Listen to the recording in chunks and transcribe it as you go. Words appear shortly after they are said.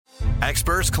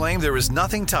Experts claim there is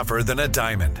nothing tougher than a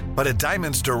diamond. But at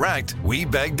Diamonds Direct, we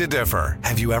beg to differ.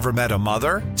 Have you ever met a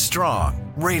mother?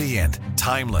 Strong, radiant,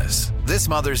 timeless. This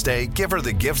Mother's Day, give her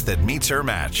the gift that meets her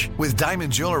match. With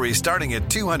diamond jewelry starting at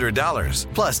 $200.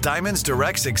 Plus Diamonds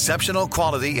Direct's exceptional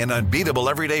quality and unbeatable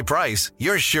everyday price,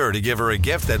 you're sure to give her a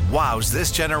gift that wows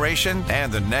this generation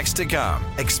and the next to come.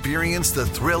 Experience the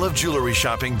thrill of jewelry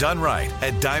shopping done right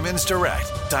at Diamonds Direct.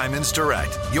 Diamonds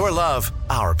Direct. Your love,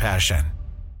 our passion.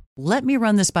 "Let me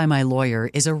run this by my lawyer"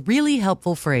 is a really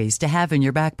helpful phrase to have in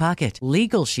your back pocket.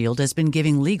 Legal Shield has been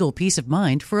giving legal peace of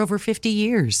mind for over 50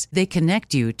 years. They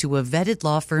connect you to a vetted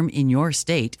law firm in your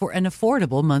state for an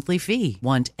affordable monthly fee.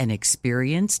 Want an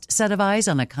experienced set of eyes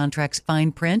on a contract's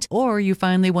fine print? Or you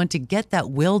finally want to get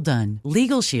that will done?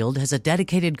 Legal Shield has a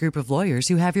dedicated group of lawyers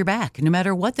who have your back, no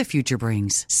matter what the future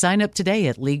brings. Sign up today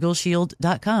at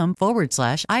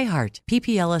LegalShield.com/iHeart.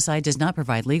 PPLSI does not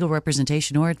provide legal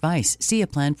representation or advice. See a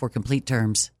plan for complete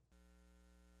terms.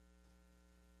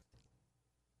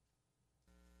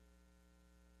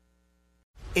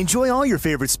 Enjoy all your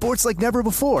favorite sports like never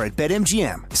before at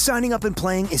BetMGM. Signing up and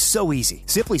playing is so easy.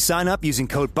 Simply sign up using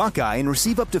code Buckeye and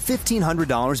receive up to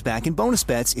 $1,500 back in bonus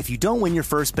bets if you don't win your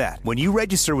first bet. When you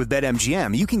register with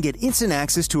BetMGM, you can get instant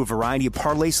access to a variety of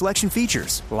parlay selection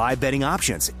features, live betting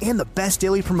options, and the best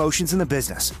daily promotions in the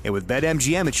business. And with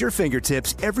BetMGM at your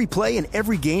fingertips, every play and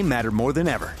every game matter more than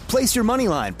ever. Place your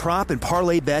moneyline, prop, and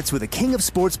parlay bets with the king of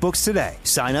sportsbooks today.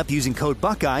 Sign up using code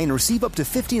Buckeye and receive up to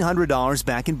 $1,500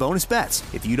 back in bonus bets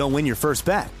if you don't win your first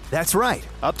bet. That's right,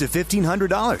 up to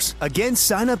 $1,500. Again,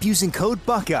 sign up using code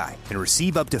Buckeye and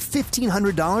receive up to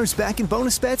 $1,500 back in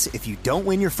bonus bets if you don't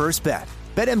win your first bet.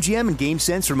 BetMGM and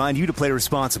GameSense remind you to play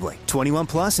responsibly. 21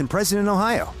 plus and present in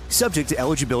Ohio. Subject to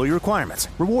eligibility requirements.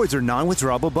 Rewards are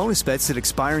non-withdrawable bonus bets that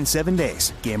expire in 7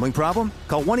 days. Gambling problem?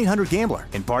 Call 1-800-GAMBLER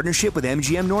in partnership with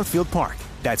MGM Northfield Park.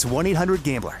 That's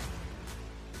 1-800-GAMBLER.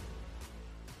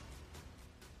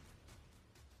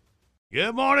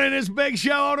 Good morning, it's Big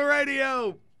Show on the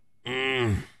radio.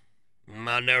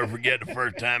 I'll never forget the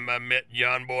first time I met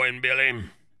John Boy and Billy.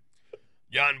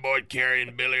 John Boy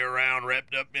carrying Billy around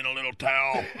wrapped up in a little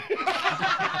towel.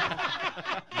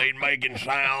 He'd making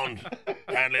sounds,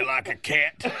 kindly like a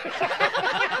cat.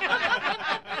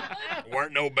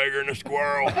 Weren't no bigger than a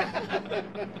squirrel.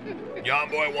 John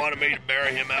Boy wanted me to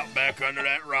bury him out back under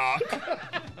that rock,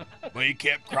 but he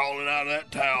kept crawling out of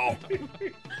that towel.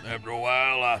 After a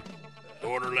while, I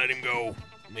told her let him go.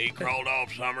 And he crawled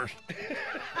off, Summers.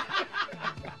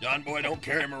 John Boy don't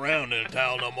carry him around in a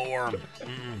towel no more.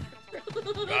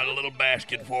 Got a little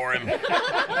basket for him.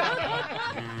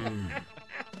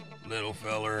 Little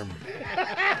feller.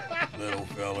 Little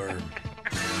feller.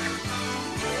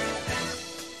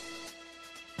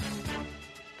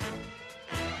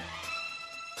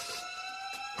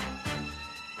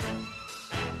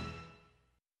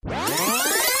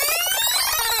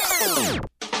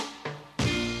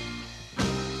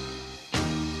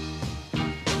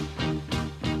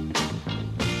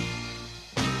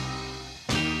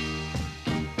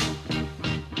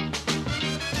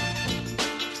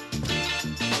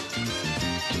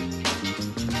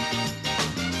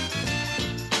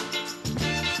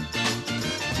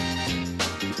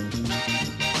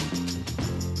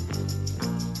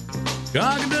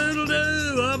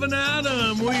 Cock-a-doodle-doo of an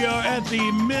atom. We are at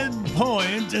the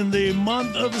midpoint in the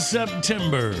month of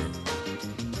September.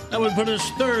 That would put us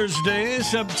Thursday,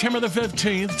 September the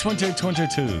 15th,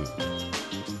 2022.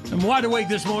 I'm wide awake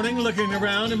this morning, looking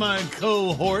around at my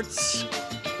cohorts.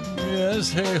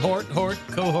 Yes, hey, cohort.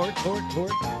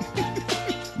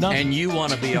 No. And you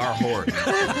want to be our hort.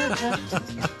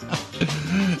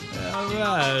 All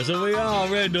right, so we all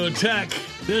ready to attack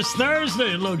this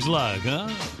Thursday, it looks like, huh?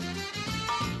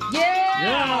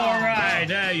 Yeah! All right,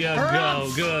 there you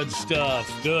go. Good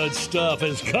stuff. Good stuff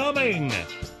is coming.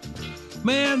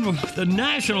 Man, the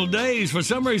national days, for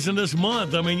some reason this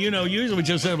month, I mean, you know, usually we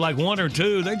just have like one or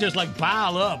two. They just like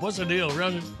pile up. What's the deal,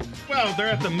 Roger? Well, they're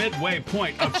at the midway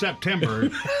point of September,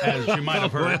 as you might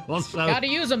have heard. Well, so, Gotta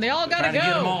use them. They all gotta go. Trying to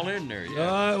get them all in there. Yeah.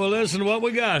 all right, well, listen, what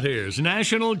we got here is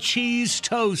National Cheese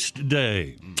Toast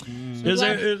Day. Is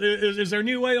there a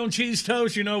new way on cheese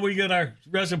toast? You know, we get our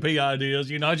recipe ideas.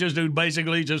 You know, I just do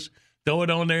basically just throw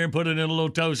it on there and put it in a little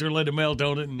toaster and let it melt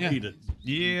on it and eat it.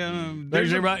 Yeah.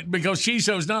 Is it right? Because cheese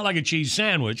toast is not like a cheese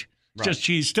sandwich. It's just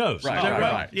cheese toast. Right, Is that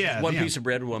right. Yeah. One piece of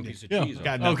bread with one piece of cheese on it.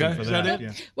 Got nothing Okay, for is that. that it?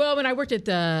 Yeah. Well, when I worked at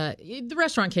the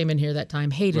restaurant came in here that time,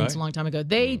 Hayden's Right. a long time ago.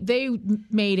 They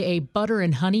made a butter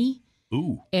and honey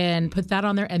Ooh. and put that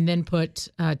on there, and then put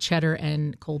cheddar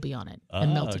and Colby on it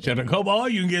and melt it. Cheddar and Colby. Oh,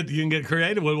 you can get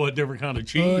creative with what different kind of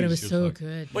cheese. Oh, it was so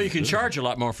good. Well, you can charge a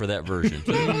lot more for that version.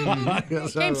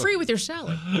 Came free with your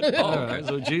salad. All right,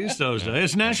 so cheese toast day.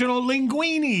 It's National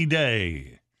Linguine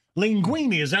Day.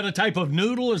 Linguine, is that a type of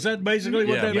noodle? Is that basically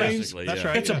what that means? That's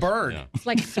right. It's a bird. Yeah. It's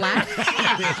like flat.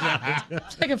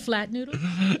 It's like a flat noodle.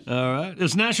 All right.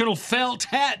 It's National Felt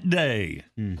Hat Day.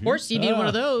 Of course, you need one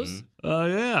of those.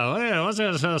 Yeah. What's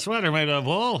this sweater made of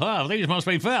wool? Oh, these must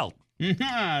be felt. See.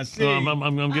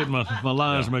 I'm getting my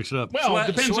lines mixed up. Well,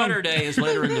 depends Sweater on day is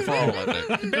later in the fall, I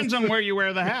think. depends on where you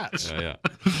wear the hats. Yeah.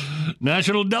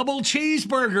 National Double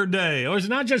Cheeseburger Day. Oh, it's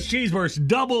not just cheeseburgers,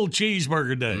 Double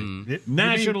Cheeseburger Day.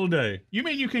 National Day. You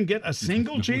mean you can get a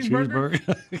single cheeseburger?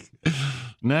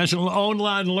 National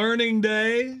Online Learning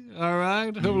Day. All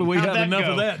right. Hopefully we How'd have that enough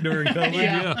go? of that during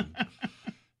COVID.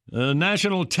 Yeah.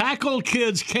 National Tackle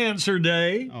Kids Cancer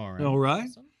Day. All right.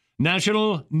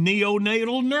 National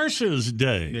Neonatal Nurses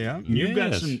Day. Yeah,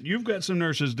 Yes. you've got some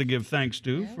nurses to give thanks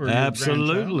to for your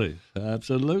grandchild.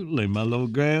 Absolutely. My little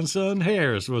grandson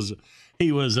Harris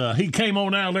he came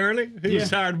on out early. He was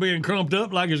tired of being crumped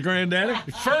up like his granddaddy.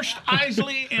 First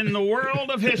Isley in the world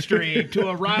of history to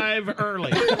arrive early.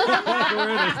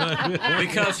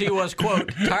 Because he was,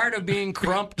 quote, tired of being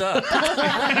crumped up.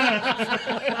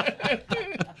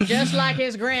 Just like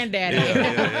his granddaddy.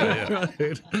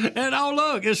 And oh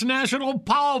look, it's National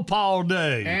Paw Paw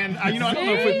Day. And I don't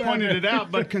know if we pointed it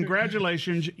out, but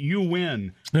congratulations, you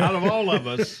win. Out of all of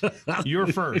us, you're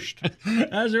first.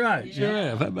 That's right. Sure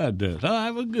have. How about that? All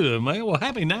right, well, good, man. Well,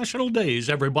 happy National Days,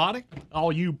 everybody.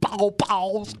 All you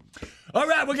paws. All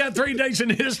right, we got 3 dates in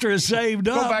history saved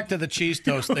up. Go back to the cheese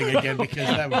toast thing again because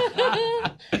that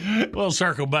was... We'll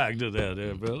circle back to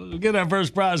that, Bill. We'll get our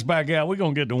first prize back out. We're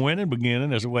going to get the winning beginning.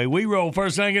 That's the way we roll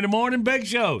first thing in the morning. Big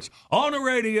Shows on the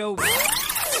radio.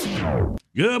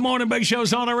 Good morning, Big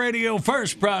Show's on the radio.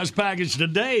 First prize package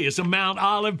today is a Mount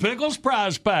Olive Pickles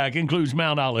prize pack. Includes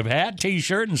Mount Olive hat,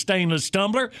 T-shirt, and stainless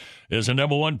tumbler. Is the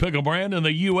 #1 pickle brand in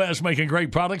the U.S., making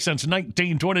great products since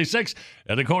 1926.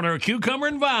 At the corner of Cucumber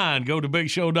and Vine, go to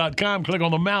BigShow.com, click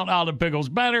on the Mount Olive Pickles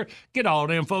banner, get all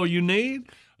the info you need.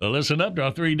 Listen up to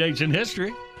our 3 dates in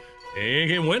history, and you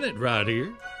can win it right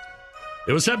here.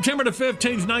 It was September the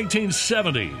 15th,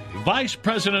 1970. Vice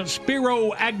President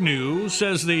Spiro Agnew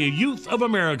says the youth of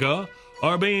America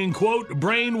are being, quote,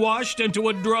 brainwashed into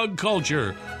a drug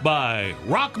culture by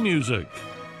rock music,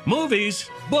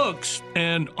 movies, books,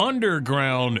 and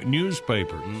underground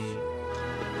newspapers.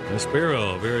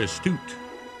 Spiro, very astute.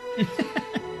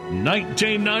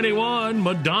 1991,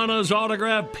 Madonna's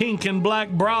autographed pink and black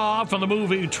bra from the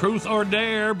movie Truth or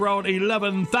Dare brought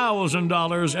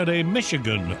 $11,000 at a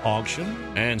Michigan auction.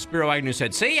 And Spiro Agnew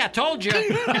said, see, I told you. That's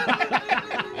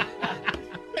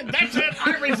it.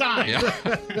 I resign.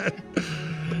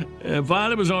 And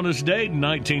finally, it was on this date in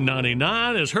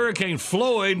 1999 as Hurricane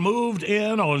Floyd moved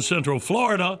in on Central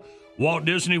Florida. Walt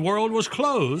Disney World was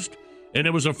closed. And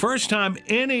it was the first time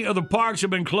any of the parks have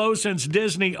been closed since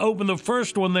Disney opened the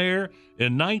first one there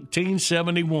in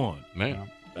 1971.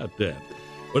 Man, about that.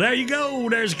 Well, there you go.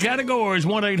 There's categories.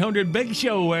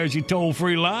 1-800-BIG-SHOW. There's your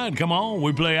toll-free line. Come on,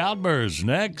 we play Outbursts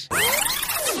next.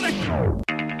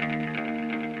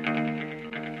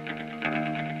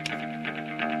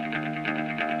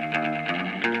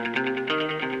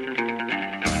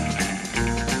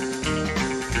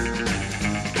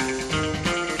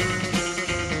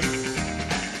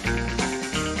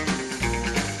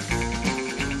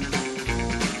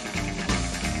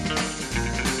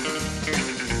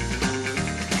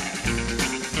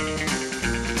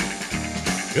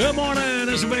 Good morning.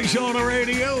 It's a Big Show on the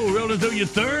radio. Rolling through your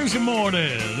Thursday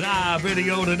morning. Live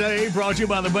video today brought to you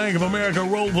by the Bank of America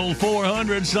Roval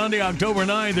 400, Sunday, October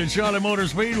 9th at Charlotte Motor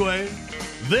Speedway.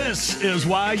 This is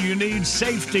why you need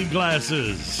safety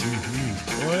glasses.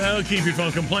 Well, keep you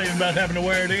from complaining about having to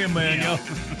wear it in, man. Y'all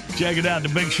check it out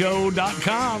at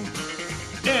thebigshow.com.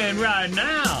 And right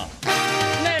now,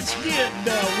 let's get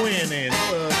the winning.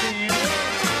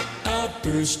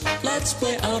 Outburst, let's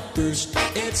play Outburst.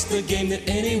 It's the game that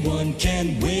anyone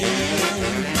can win.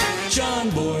 John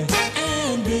Boy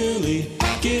and Billy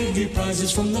give you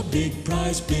prizes from the big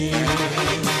prize bin.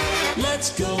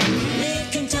 Let's go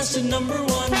meet contestant number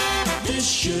 1. This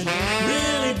should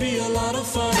really be a lot of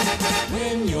fun.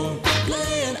 When you're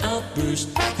playing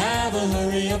Outburst, have a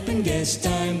hurry up and guess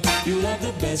time. You'll have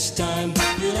the best time.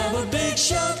 You'll have a big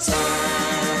show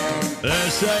time.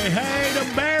 Let's say hey to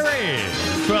Barry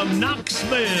from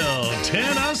Knoxville,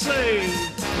 Tennessee.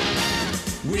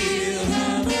 We'll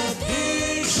have a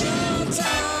big show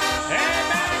time. Hey,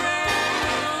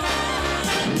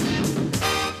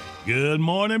 Barry! Good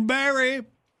morning, Barry.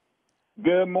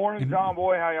 Good morning, John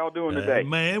Boy. How y'all doing today?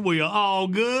 Man, we are all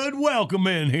good. Welcome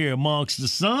in here amongst the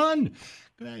sun.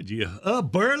 Glad you're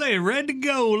up early, ready to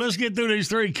go. Let's get through these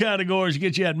 3 categories to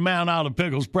get you at Mount Olive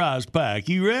Pickles prize pack.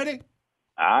 You ready?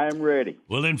 I am ready.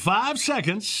 Well, in 5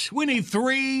 seconds, we need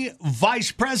 3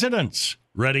 vice presidents.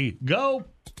 Ready, go.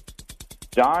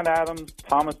 John Adams,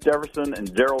 Thomas Jefferson,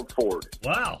 and Gerald Ford.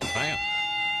 Wow. Bam.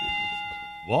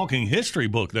 Walking history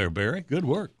book there, Barry. Good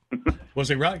work. Was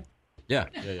he right? Yeah.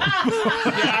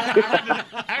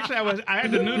 Actually, I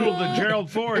had to noodle the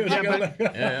Gerald Ford.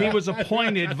 He was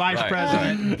appointed vice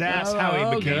president. That's how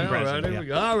he became president.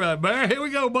 All right, Barry. Here we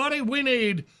go, buddy. We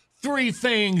need 3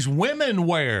 things women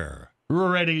wear.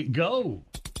 Ready, go.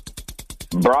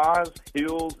 Bras,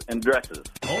 heels, and dresses.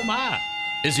 Oh, my.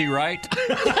 Is he right?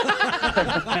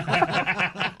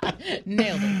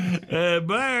 Nailed it.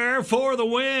 Bear, for the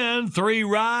win, 3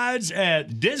 rides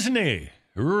at Disney.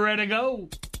 Ready to go.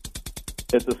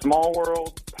 It's a Small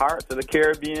World, Pirates of the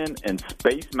Caribbean, and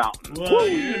Space Mountain. Well,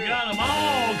 you got them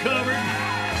all covered.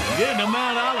 Getting them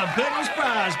Mount Olive Pickles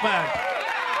prize pack.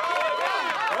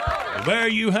 Bear,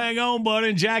 you hang on, buddy,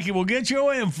 and Jackie will get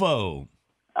your info.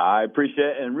 I appreciate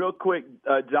it. And real quick,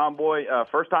 John Boy,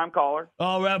 first-time caller.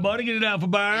 All right, buddy, get it out for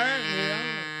Bear.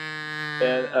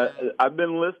 And I've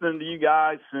been listening to you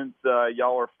guys since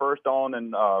y'all were first on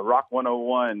in Rock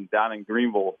 101 down in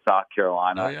Greenville, South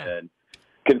Carolina. Oh, yeah. And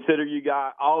consider you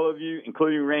guys, all of you,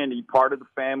 including Randy, part of the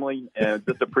family, and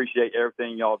just appreciate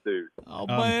everything y'all do. Oh,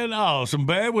 man, awesome,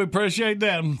 Bear. We appreciate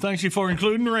that. And thanks you for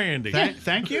including Randy.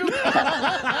 Thank you.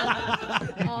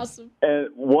 Awesome. And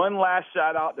one last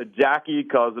shout-out to Jackie,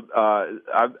 because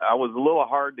I was a little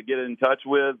hard to get in touch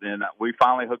with, and we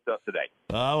finally hooked up today.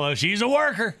 Oh, well, she's a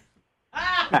worker.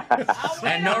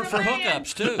 And known for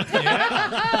hookups, too.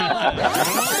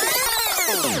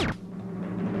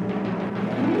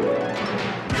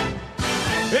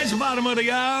 It's the bottom of the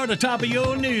hour, the top of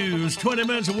your news. 20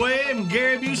 minutes away from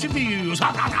Gary Busey Views.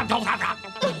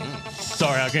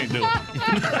 Sorry, I can't do it.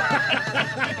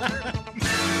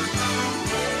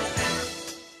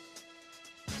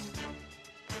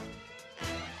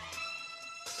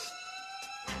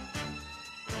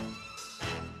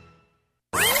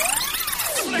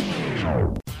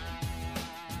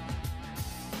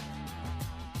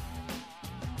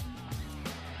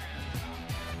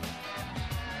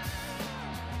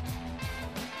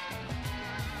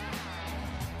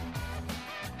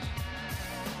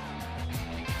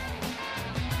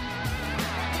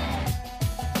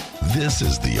 This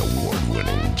is the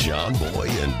award-winning John Boy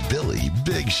and Billy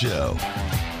Big Show.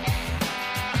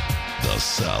 The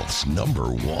South's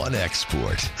 #1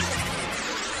 export.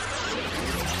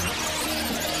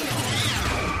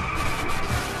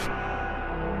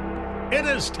 It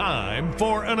is time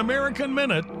for an American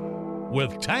Minute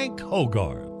with Tank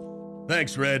Hogarth.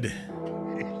 Thanks, Red.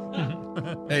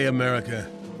 Hey, America.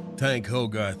 Tank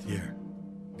Hogarth here.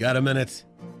 Got a minute?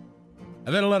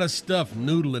 I've had a lot of stuff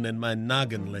noodling in my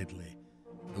noggin lately.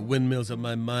 The windmills of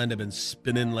my mind have been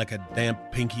spinning like a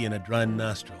damp pinky in a dry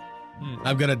nostril.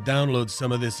 I've got to download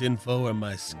some of this info or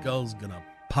my skull's gonna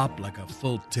pop like a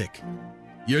full tick.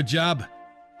 Your job?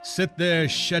 Sit there,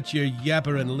 shut your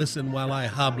yapper, and listen while I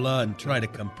habla and try to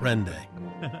comprende.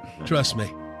 Trust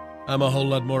me, I'm a whole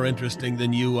lot more interesting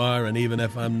than you are, and even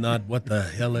if I'm not, what the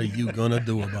hell are you gonna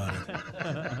do about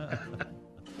it?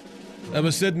 I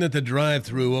was sitting at the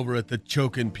drive-thru over at the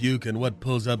Choke and Puke, and what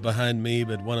pulls up behind me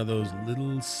but one of those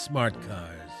little smart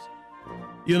cars.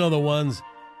 You know the ones?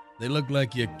 They look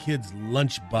like your kid's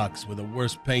lunchbox with a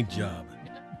worse paint job.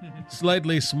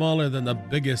 Slightly smaller than the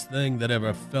biggest thing that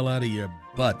ever fell out of your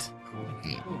butt.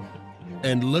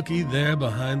 And looky there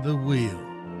behind the wheel.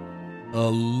 A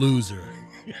loser.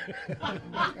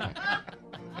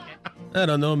 I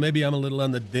don't know, maybe I'm a little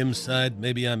on the dim side,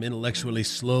 maybe I'm intellectually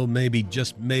slow, maybe,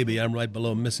 just maybe, I'm right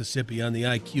below Mississippi on the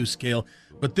IQ scale,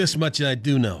 but this much I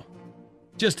do know.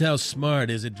 Just how smart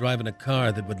is it driving a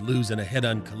car that would lose in a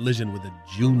head-on collision with a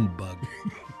June bug?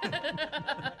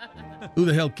 Who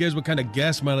the hell cares what kind of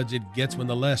gas mileage it gets when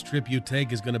the last trip you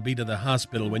take is going to be to the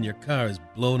hospital when your car is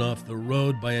blown off the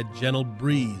road by a gentle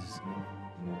breeze?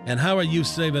 And how are you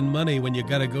saving money when you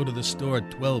got to go to the store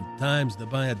 12 times to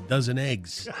buy a dozen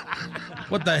eggs?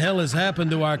 What the hell has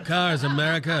happened to our cars,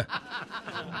 America?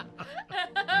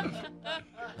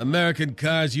 American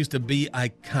cars used to be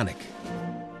iconic.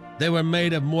 They were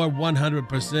made of more 100%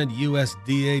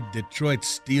 USDA Detroit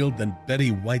steel than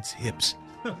Betty White's hips.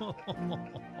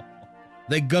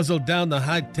 They guzzled down the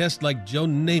high test like Joe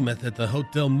Namath at the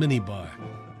hotel minibar.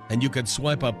 And you could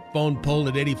swipe a phone pole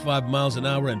at 85 miles an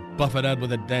hour and buff it out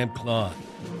with a damn claw.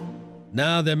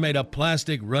 Now they're made of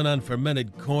plastic, run on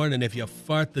fermented corn, and if you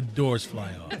fart, the doors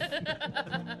fly off.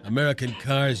 American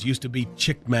cars used to be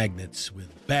chick magnets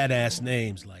with badass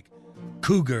names like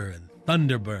Cougar and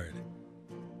Thunderbird.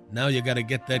 Now you gotta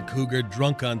get that cougar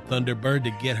drunk on Thunderbird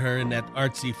to get her in that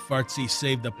artsy-fartsy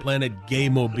save-the-planet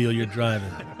gay-mobile you're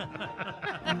driving.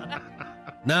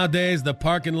 Nowadays, the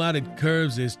parking lot at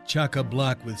Curves is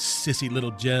chock-a-block with sissy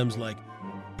little gems like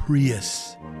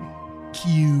Prius,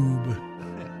 Cube,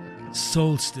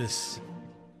 Solstice,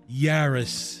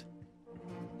 Yaris,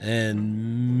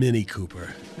 and Mini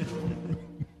Cooper.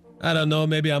 I don't know,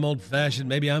 maybe I'm old-fashioned,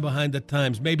 maybe I'm behind the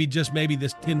times, maybe, just maybe,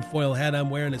 this tinfoil hat I'm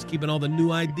wearing is keeping all the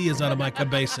new ideas out of my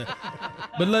cabeza.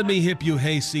 But let me hip you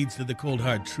hayseeds to the cold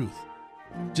hard truth.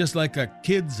 Just like our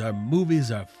kids, our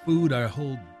movies, our food, our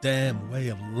whole damn way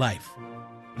of life,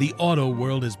 the auto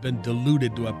world has been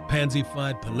diluted to a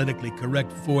pansified, politically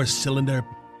correct four-cylinder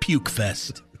puke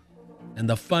fest. And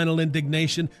the final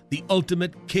indignation, the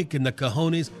ultimate kick in the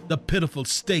cojones, the pitiful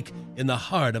stake in the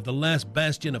heart of the last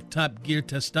bastion of top gear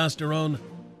testosterone,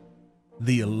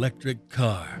 the electric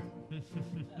car.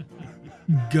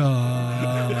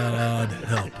 God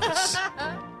help us.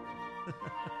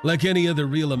 Like any other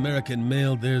real American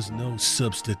male, there's no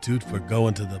substitute for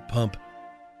going to the pump,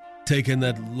 taking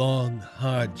that long,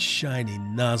 hard, shiny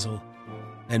nozzle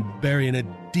and burying it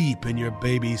deep in your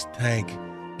baby's tank,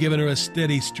 giving her a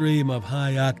steady stream of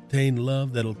high-octane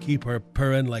love that'll keep her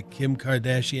purring like Kim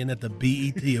Kardashian at the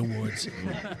BET Awards.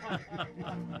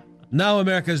 Now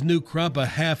America's new crop of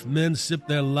half men sip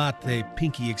their latte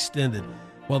pinky extended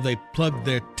while they plug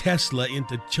their Tesla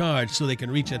into charge so they can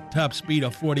reach a top speed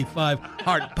of 45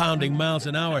 heart-pounding miles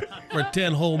an hour for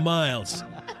 10 whole miles.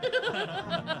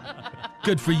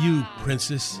 Good for you,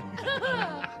 princess.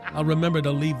 I'll remember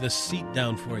to leave the seat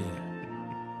down for you.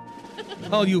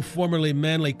 All you formerly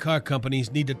manly car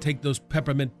companies need to take those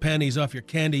peppermint panties off your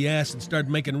candy ass and start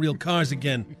making real cars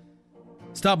again.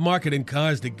 Stop marketing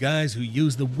cars to guys who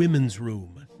use the women's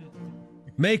room.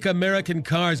 Make American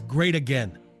cars great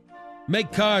again.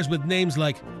 Make cars with names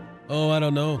like, oh, I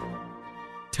don't know,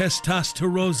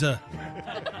 Testosterosa.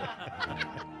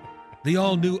 The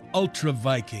all-new Ultra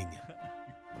Viking,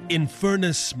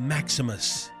 Infernus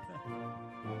Maximus,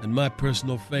 and my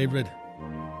personal favorite,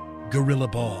 Gorilla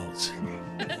Balls.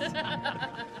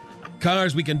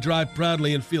 Cars we can drive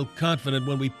proudly and feel confident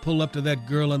when we pull up to that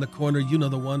girl on the corner, you know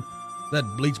the one, that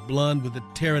bleached blonde with a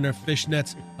tear in her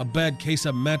fishnets, a bad case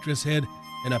of mattress head,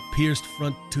 and a pierced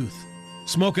front tooth,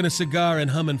 smoking a cigar and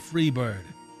humming Freebird.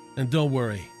 And don't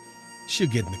worry, she'll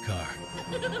get in the car.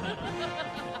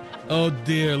 Oh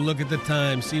dear, look at the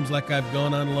time. Seems like I've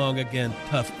gone on long again.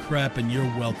 Tough crap, and you're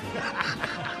welcome.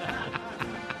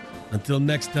 Until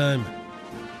next time,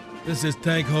 this is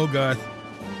Tank Hogarth.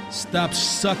 Stop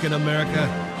sucking, America.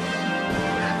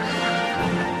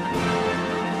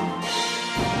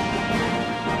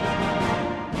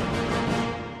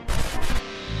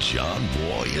 John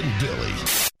Boy and Billy.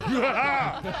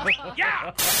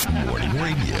 Yeah! Morning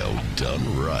radio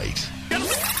done right.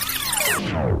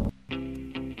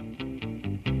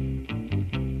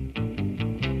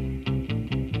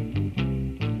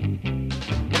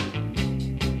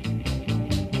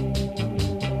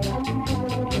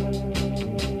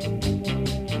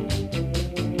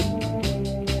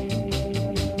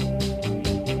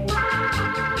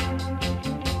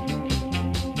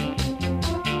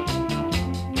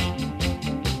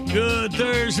 Good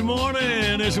Thursday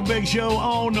morning. It's a big show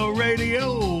on the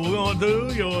radio. We're going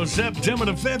through your September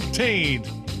the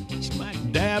 15th. Smack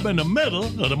dab in the middle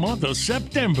of the month of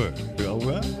September. All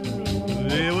right.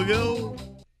 Here we go.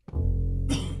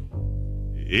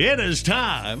 It is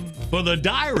time for the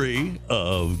diary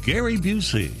of Gary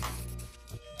Busey.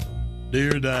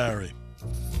 Dear Diary,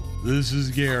 this is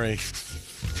Gary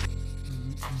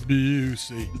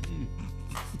Busey.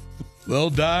 Well,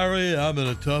 Diary, I'm in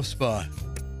a tough spot.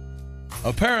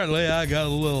 Apparently, I got a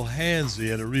little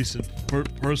handsy at a recent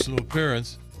personal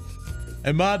appearance.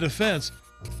 In my defense,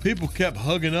 people kept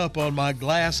hugging up on my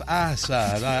glass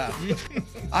eyesight.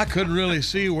 I couldn't really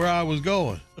see where I was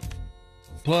going.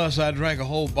 Plus, I drank a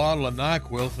whole bottle of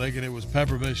NyQuil thinking it was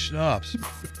peppermint schnapps.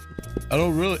 I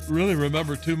don't really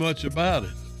remember too much about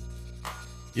it.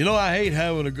 You know, I hate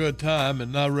having a good time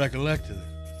and not recollecting it.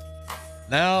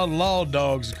 Now law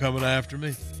dogs are coming after me.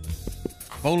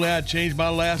 If only I'd changed my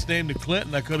last name to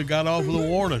Clinton, I could have got off with a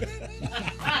warning.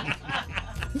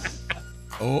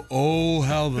 Oh,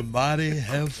 how the mighty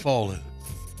have fallen.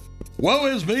 Woe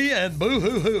is me and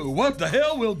boo-hoo-hoo. What the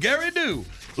hell will Gary do?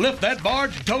 Lift that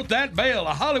barge and tote that bale.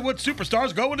 A Hollywood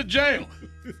superstar's going to jail.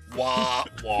 Wah,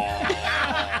 wah.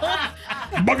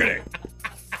 Buggity.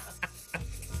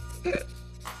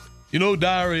 You know,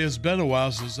 Diary, it's been a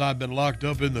while since I've been locked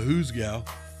up in the Hoosgow.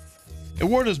 It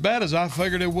weren't as bad as I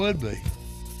figured it would be.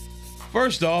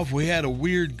 First off, we had a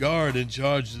weird guard in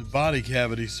charge of the body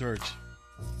cavity search.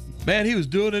 Man, he was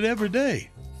doing it every day.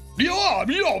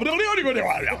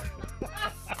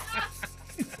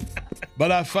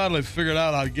 But I finally figured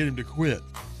out how to get him to quit.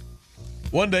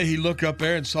 One day he looked up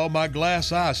there and saw my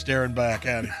glass eye staring back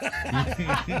at him.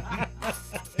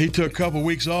 He took a couple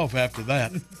weeks off after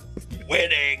that.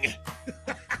 Winning.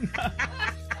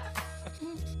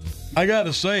 I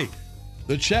gotta say,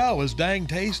 the chow was dang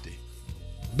tasty.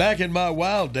 Back in my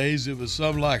wild days, it was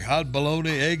something like hot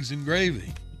bologna, eggs, and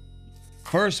gravy.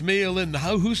 First meal in the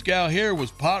Hoosgow here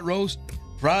was pot roast,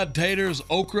 fried taters,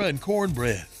 okra, and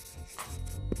cornbread.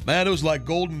 Man, it was like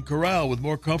Golden Corral with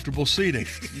more comfortable seating.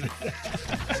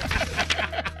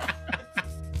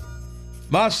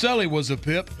 My celly was a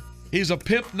pimp. He's a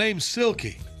pimp named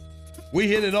Silky. We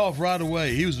hit it off right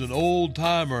away. He was an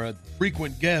old-timer, a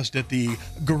frequent guest at the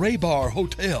Gray Bar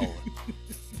Hotel.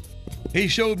 He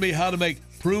showed me how to make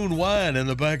prune wine in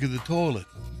the back of the toilet.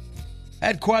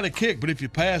 Had quite a kick, but if you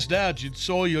passed out, you'd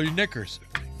soil your knickers.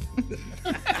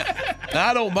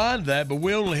 Now, I don't mind that, but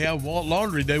we only have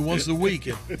laundry day once a week,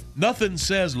 and nothing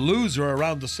says loser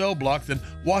around the cell block than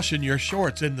washing your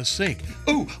shorts in the sink.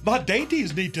 Ooh, my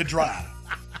dainties need to dry.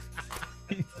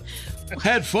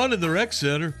 Had fun in the rec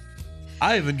center.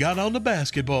 I even got on the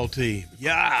basketball team.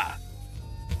 Yeah.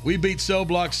 We beat Cell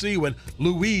Block C when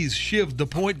Louise shivved the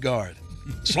point guard.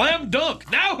 Slam dunk.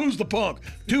 Now who's the punk?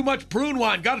 Too much prune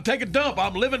wine. Got to take a dump.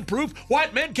 I'm living proof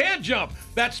white men can't jump.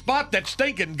 That spot that's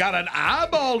stinking got an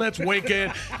eyeball that's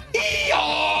winking.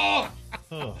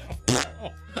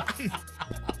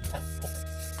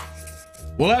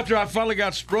 Well, after I finally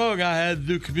got sprung, I had to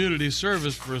do community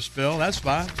service for a spell. That's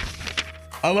fine.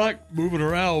 I like moving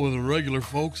around with the regular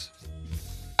folks.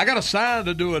 I got assigned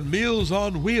to doing Meals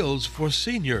on Wheels for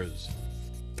seniors.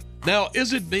 Now,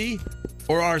 is it me,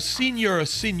 or are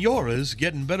senoras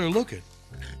getting better looking?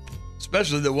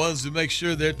 Especially the ones who make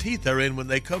sure their teeth are in when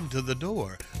they come to the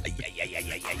door.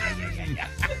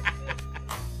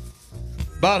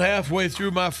 About halfway through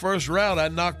my first round, I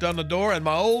knocked on the door, and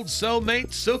my old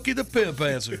cellmate, Silky the Pimp,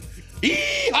 answered.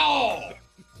 Yee-haw!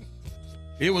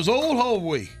 It was old home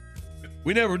week.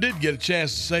 We never did get a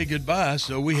chance to say goodbye,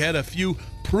 so we had a few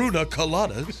pruna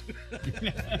coladas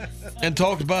and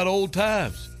talked about old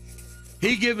times.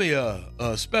 He gave me a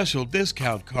special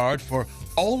discount card for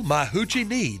all my hoochie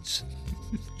needs.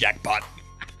 Jackpot.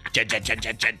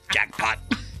 Jackpot.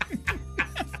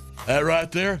 That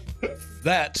right there,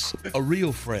 that's a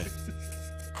real friend.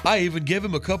 I even gave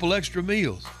him a couple extra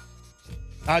meals.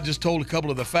 I just told a couple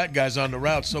of the fat guys on the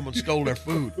route someone stole their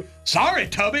food. Sorry,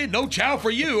 Tubby, no chow for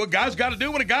you. A guy's got to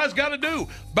do what a guy's got to do.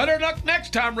 Better luck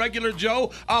next time, Regular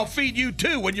Joe. I'll feed you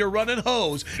too when you're running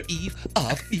hose. Eve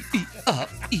up, eve up,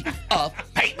 eve up.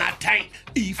 Paint my tank.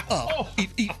 Eve up,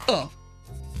 eve up.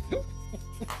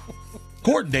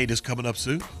 Court date is coming up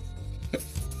soon.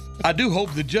 I do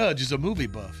hope the judge is a movie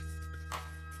buff.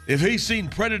 If he's seen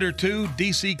Predator 2,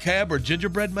 DC Cab, or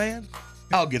Gingerbread Man,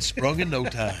 I'll get sprung in no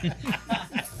time.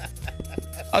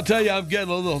 I'll tell you, I'm getting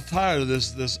a little tired of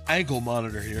this ankle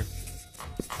monitor here.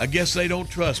 I guess they don't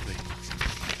trust me.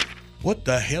 What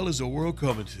the hell is the world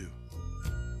coming to?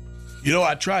 You know,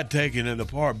 I tried taking it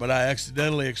apart, but I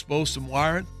accidentally exposed some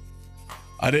wiring.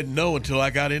 I didn't know until I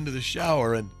got into the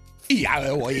shower and... This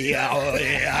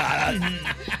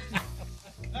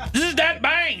is that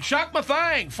bang, shock my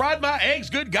thang, fried my eggs,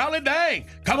 good golly dang.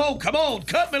 Come on,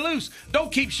 cut me loose.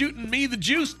 Don't keep shooting me the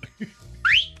juice.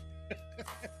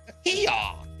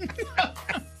 Hee-haw.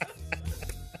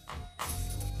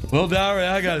 Well, Diary,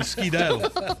 I got a skedaddle.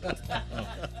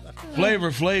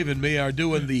 Flavor Flav and me are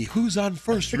doing the Who's on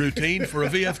First routine for a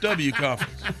VFW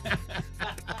conference.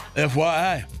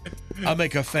 FYI, I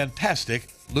make a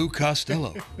fantastic Lou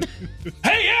Costello.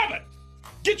 Hey, Abbott!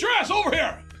 Get your ass over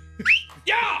here!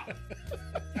 Yeah!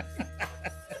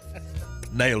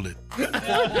 Nailed it.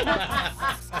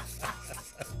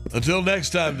 Until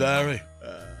next time, Diary.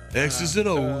 X's and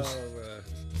O's.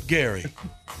 Gary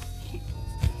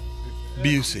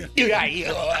Busey.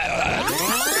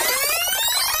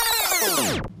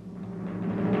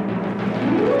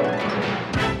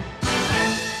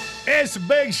 It's a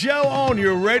big show on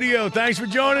your radio. Thanks for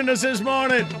joining us this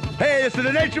morning. Hey, it's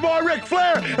the Nature Boy Ric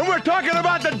Flair, and we're talking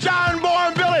about the John Boy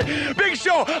and Billy Big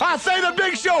Show. I say the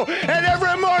Big Show, and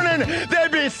every morning they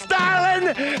be styling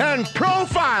and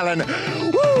profiling.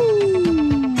 Woo!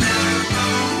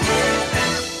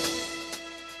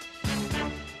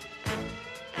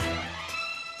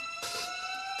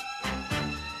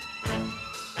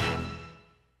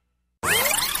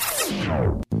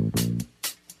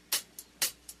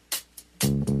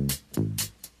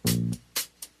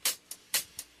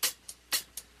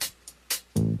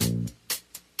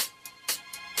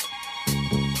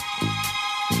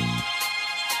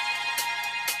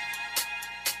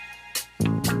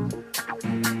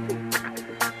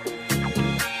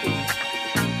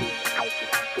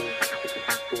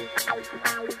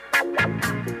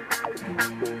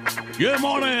 Good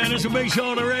morning. It's a Big Show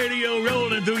on the radio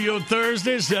rolling through your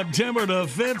Thursday, September the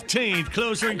 15th.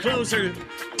 Closer and closer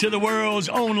to the world's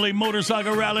only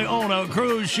motorcycle rally on a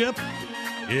cruise ship.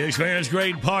 You experience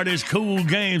great parties, cool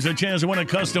games, a chance to win a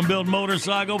custom-built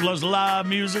motorcycle, plus live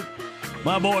music.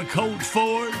 My boy Coach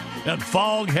Ford, that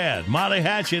Fog Hat, Molly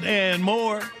Hatchet, and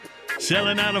more.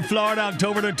 Selling out of Florida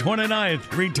October the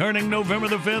 29th. Returning November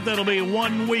the 5th. It'll be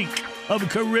 1 week of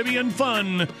Caribbean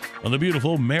fun on the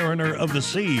beautiful Mariner of the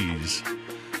Seas.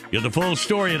 Get the full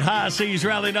story at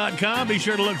highseasrally.com. Be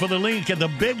sure to look for the link at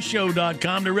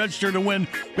thebigshow.com to register to win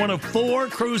one of 4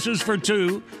 cruises for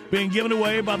 2 being given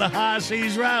away by the High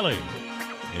Seas Rally.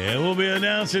 Yeah, we'll be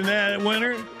announcing that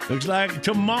winner. Looks like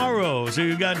tomorrow, so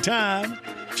you got time.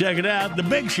 Check it out,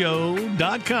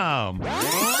 thebigshow.com.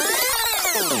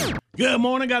 Good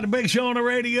morning. Got the Big Show on the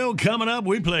radio. Coming up,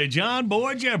 we play John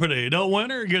Boy Jeopardy. The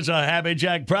winner gets a Happy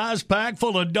Jack prize pack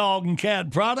full of dog and cat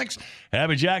products.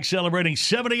 Happy Jack celebrating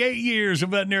 78 years of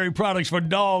veterinary products for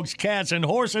dogs, cats, and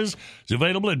horses. It's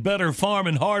available at better farm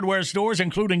and hardware stores,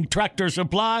 including Tractor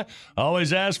Supply.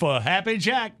 Always ask for Happy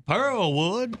Jack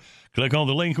Pearlwood. Click on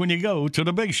the link when you go to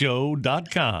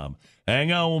thebigshow.com.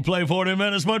 Hang on, we'll play 40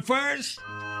 minutes, but first...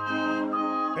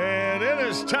 And it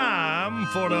is time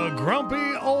for the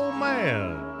Grumpy Old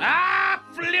Man. Ah,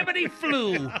 flippity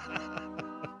flu.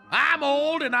 I'm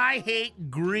old and I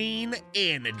hate green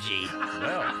energy.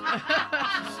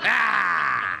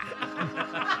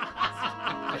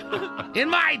 In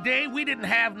my day, we didn't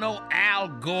have no Al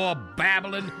Gore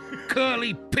babbling,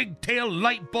 curly pigtail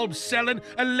light bulb selling,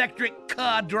 electric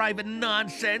car driving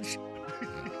nonsense.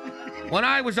 When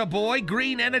I was a boy,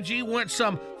 green energy weren't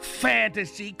some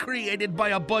fantasy created by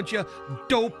a bunch of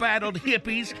dope-addled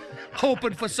hippies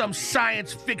hoping for some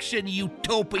science fiction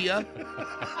utopia.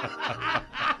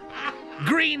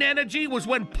 Green energy was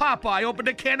when Popeye opened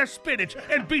a can of spinach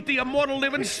and beat the immortal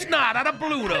living snot out of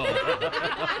Bluto.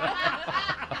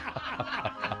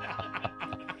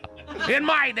 In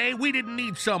my day, we didn't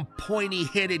need some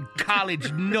pointy-headed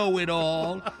college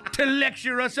know-it-all to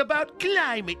lecture us about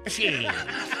climate change.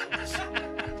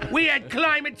 We had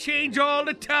climate change all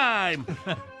the time.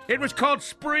 It was called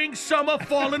spring, summer,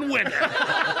 fall, and winter.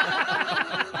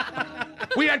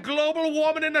 We had global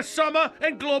warming in the summer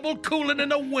and global cooling in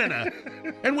the winter.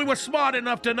 And we were smart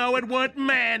enough to know it weren't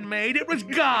man-made, it was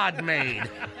God-made.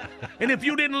 And if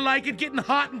you didn't like it getting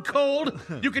hot and cold,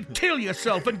 you could kill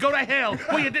yourself and go to hell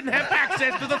where you didn't have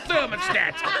access to the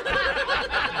thermostat.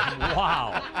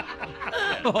 Wow.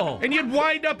 Oh. And you'd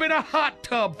wind up in a hot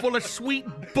tub full of sweet,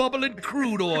 bubbling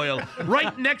crude oil,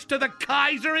 right next to the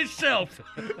Kaiser himself.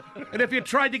 And if you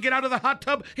tried to get out of the hot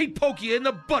tub, he'd poke you in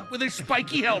the butt with his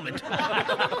spiky helmet.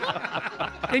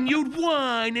 And you'd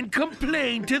whine and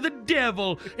complain to the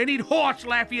devil, and he'd horse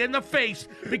laugh you in the face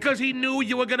because he knew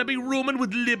you were going to be rooming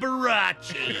with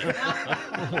Liberace.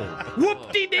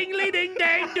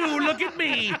 Whoop-de-dingly-ding-dang-doo, look at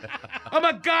me. I'm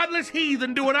a godless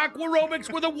heathen doing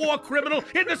aquarobics with a war criminal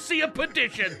in the sea of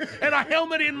perdition and a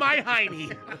helmet in my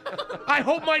hiney. I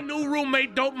hope my new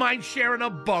roommate don't mind sharing a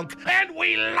bunk. And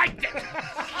we liked it.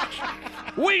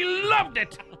 We loved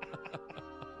it.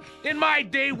 In my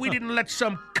day, we didn't let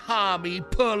some commie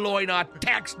purloin our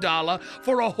tax dollar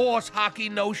for a horse hockey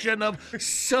notion of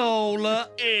solar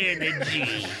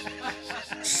energy.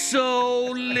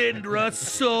 So, Lindra,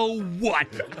 so what?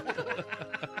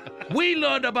 We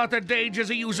learned about the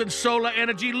dangers of using solar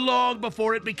energy long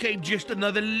before it became just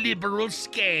another liberal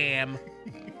scam.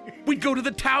 We'd go to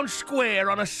the town square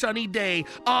on a sunny day,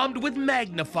 armed with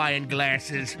magnifying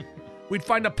glasses. We'd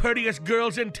find the prettiest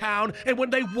girls in town, and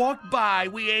when they walked by,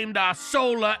 we aimed our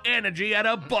solar energy at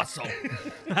her bustle.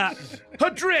 Her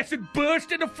dress would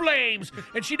burst into flames,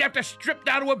 and she'd have to strip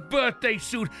down to her birthday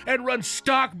suit and run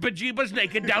stark bejeebas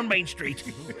naked down Main Street.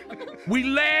 We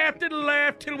laughed and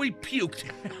laughed till we puked,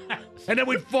 and then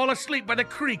we'd fall asleep by the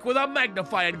creek with our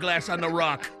magnifying glass on the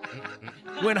rock.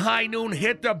 When high noon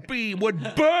hit, the beam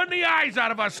would burn the eyes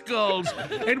out of our skulls,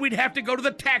 and we'd have to go to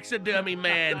the taxidermy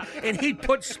man, and he'd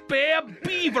put spare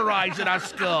beaver eyes in our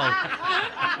skull.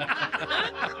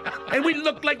 And we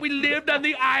looked like we lived on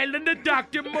the island of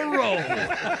Dr. Moreau.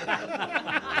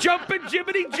 Jumpin'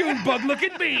 Jibbity Junebug, look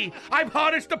at me. I've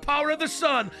harnessed the power of the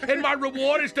sun, and my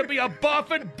reward is to be a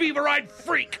buff-and beaver-eyed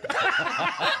freak.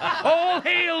 All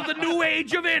hail the new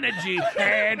age of energy,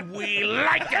 and we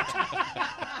like it.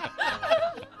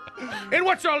 And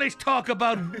what's all this talk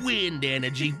about wind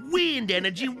energy? Wind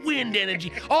energy, wind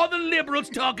energy. All the liberals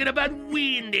talking about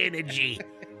wind energy.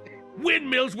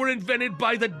 Windmills were invented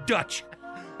by the Dutch.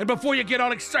 And before you get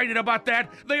all excited about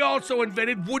that, they also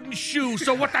invented wooden shoes,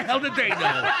 so what the hell did they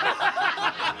know?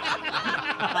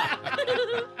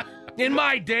 In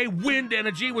my day, wind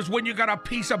energy was when you got a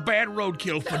piece of bad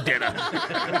roadkill for dinner.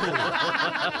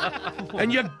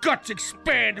 And your guts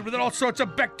expanded with all sorts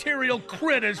of bacterial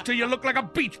critters till you look like a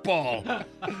beach ball.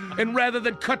 And rather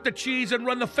than cut the cheese and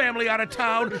run the family out of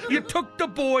town, you took the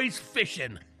boys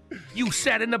fishing. You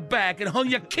sat in the back and hung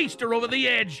your keister over the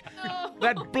edge.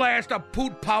 That blast of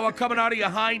poot power coming out of your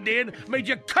hind end made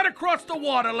you cut across the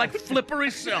water like Flipper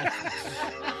himself.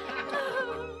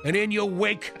 And in your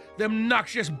wake, them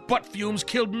noxious butt fumes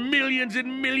killed millions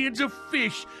and millions of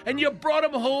fish, and you brought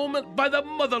them home by the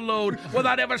mother load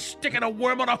without ever sticking a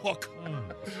worm on a hook.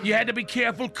 You had to be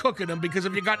careful cooking them because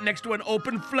if you got next to an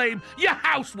open flame, your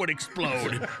house would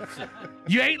explode.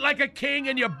 You ate like a king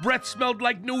and your breath smelled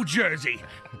like New Jersey.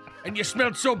 And you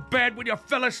smelled so bad when you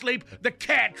fell asleep, the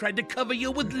cat tried to cover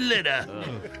you with litter.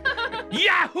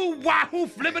 Yahoo, wahoo,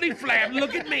 flippity flam,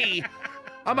 look at me.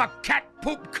 I'm a cat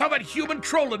poop covered human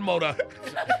trolling motor.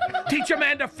 Teach a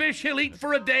man to fish, he'll eat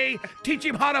for a day. Teach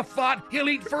him how to fart, he'll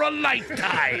eat for a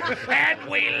lifetime. And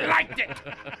we liked it.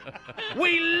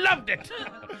 We loved it.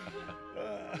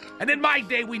 And in my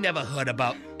day, we never heard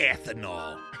about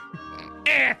ethanol.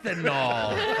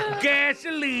 Ethanol.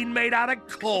 Gasoline made out of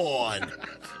corn.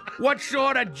 What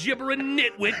sort of gibbering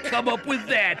nitwit come up with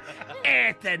that?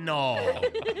 Ethanol.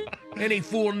 Any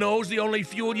fool knows the only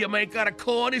fuel you make out of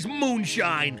corn is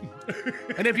moonshine.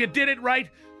 And if you did it right,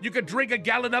 you could drink a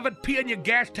gallon of it, pee in your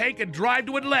gas tank, and drive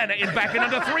to Atlanta and back in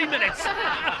under 3 minutes.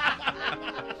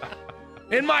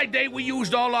 In my day, we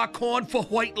used all our corn for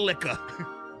white liquor.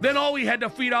 Then all we had to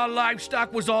feed our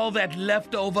livestock was all that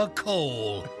leftover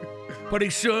coal. Pretty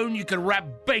soon, you could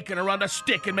wrap bacon around a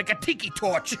stick and make a tiki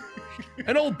torch.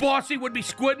 And old Bossy would be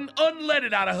squirting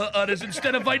unleaded out of her udders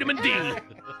instead of vitamin D.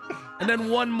 And then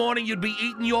one morning, you'd be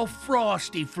eating your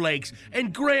Frosty Flakes,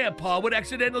 and Grandpa would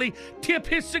accidentally tip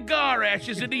his cigar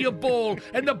ashes into your bowl,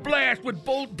 and the blast would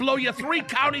blow you 3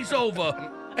 counties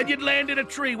over. And you'd land in a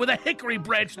tree with a hickory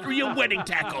branch through your wedding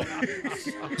tackle.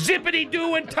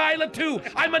 Zippity-doo and Tyler, too.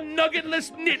 I'm a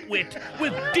nuggetless nitwit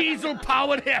with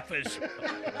diesel-powered heifers.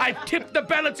 I've tipped the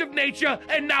balance of nature,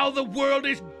 and now the world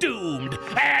is doomed.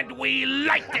 And we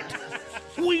liked it.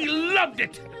 We loved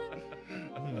it.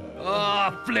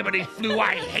 Oh, flippity flu,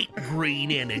 I hate green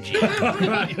energy.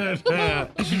 Yeah,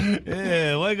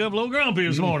 wake up a little grumpy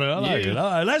this morning. I like it.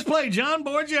 All right, let's play John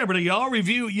Boy Jeopardy, y'all.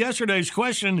 Review yesterday's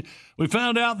question. We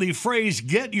found out the phrase,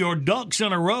 get your ducks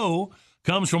in a row,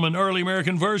 comes from an early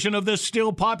American version of this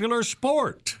still popular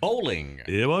sport. Bowling.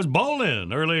 It was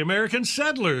bowling. Early American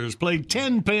settlers played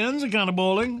 10 pins, a kind of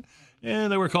bowling,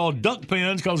 and they were called duck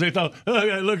pins because they thought, oh,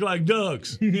 they look like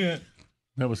ducks. Yeah.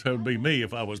 That would be me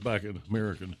if I was back in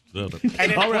American Southern.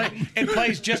 And it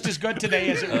plays just as good today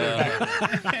as it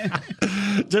would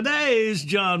back. Today's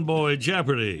John Boy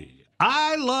Jeopardy.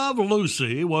 I Love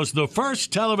Lucy was the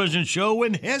first television show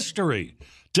in history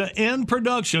to end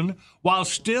production while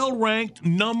still ranked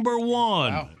number 1.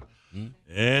 Wow.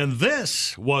 And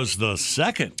this was the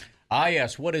second. Ah,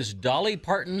 yes. What is Dolly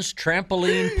Parton's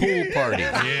trampoline pool party?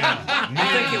 Yeah.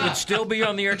 I think it would still be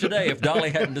on the air today if Dolly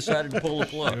hadn't decided to pull the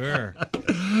plug. Sure.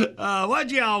 What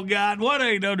y'all got?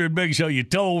 1-800 Big Show, you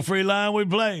toll-free line we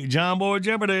play. John Boy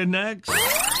Jeopardy next.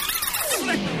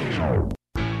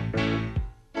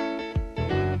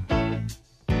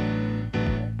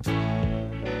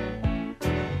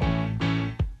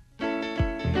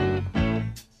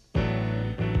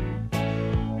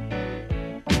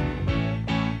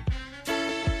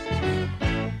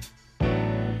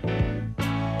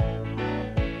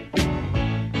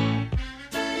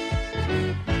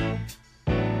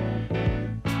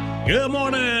 Good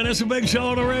morning. It's a Big Show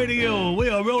on the radio. We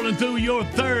are rolling through your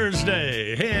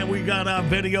Thursday. And we got our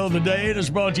video of the day that's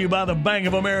brought to you by the Bank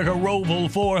of America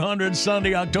Roval 400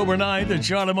 Sunday, October 9th at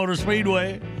Charlotte Motor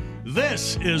Speedway.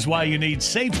 This is why you need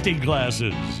safety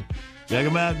glasses. Check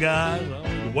them out, guys.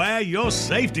 Wear your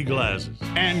safety glasses.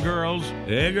 And girls.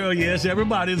 And girl, yes,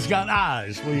 everybody that's got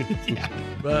eyes.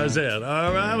 That's it.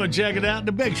 All right, well, check it out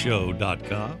at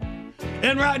thebigshow.com.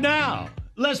 And right now,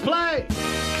 let's play.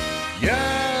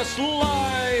 Yes,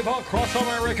 live across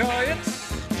America, it's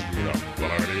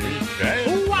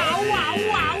Wow, wow,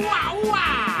 wow, wow,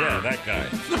 wow. Yeah, that guy.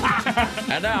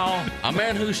 And now, a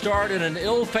man who starred in an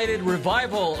ill-fated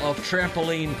revival of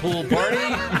Trampoline Pool Party,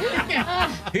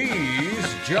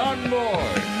 he's John Boy.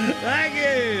 Thank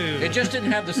you. It just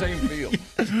didn't have the same feel.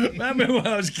 I remember when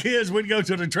I was kids, we'd go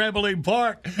to the trampoline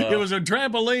park. It was a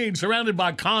trampoline surrounded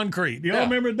by concrete. You all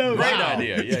remember those? Great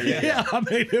idea. Yeah. I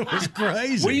mean, it was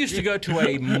crazy. We used to go to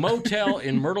a motel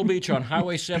in Myrtle Beach on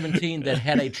Highway 17 that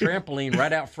had a trampoline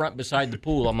right out front beside the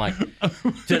pool. I'm like,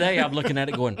 today I'm looking at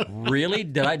it going, really?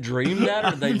 Did I dream that?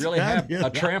 Or did they really have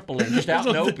a trampoline just out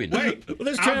in the open? Wait,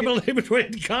 this trampoline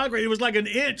between the concrete, it was like an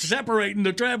inch separating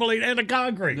the trampoline and the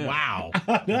concrete. Wow.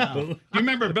 You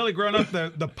remember, Billy, growing up,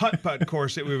 the putt-putt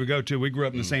course that we would go to, we grew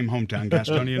up in the same hometown,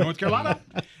 Gastonia, North Carolina.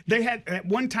 They had, at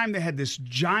one time, they had this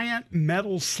giant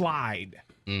metal slide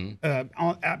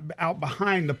out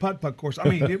behind the putt-putt course. I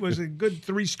mean, it was a good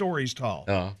 3 stories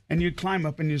tall. And you'd climb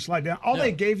up and you'd slide down. All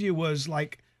they gave you was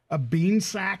like a bean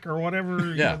sack or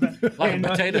whatever. Yeah, like a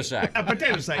potato sack. A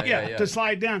potato sack, to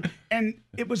slide down. And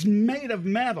it was made of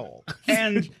metal.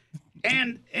 And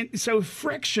so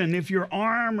friction, if your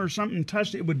arm or something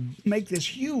touched it, would make this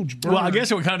huge burn. Well, I guess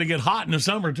it would kind of get hot in the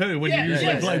summer, too, when you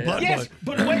usually play putt-putt. Yes,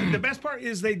 but wait, the best part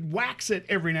is they'd wax it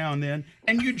every now and then,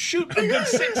 and you'd shoot a good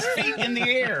 6 feet in the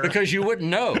air. Because you wouldn't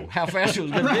know how fast it was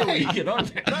going to be when you get on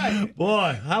there. Right.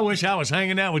 Boy, I wish I was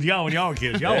hanging out with y'all when y'all were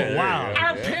kids. Y'all were wild.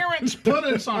 Our parents put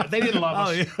us on it. They didn't love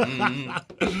us.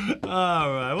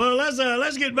 All right. Well,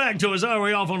 let's get back to us. Are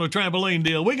we off on the trampoline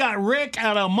deal? We got Rick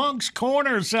out of Monk's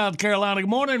Corner, South Carolina. Good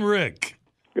morning, Rick.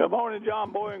 Good morning,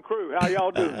 John Boy and crew. How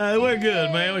y'all doing? We're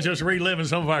good, man. We're just reliving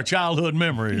some of our childhood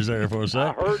memories there for a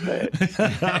second. I heard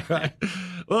that. All right.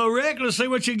 Well, Rick, let's see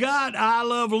what you got. I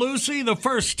Love Lucy, the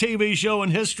first TV show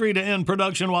in history to end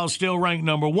production while still ranked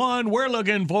number 1. We're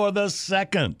looking for the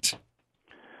second.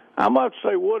 I'm about to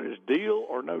say, what is deal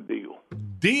or no deal?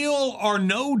 Deal or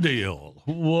no deal?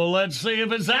 Well, let's see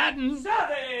if it's that.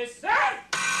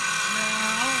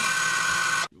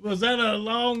 Was that a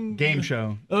long game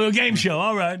show? Oh, a game show.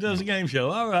 All right, that's a game show.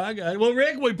 All right, I got it. Well,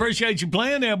 Rick, we appreciate you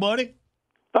playing there, buddy.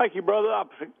 Thank you, brother. I'll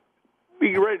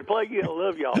be ready to play again. I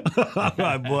love y'all. All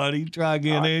right, buddy. Try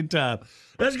again anytime.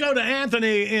 Let's go to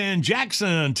Anthony in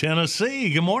Jackson,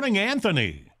 Tennessee. Good morning,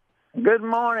 Anthony. Good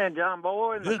morning, John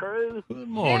Boy and the crew. Good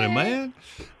morning, man.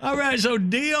 All right, so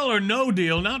deal or no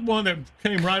deal? Not one that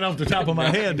came right off the top of my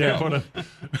head there.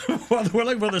 We're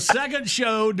looking for the second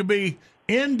show to be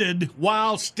ended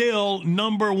while still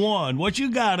number 1. What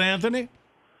you got, Anthony?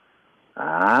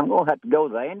 I'm going to have to go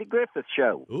to the Andy Griffith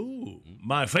Show. Ooh,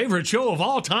 my favorite show of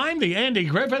all time, the Andy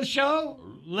Griffith Show.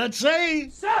 Let's see.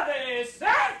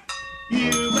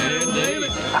 You better believe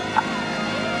it.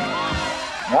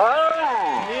 All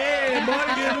right. Yeah, boy,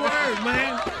 good work,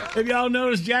 man. If y'all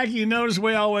notice, Jackie, you notice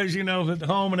we always, at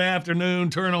home in the afternoon,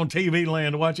 turn on TV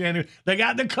Land to watch Andy. They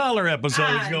got the color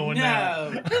episodes going now.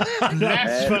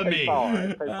 That's for me.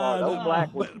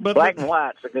 Those black and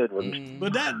whites are good ones.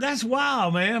 But that's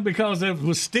wild, man, because it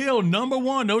was still number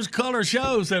 1. Those color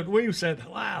shows that we've said,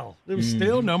 wow, it was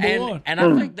still number 1. And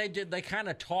I think they kind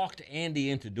of talked Andy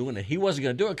into doing it. He wasn't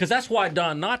going to do it because that's why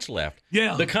Don Knotts left.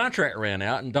 Yeah. The contract ran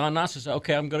out, and Don Knotts said,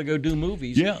 okay, I'm going to go do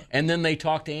movies. Yeah. And then they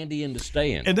talked Andy into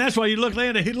staying. And that's why you looked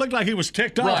at it. He looked like he was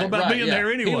ticked off about being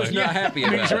there anyway. He was not happy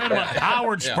about it. He was around about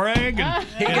Howard Sprague and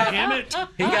Emmett.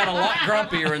 He got a lot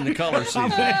grumpier in the color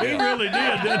season. He really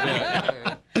did, didn't he?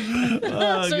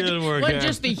 So good work, wasn't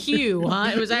just the hue,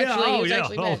 huh? It was actually,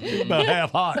 actually about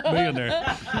half hot being there.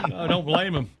 I don't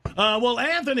blame him. Well,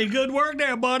 Anthony, good work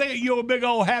there, buddy. Your big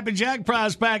old Happy Jack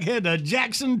prize pack heading to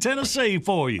Jackson, Tennessee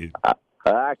for you.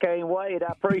 I can't wait.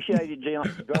 I appreciate it,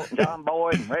 John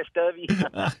Boy and the rest of you.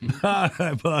 All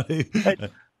right, buddy.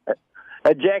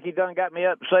 Jackie done got me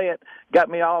upset,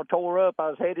 got me all tore up. I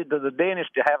was headed to the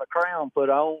dentist to have a crown put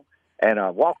on, and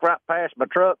I walked right past my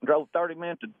truck and drove 30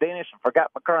 minutes to the dentist and forgot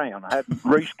my crown. I had to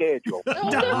reschedule.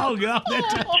 Oh, God.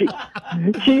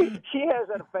 She has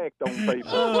that effect on people.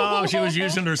 Oh, she was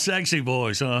using her sexy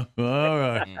voice, huh? All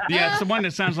right. Yeah, it's the one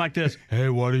that sounds like this. Hey,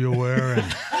 what are you wearing?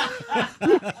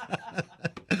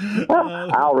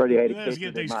 I already had it. Let's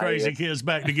get these crazy kids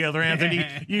back together, Anthony.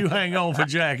 You hang on for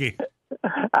Jackie.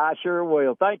 I sure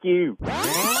will. Thank you.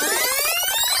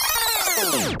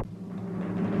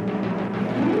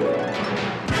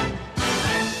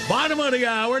 Bottom of the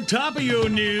hour, top of your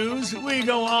news. We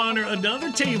go honor another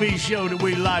TV show that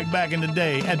we liked back in the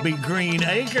day at Big Green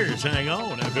Acres. Hang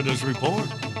on after this report.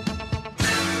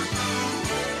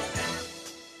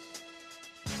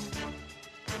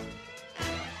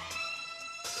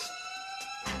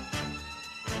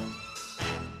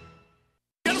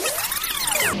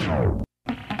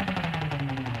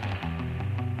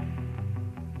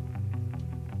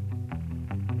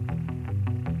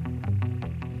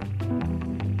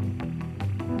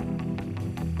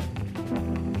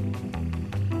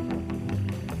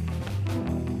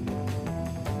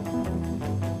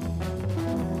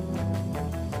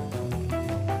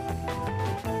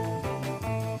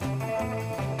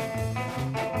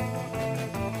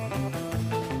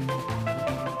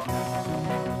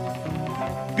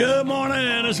 Good morning.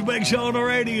 It's a big show on the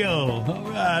radio.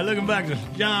 All right, looking back to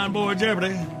John Boy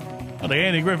Jeopardy. The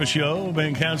Andy Griffith Show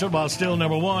being canceled while still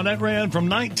number one. That ran from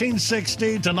 1960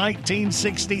 to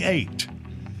 1968.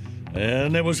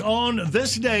 And it was on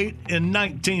this date in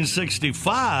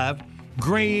 1965,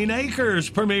 Green Acres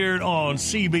premiered on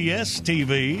CBS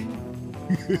TV.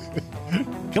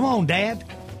 Come on, Dad.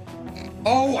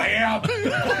 Oh, well.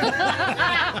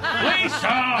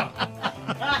 Lisa!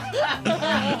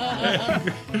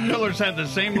 Miller's had the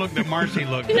same look that Marcy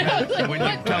looked when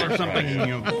you tell her something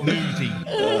newsy.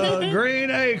 Green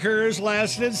Acres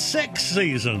lasted 6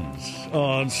 seasons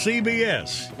on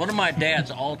CBS. One of my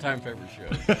dad's all-time favorite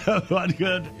shows. What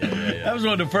good? Yeah. That was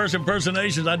one of the first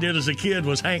impersonations I did as a kid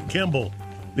was Hank Kimball,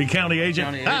 the county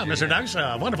agent. Mr. Dukes,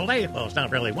 wonderful day. Well, it's not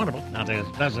really wonderful.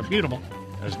 That's beautiful.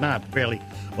 It's not really.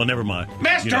 Well, never mind.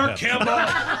 Mr. Kimball!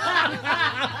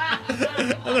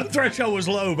 The threshold was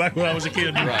low back when I was a kid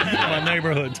in my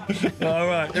neighborhood. All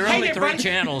right. There were only 3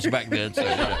 channels back then. So.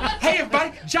 Hey,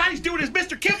 everybody. Johnny's doing his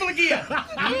Mr. Kimball again.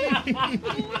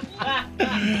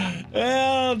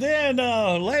 Well, then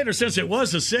later, since it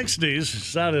was the 60s,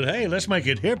 decided, hey, let's make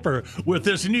it hipper with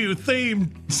this new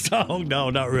theme song.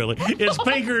 No, not really. It's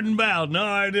Pinker and Bowden. All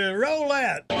right, roll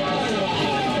that.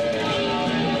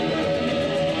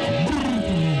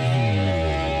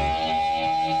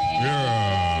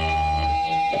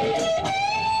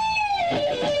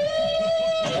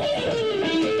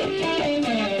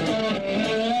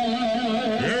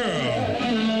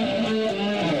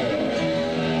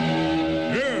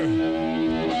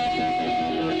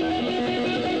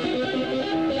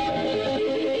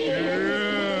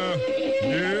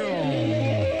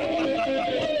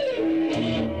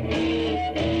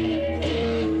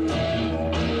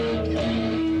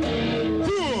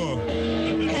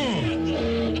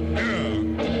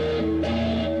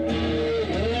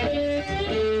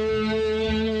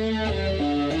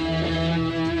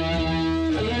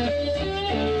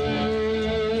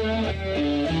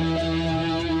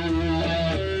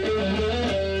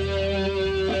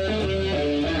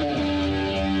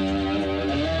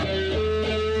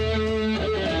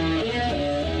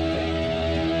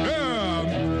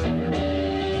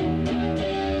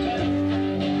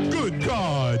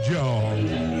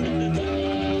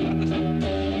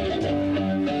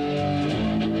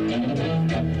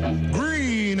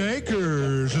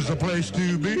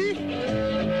 To be.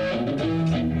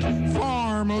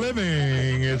 Farm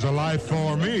living is a life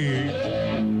for me.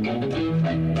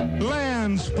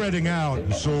 Land spreading out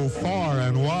so far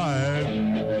and wide.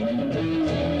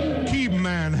 Keep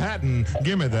Manhattan,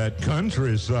 give me that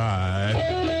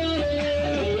countryside.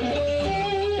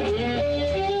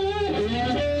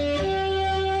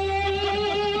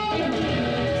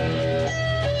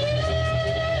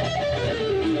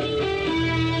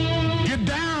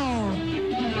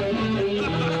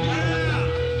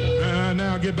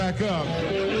 Get back up.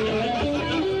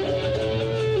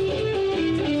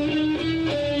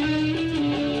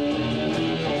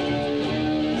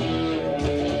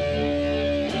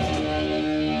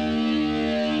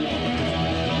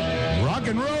 Rock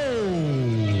and roll.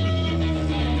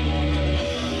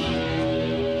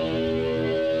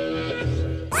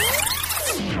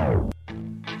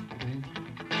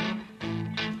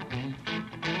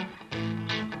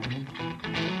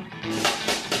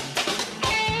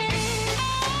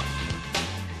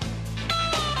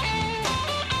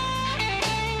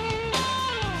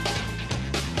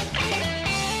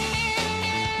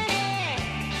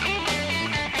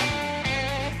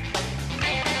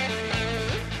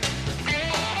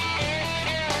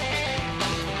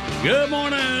 Good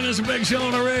morning. It's a big show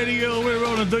on the radio. We're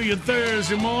rolling through you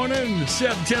Thursday morning,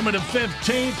 September the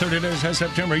 15th. 30 days of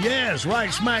September. Yes,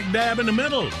 right smack dab in the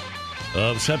middle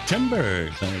of September.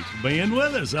 Thanks for being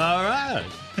with us. All right.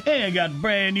 Hey, I got a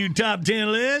brand new top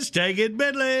 10 list. Take it,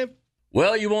 Bidley.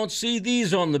 Well, you won't see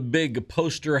these on the big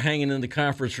poster hanging in the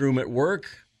conference room at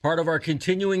work. Part of our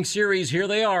continuing series, here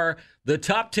they are, the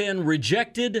top 10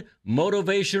 rejected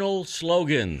motivational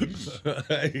slogans.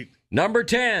 Right. Number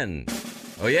 10.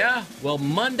 Oh, yeah? Well,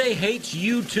 Monday hates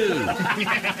you too.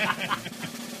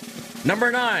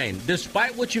 Number 9.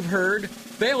 Despite what you've heard,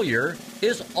 failure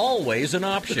is always an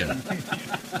option.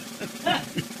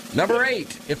 Number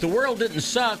 8. If the world didn't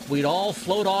suck, we'd all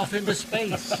float off into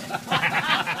space.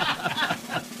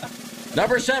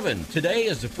 Number 7. Today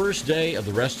is the first day of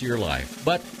the rest of your life,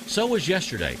 but so was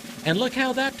yesterday. And look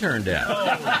how that turned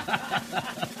out.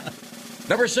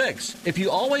 Number 6. If you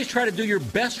always try to do your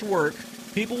best work,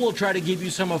 people will try to give you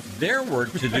some of their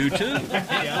work to do, too.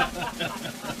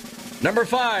 Number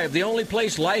 5, the only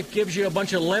place life gives you a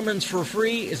bunch of lemons for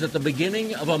free is at the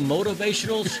beginning of a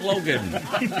motivational slogan.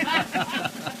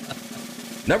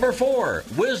 Number 4,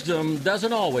 wisdom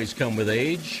doesn't always come with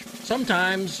age.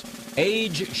 Sometimes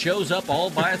age shows up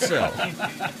all by itself.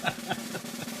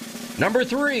 Number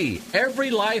 3,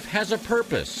 every life has a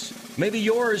purpose. Maybe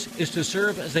yours is to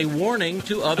serve as a warning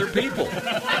to other people.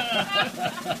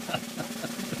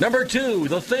 Number 2,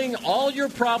 the thing all your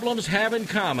problems have in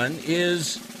common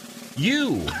is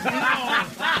you.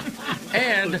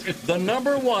 And the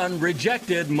number 1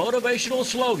 rejected motivational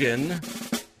slogan,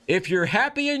 if you're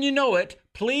happy and you know it,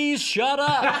 please shut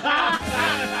up.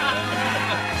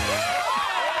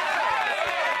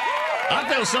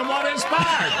 I feel somewhat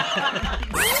inspired.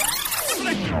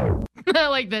 I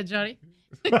like that, Johnny.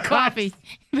 Coffee.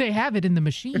 They have it in the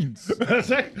machines.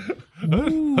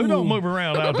 Who don't move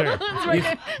around out there?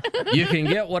 You can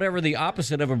get whatever the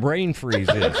opposite of a brain freeze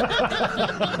is.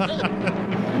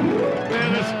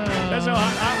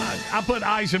 I put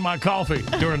ice in my coffee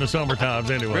during the summer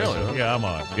times anyway. Really? So, yeah, I'm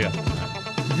on. Yeah.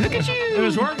 Look at you. It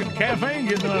was working. Caffeine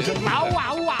getting us. Wow,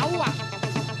 wow, wow, wow.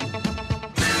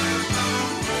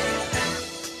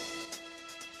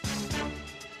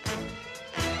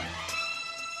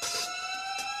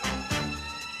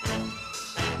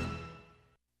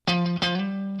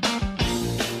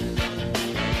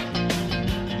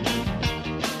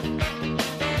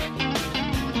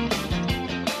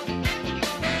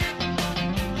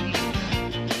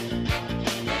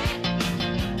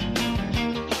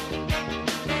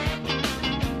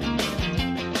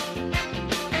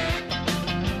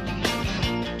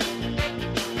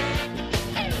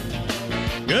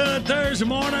 Good Thursday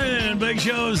morning. Big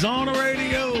Show's on the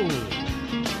radio.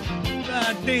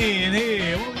 Right then,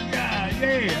 here. What we got?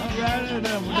 Yeah, all right.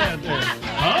 Enough with that there.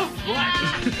 Huh? What?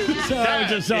 So I was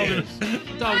just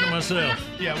talking to myself.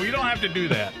 Yeah, well, you don't have to do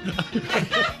that.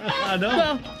 I know.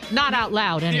 Well, not out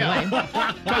loud, anyway.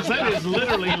 Because that is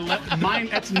literally mine.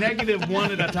 That's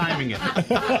 -1 at a timing it.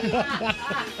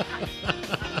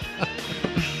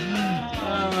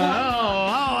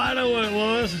 I know what it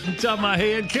was. Top of my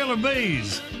head, Killer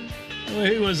Bees. Well,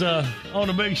 he was on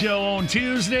the Big Show on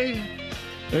Tuesday.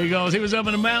 There he goes. He was up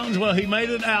in the mountains. Well, he made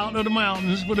it out of the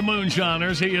mountains with the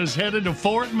Moonshiners. He is headed to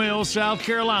Fort Mill, South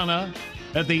Carolina,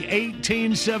 at the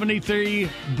 1873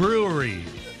 Brewery.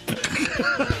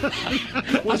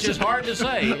 Which is hard to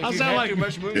say if I you've sound had like too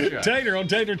much moonshine. Tater on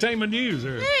Tatertainment News.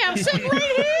 Hey, I'm sitting right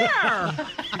here.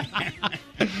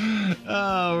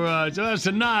 All right, so that's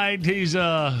tonight. He's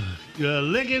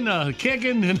licking,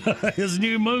 kicking, and his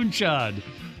new moonshine.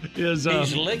 He's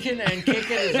licking and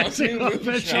kicking his new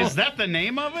moonshine. Is that the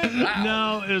name of it?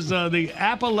 No, is the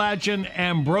Appalachian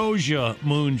Ambrosia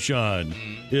Moonshine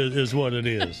is what it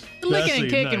is. Licking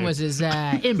and kicking was his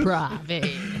improv.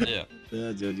 Yeah.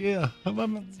 Yeah.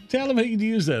 Tell him he can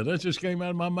use that. That just came out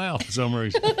of my mouth for some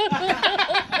reason.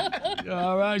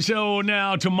 All right, so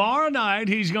now tomorrow night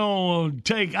he's going to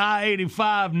take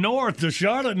I-85 north to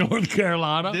Charlotte, North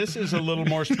Carolina. This is a little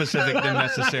more specific than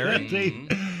necessary.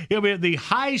 He'll be at the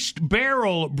Heist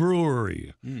Barrel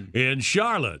Brewery in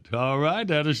Charlotte. All right,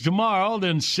 that is tomorrow.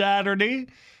 Then Saturday,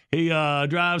 he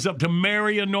drives up to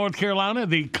Marion, North Carolina,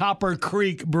 the Copper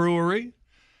Creek Brewery.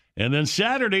 And then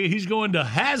Saturday, he's going to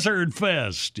Hazard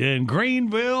Fest in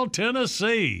Greenville,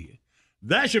 Tennessee.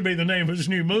 That should be the name of his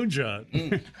new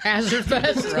moonshine. Hazard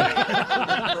Fest?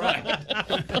 Right.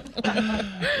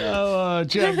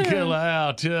 Check Killer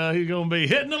out. He's going to be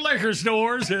hitting the liquor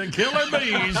stores at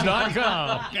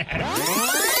killerbees.com.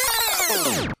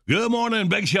 Good morning,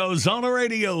 Big Show's on the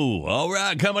radio. All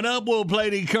right, coming up, we'll play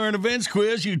the current events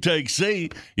quiz. You take C.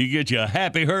 You get your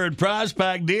Happy Herd prize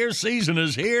pack. Deer season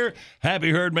is here.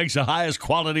 Happy Herd makes the highest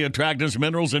quality attractants,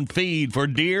 minerals, and feed for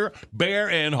deer, bear,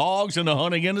 and hogs in the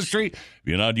hunting industry. If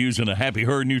you're not using a Happy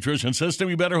Herd nutrition system,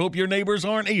 you better hope your neighbors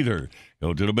aren't either.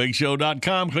 Go to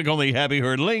thebigshow.com, click on the Happy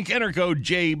Herd link, enter code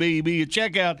JBB at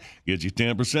checkout, get you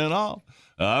 10% off.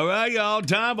 All right, y'all,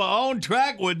 time for On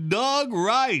Track with Doug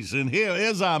Rice. And here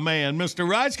is our man, Mr.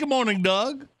 Rice. Good morning,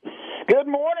 Doug. Good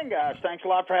morning, guys. Thanks a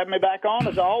lot for having me back on,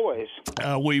 as always.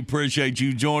 We appreciate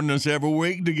you joining us every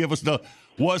week to give us the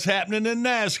what's happening in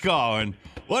NASCAR. And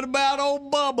what about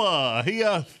old Bubba?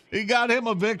 He got him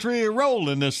a victory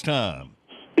rolling this time.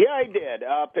 Yeah, he did,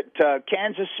 up at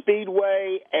Kansas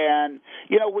Speedway. And,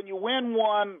 you know, when you win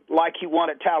one like he won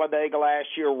at Talladega last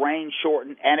year, rain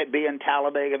shortened, and it being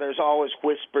Talladega, there's always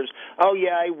whispers, oh,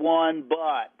 yeah, he won,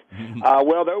 but.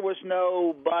 Well, there was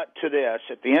no but to this.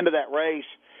 At the end of that race,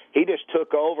 he just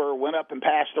took over, went up and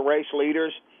passed the race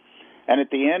leaders, and at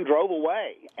the end drove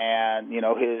away. And, you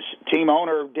know, his team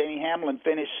owner, Denny Hamlin,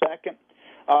 finished second.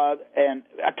 And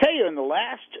I tell you, in the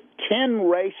last 10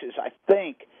 races, I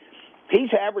think, he's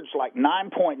averaged like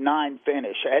 9.9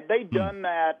 finish. Had they done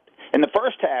that in the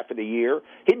first half of the year,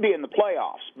 he'd be in the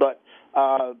playoffs. But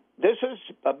this is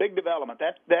a big development.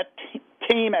 That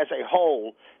team as a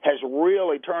whole has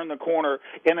really turned the corner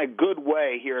in a good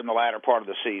way here in the latter part of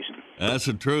the season. That's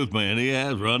the truth, man. He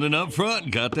has running up front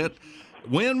and got that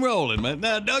win rolling, man.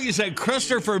 Now, Doug, you said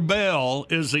Christopher Bell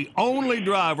is the only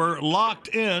driver locked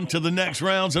into the next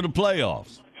rounds of the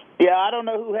playoffs. Yeah, I don't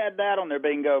know who had that on their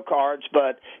bingo cards,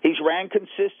 but he's ran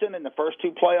consistent in the first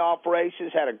 2 playoff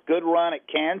races, had a good run at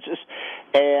Kansas,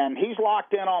 and he's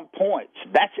locked in on points.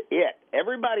 That's it.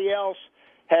 Everybody else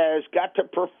has got to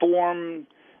perform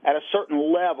at a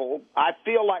certain level. I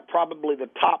feel like probably the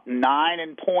top 9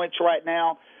 in points right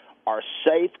now are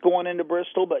safe going into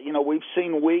Bristol, but, we've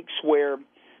seen weeks where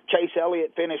Chase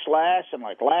Elliott finished last, and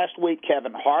like last week,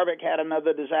 Kevin Harvick had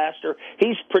another disaster.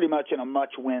 He's pretty much in a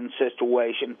much-win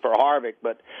situation for Harvick,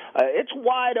 but it's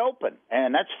wide open,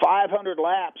 and that's 500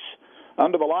 laps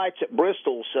under the lights at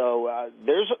Bristol, so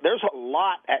there's a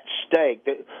lot at stake.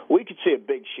 We could see a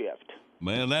big shift.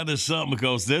 Man, that is something,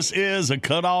 because this is a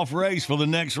cutoff race for the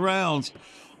next rounds,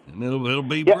 and it'll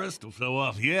be Bristol.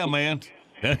 So, yeah, man.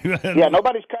 Yeah,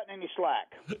 nobody's cutting any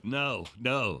slack. No,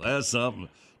 that's something.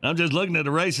 I'm just looking at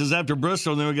the races after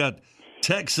Bristol, and then we got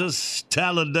Texas,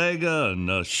 Talladega,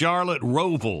 and Charlotte,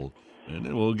 Roval. And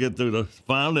then we'll get through the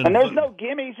final. And there's no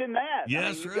gimmies in that.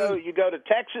 Yes, you go to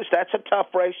Texas, that's a tough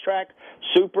racetrack,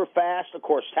 super fast. Of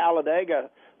course, Talladega,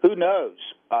 who knows?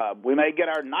 We may get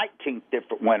our 19th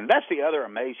different winner. That's the other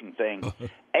amazing thing.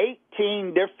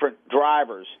 18 different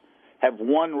drivers have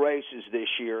won races this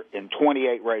year in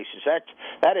 28 races.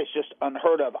 That is just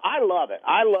unheard of. I love it.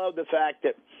 I love the fact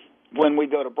that when we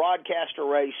go to broadcast a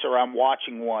race or I'm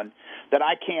watching one, that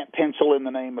I can't pencil in the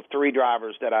name of 3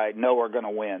 drivers that I know are going to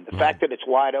win. The fact that it's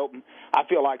wide open, I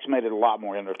feel like it's made it a lot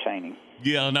more entertaining.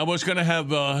 Yeah, and I was going to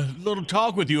have a little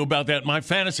talk with you about that. My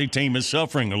fantasy team is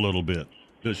suffering a little bit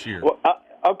this year. Well,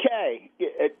 okay.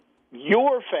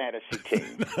 Your fantasy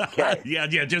team. Okay.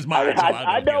 yeah, just mine.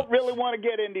 I don't really want to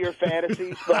get into your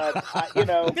fantasies, but,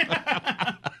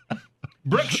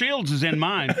 Brooke Shields is in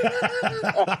mine.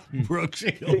 Brooke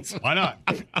Shields. Why not?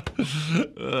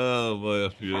 Oh, boy.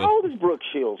 Yeah. How old is Brooke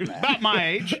Shields, man? About my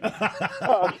age.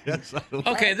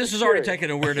 Okay, this is already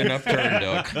taking a weird enough turn,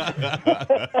 Doug.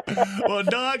 Well,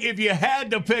 Doug, if you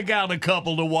had to pick out a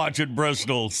couple to watch at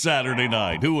Bristol Saturday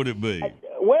night, who would it be?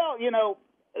 Well,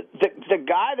 the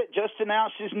guy that just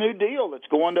announced his new deal that's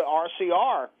going to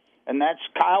RCR, and that's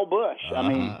Kyle Busch. I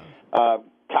mean,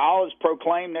 Kyle has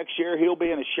proclaimed next year he'll be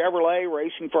in a Chevrolet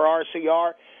racing for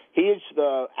RCR. He is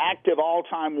the active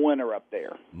all-time winner up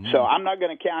there. So I'm not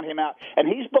going to count him out. And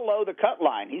he's below the cut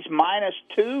line. He's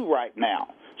 -2 right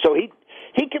now. So he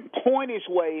can point his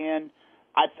way in.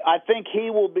 I think he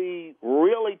will be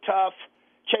really tough.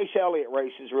 Chase Elliott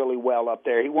races really well up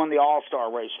there. He won the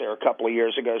All-Star race there a couple of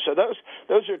years ago. So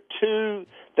those are 2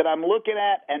 that I'm looking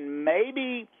at, and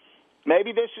maybe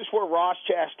this is where Ross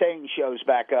Chastain shows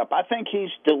back up. I think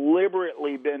he's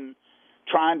deliberately been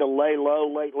trying to lay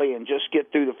low lately and just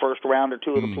get through the first round or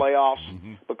 2 of the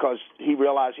playoffs because he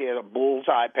realized he had a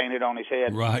bullseye painted on his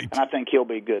head. Right. And I think he'll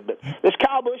be good. But this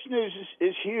Kyle Busch news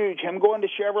is huge. Him going to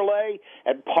Chevrolet,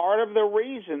 and part of the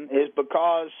reason is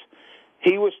because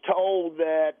he was told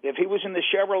that if he was in the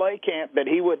Chevrolet camp that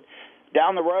he would,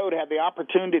 down the road, have the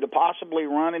opportunity to possibly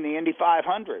run in the Indy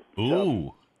 500.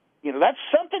 Ooh. So, that's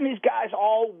something these guys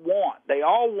all want. They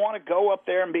all want to go up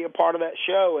there and be a part of that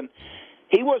show, and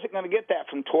he wasn't going to get that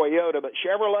from Toyota, but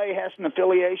Chevrolet has an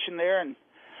affiliation there, and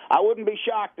I wouldn't be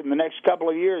shocked in the next couple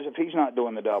of years if he's not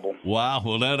doing the double. Wow.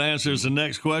 Well, that answers the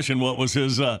next question. What was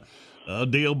his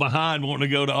deal behind wanting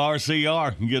to go to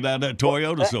RCR and get out of that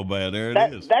Toyota so bad? There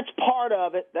it is. That's part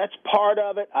of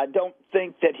it. I don't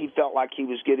think that he felt like he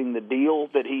was getting the deal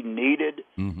that he needed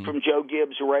from Joe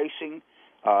Gibbs Racing.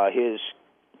 His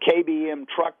KBM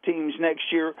truck teams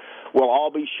next year will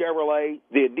all be Chevrolet.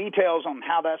 The details on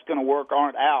how that's going to work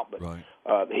aren't out, but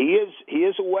he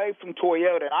is away from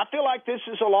Toyota. And I feel like this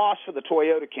is a loss for the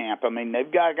Toyota camp. I mean,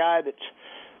 they've got a guy that's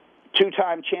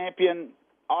 2-time champion,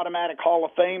 automatic Hall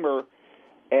of Famer,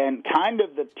 and kind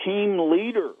of the team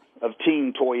leader of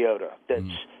Team Toyota that's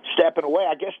stepping away.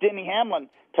 I guess Denny Hamlin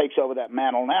takes over that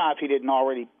mantle now if he didn't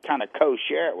already kind of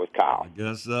co-share it with Kyle. I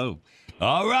guess so.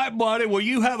 All right, buddy. Well,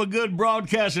 you have a good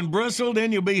broadcast in Bristol.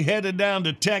 Then you'll be headed down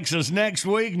to Texas next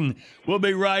week, and we'll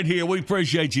be right here. We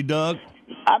appreciate you, Doug.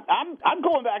 I'm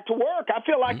going back to work. I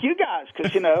feel like you guys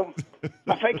because,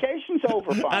 my vacation's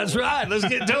over finally. That's right. Let's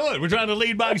get to it. We're trying to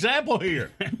lead by example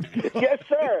here. Yes,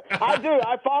 sir. I do.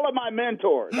 I follow my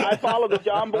mentors. I follow the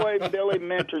John Boy and Billy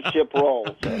mentorship role.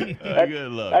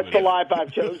 Good luck. That's the life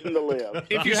I've chosen to live.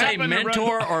 If you say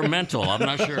mentor or mental, I'm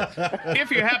not sure.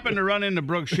 If you happen to run into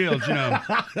Brooke Shields,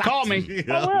 call me.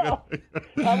 I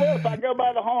will if I go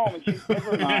by the home and she's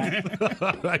never mind.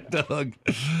 All right, Doug. All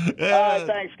right,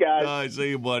 thanks, guys. All right, see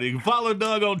you, buddy. You can follow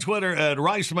Doug on Twitter at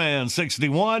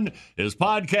RiceMan61. His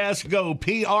podcast, go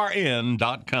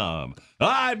PRN.com. All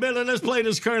right, Billy, let's play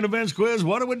this current events quiz.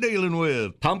 What are we dealing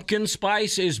with? Pumpkin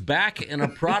spice is back in a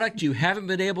product you haven't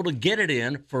been able to get it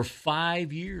in for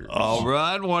 5 years. All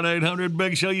right,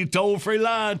 1-800-BIG-SHOW, you toll-free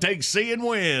line. Take C and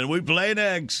win. We play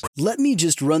next. "Let me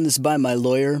just run this by my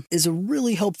lawyer" is a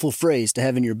really helpful phrase to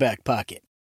have in your back pocket.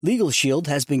 Legal Shield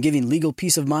has been giving legal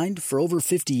peace of mind for over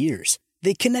 50 years.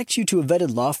 They connect you to a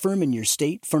vetted law firm in your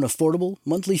state for an affordable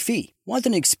monthly fee. Want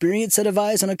an experienced set of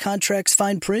eyes on a contract's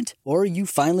fine print? Or you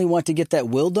finally want to get that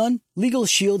will done? Legal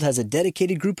Shield has a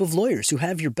dedicated group of lawyers who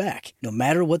have your back, no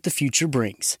matter what the future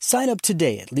brings. Sign up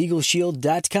today at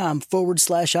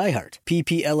LegalShield.com/iHeart.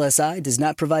 PPLSI does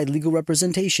not provide legal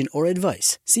representation or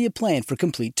advice. See a plan for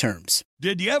complete terms.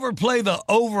 Did you ever play the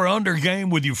over-under game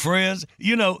with your friends?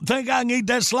 Think I can eat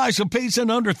that slice of pizza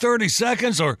in under 30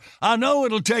 seconds? Or I know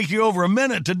it'll take you over a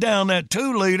minute to down that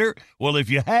 2-liter. Well, if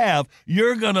you have,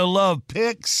 you're going to love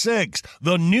Pick Six,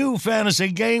 the new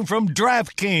fantasy game from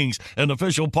DraftKings, an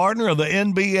official partner of the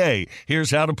NBA.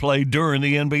 Here's how to play during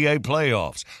the NBA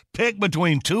playoffs. Pick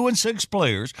between 2 and 6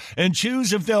 players and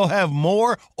choose if they'll have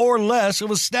more or less of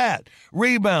a stat.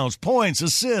 Rebounds, points,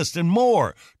 assists, and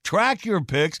more. Track your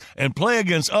picks and play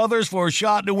against others for a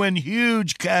shot to win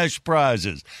huge cash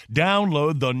prizes.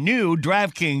 Download the new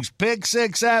DraftKings Pick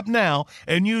 6 app now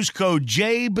and use code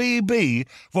JBB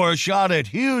for a shot at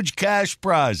huge cash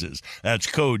prizes. That's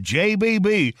code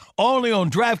JBB only on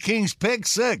DraftKings Pick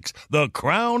 6. The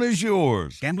crown is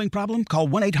yours. Gambling problem? Call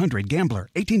 1-800-GAMBLER.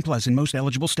 18 plus in most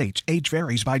eligible states. Age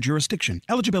varies by jurisdiction.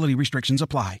 Eligibility restrictions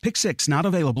apply. Pick 6 not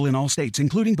available in all states,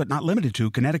 including but not limited to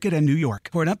Connecticut and New York.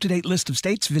 For an up-to-date list of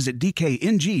states, visit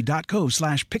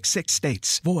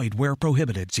dkng.co/pick6states. Void where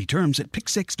prohibited. See terms at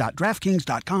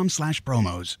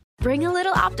pick6.draftkings.com/promos. Bring a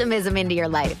little optimism into your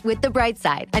life with The Bright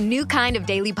Side, a new kind of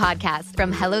daily podcast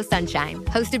from Hello Sunshine,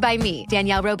 hosted by me,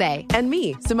 Danielle Robay. And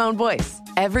me, Simone Boyce.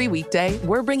 Every weekday,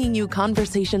 we're bringing you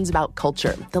conversations about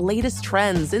culture, the latest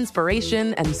trends,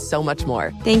 inspiration, and so much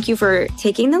more. Thank you for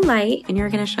taking the light, and you're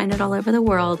going to shine it all over the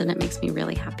world, and it makes me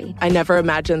really happy. I never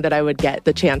imagined that I would get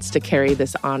the chance to carry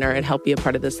this honor and help be a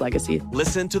part of this legacy.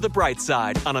 Listen to The Bright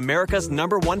Side on America's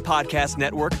 #1 podcast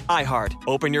network, iHeart.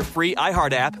 Open your free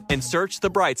iHeart app and search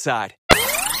The Bright Side.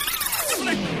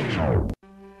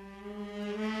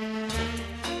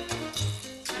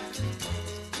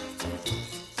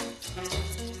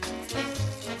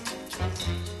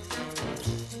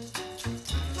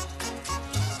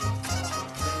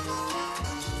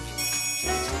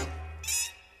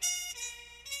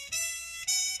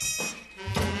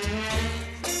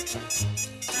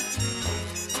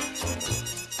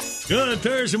 Good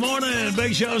Thursday morning.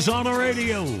 Big Show's on the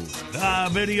radio.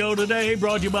 Video today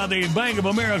brought to you by the Bank of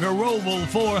America Roval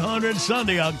 400,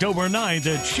 Sunday, October 9th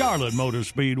at Charlotte Motor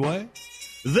Speedway.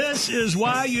 This is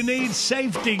why you need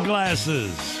safety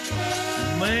glasses.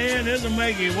 Man, this will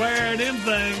make you wear them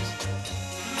things.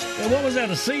 What was that,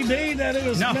 a CD that it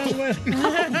was? No. Good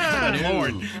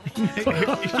Lord.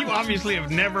 You obviously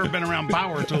have never been around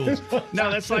power tools.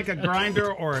 No, that's like a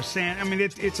grinder or a sand. I mean,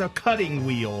 it's a cutting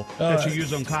wheel that you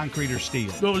use on concrete or steel.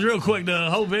 It was real quick.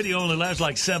 The whole video only lasts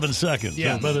like 7 seconds.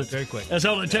 Yeah, but very quick. That's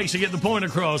all it takes to get the point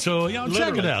across. So, y'all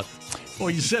check it out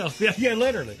for yourself. Yeah,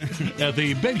 literally. At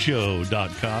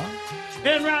thebigshow.com.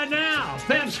 And right now,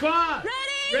 Pep Squad.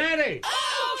 Ready?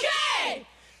 Okay!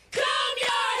 Comb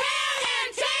your hair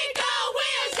and take the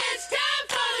wheels. It's time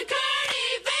for the current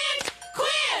event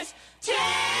quiz.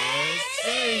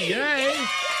 Tasty! Yay!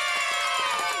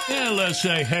 And let's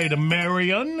say hey to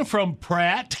Marion from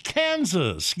Pratt,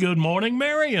 Kansas. Good morning,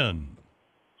 Marion.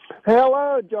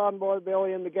 Hello, John Boy,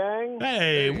 Billy, and the gang.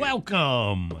 Hey,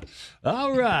 welcome.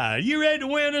 All right. You ready to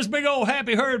win this big old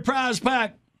Happy Herd prize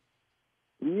pack?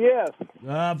 Yes.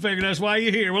 I figured that's why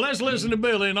you're here. Well, let's listen to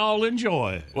Billy and all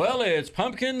enjoy. Well, it's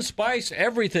pumpkin spice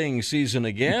everything season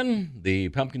again. The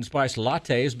pumpkin spice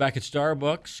latte is back at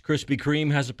Starbucks. Krispy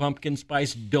Kreme has a pumpkin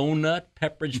spice donut.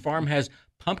 Pepperidge Farm has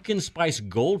pumpkin spice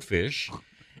goldfish.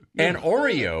 And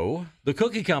Oreo, the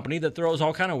cookie company that throws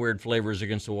all kind of weird flavors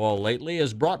against the wall lately,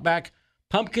 has brought back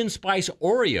pumpkin spice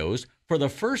Oreos for the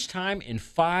first time in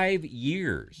 5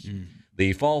 years.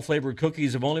 The fall-flavored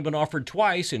cookies have only been offered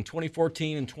twice in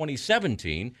 2014 and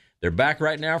 2017. They're back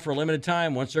right now for a limited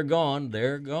time. Once they're gone,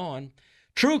 they're gone.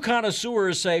 True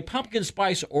connoisseurs say pumpkin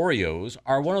spice Oreos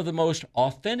are one of the most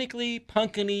authentically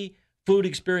pumpkin-y food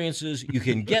experiences you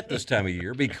can get this time of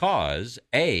year because,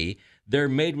 A, they're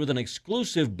made with an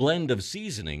exclusive blend of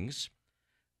seasonings,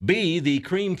 B, the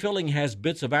cream filling has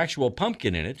bits of actual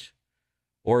pumpkin in it,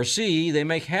 or C, they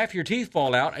make half your teeth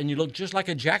fall out and you look just like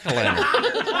a jack-o'-lantern.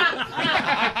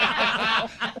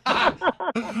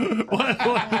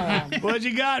 What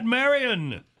you got,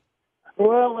 Marion?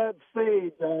 Well, let's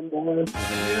see, John Boy.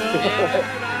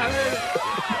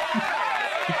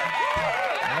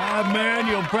 Man,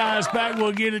 your prize pack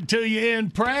will get it to you in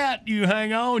Pratt. You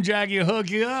hang on, Jackie will hook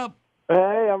you up.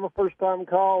 Hey, I'm a first-time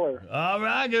caller. All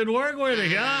right, good work with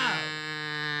you.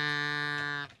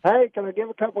 Hey, can I give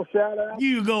a couple shout-outs?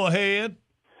 You go ahead.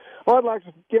 Well, I'd like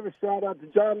to give a shout-out to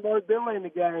John Boy, Billy, and the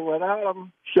gang. Without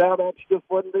them, shout-outs just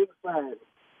wouldn't be the same.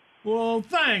 Well,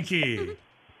 thank you.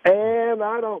 And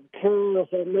I don't care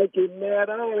if I make him mad.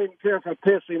 I don't even care if I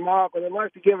piss him off, but I'd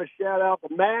like to give a shout-out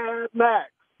to Mad Max.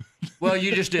 Well,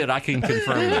 you just did. I can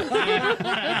confirm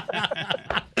that.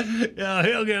 Yeah,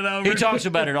 he'll get over He talks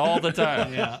about it all the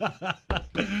time. Yeah.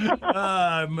 All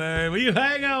right, man. Will you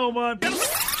hang on, bud?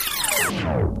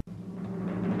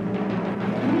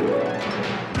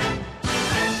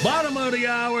 Bottom of the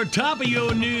hour, top of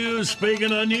your news.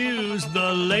 Speaking of news,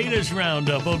 the latest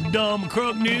roundup of dumb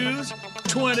crook news.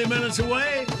 20 minutes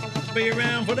away. Be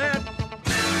around for that.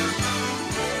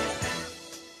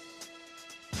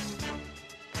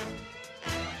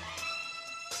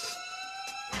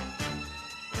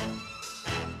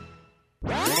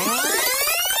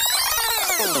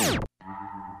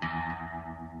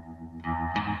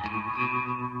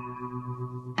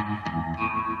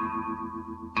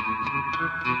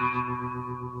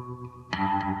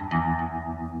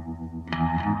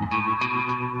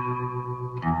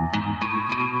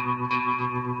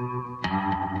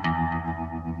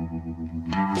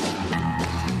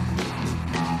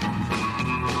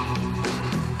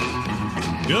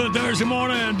 Good Thursday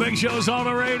morning. Big Show's on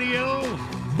the radio.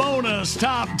 Bonus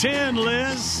top 10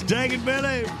 list. Take it,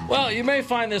 Billy. Well, you may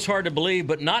find this hard to believe,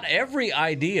 but not every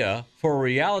idea for a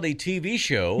reality TV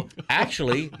show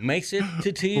actually makes it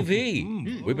to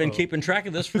TV. We've been keeping track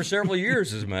of this for several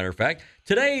years, as a matter of fact.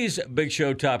 Today's Big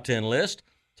Show top 10 list.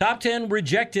 Top 10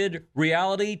 rejected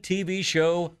reality TV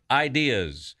show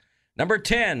ideas. Number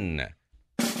 10,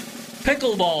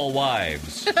 Pickleball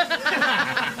Wives.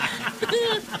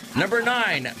 Number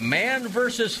 9, Man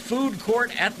versus Food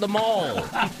Court at the Mall.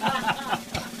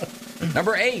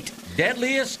 Number 8,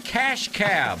 Deadliest Cash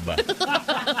Cab.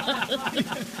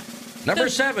 Number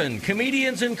 7,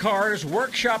 Comedians in Cars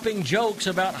workshopping jokes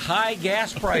about high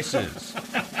gas prices.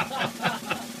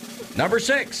 Number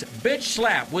 6, Bitch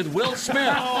Slap with Will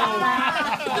Smith.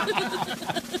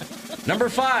 Number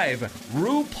 5,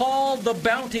 RuPaul the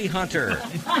Bounty Hunter.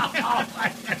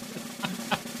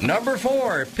 Number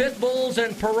 4, Pit Bulls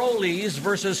and Parolees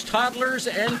versus Toddlers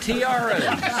and Tiaras.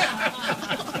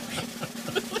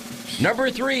 Number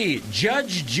 3,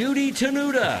 Judge Judy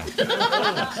Tenuta.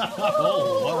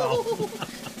 Oh, wow.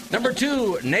 Number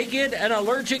 2, Naked and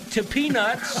Allergic to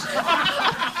Peanuts.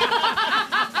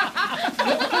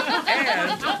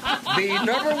 And the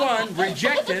number 1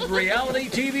 rejected reality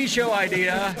TV show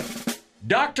idea,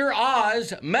 Dr.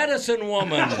 Oz, Medicine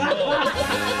Woman.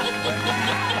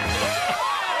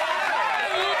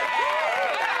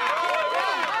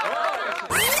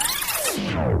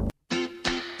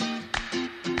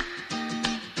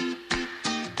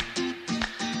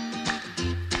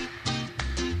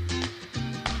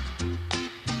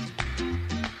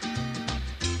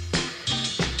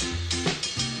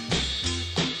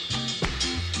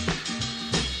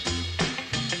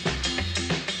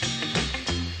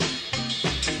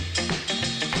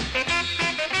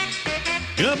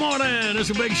 Good morning. It's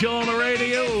a Big Show on the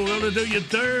radio. We're going to do you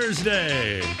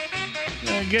Thursday.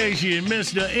 In case you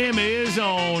missed the Emmys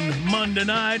on Monday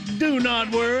night, do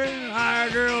not worry.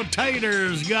 Our girl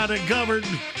Tater's got it covered.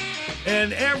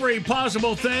 And every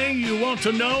possible thing you want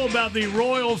to know about the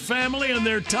royal family and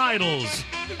their titles.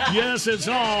 Yes, it's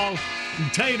all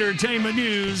Tatertainment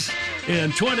News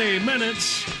in 20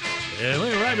 minutes. And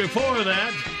right before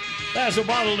that, that's a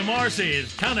bottle to Marcy.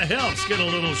 It kind of helps get a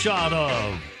little shot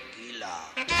of.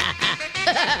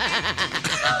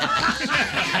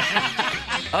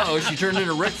 Uh-oh, she turned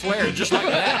into Ric Flair just like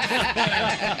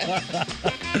that.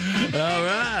 All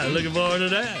right, looking forward to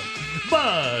that.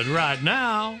 But right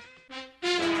now,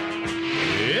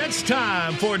 it's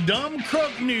time for Dumb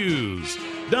Crook News.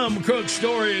 Dumb Crook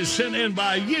stories sent in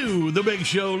by you, the Big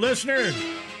Show listener,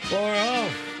 for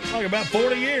like about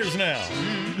 40 years now.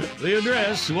 The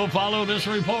address will follow this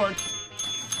report.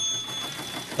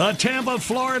 A Tampa,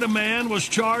 Florida man was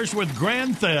charged with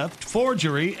grand theft,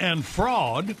 forgery, and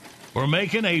fraud for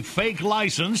making a fake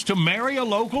license to marry a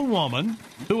local woman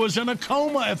who was in a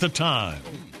coma at the time.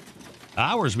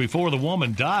 Hours before the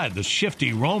woman died, the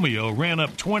shifty Romeo ran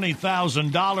up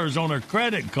 $20,000 on her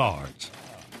credit cards.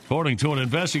 According to an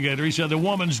investigator, he said the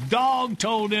woman's dog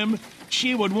told him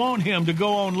she would want him to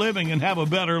go on living and have a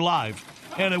better life,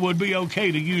 and it would be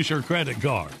okay to use her credit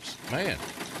cards. Man.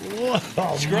 Whoa,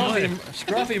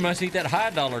 Scruffy must eat that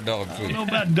high-dollar dog I food. don't know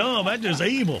about dumb. That's just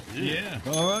evil. Yeah.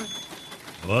 All right.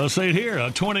 Well, see it here. A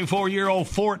 24-year-old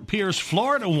Fort Pierce,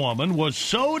 Florida woman was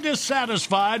so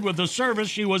dissatisfied with the service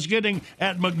she was getting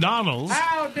at McDonald's.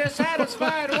 How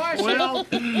dissatisfied was she? Well,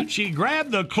 she grabbed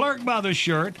the clerk by the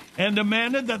shirt and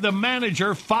demanded that the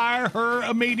manager fire her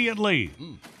immediately.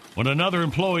 When another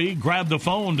employee grabbed the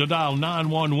phone to dial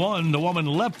 911, the woman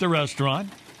left the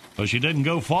restaurant, but she didn't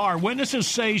go far. Witnesses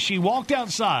say she walked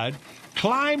outside,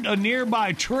 climbed a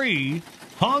nearby tree,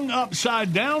 hung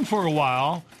upside down for a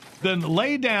while, then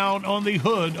lay down on the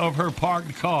hood of her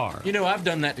parked car. You know, I've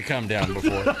done that to come down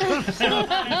before.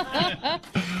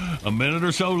 A minute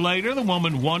or so later, the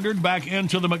woman wandered back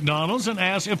into the McDonald's and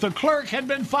asked if the clerk had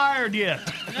been fired yet.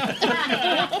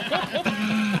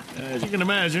 As you can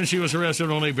imagine, she was arrested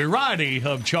on a variety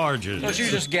of charges. No, she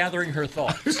was just gathering her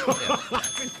thoughts.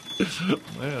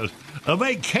 Yes. A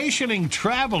vacationing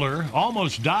traveler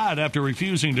almost died after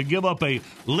refusing to give up a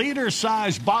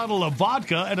liter-sized bottle of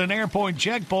vodka at an airport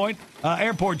checkpoint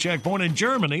in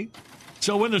Germany.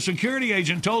 So when the security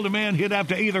agent told the man he'd have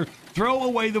to either throw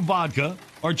away the vodka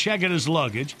or check in his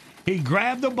luggage, he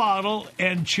grabbed the bottle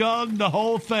and chugged the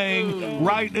whole thing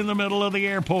right in the middle of the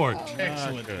airport.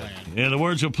 Excellent plan. In the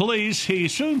words of police, he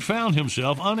soon found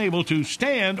himself unable to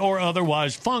stand or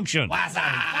otherwise function.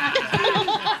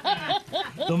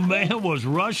 The man was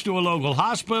rushed to a local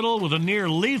hospital with a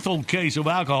near-lethal case of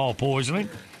alcohol poisoning.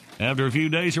 After a few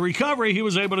days of recovery, he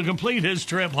was able to complete his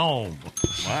trip home.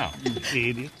 Wow.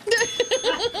 Idiot.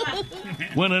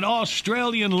 When an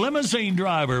Australian limousine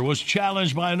driver was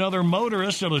challenged by another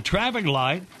motorist at a traffic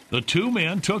light, the two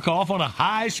men took off on a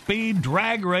high-speed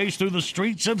drag race through the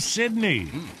streets of Sydney.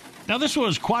 Now, this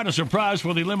was quite a surprise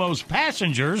for the limo's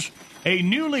passengers, a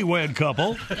newlywed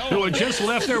couple who had just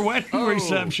left their wedding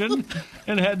reception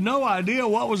and had no idea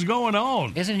what was going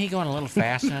on. Isn't he going a little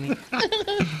fast, honey?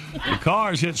 The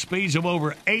cars hit speeds of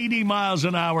over 80 miles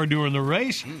an hour during the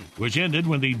race, which ended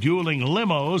when the dueling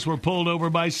limos were pulled over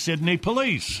by Sydney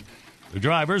police. The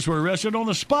drivers were arrested on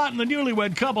the spot, and the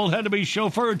newlywed couple had to be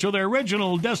chauffeured to their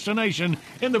original destination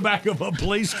in the back of a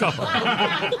police car.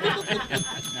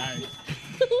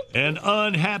 An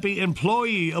unhappy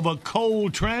employee of a coal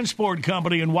transport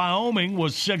company in Wyoming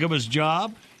was sick of his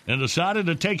job and decided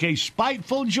to take a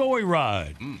spiteful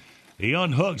joyride. He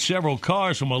unhooked several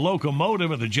cars from a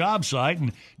locomotive at the job site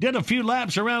and did a few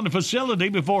laps around the facility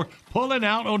before pulling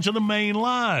out onto the main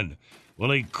line.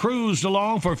 Well, he cruised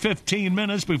along for 15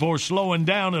 minutes before slowing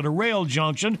down at a rail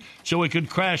junction so he could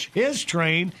crash his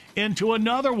train into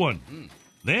another one.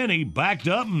 Then he backed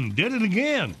up and did it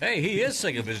again. Hey, he is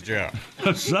sick of his job.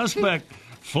 The suspect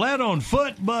fled on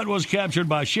foot but was captured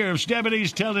by sheriff's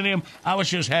deputies telling him, "I was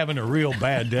just having a real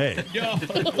bad day." Wow.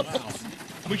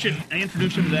 We should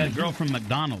introduce him to that girl from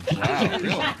McDonald's.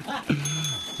 Wow.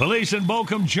 Police in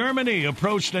Bochum, Germany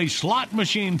approached a slot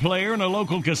machine player in a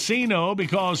local casino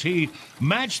because he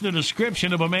matched the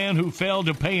description of a man who failed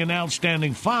to pay an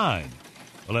outstanding fine.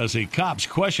 Well, as the cops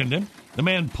questioned him, the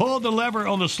man pulled the lever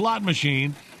on the slot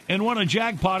machine and won a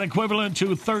jackpot equivalent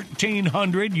to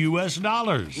 $1,300 US.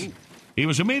 He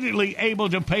was immediately able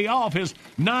to pay off his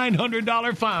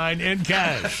 $900 fine in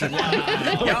cash. Y'all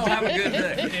have a good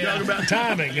day. Talk about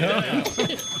timing, huh?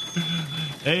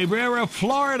 A Brera,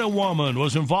 Florida woman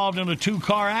was involved in a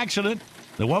two-car accident.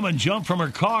 The woman jumped from her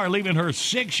car, leaving her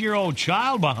 6-year-old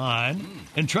child behind,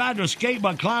 and tried to escape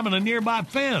by climbing a nearby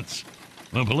fence.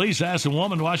 When police asked the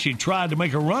woman why she tried to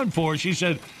make a run for it, she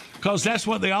said, "Because that's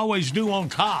what they always do on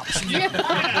cops." Have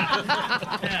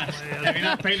you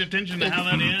not paid attention to how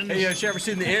that ends? Hey, you ever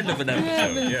seen the end of an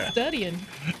episode? Yeah. Studying.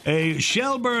 A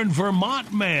Shelburne,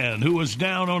 Vermont man who was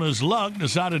down on his luck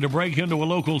decided to break into a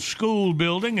local school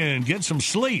building and get some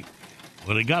sleep.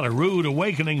 Well, he got a rude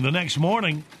awakening the next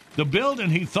morning. The building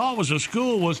he thought was a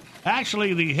school was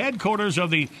actually the headquarters of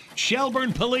the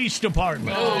Shelburne Police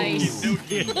Department. Nice.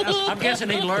 I'm guessing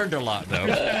he learned a lot, though.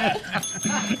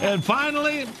 And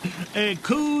finally, a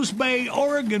Coos Bay,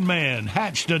 Oregon man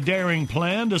hatched a daring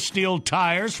plan to steal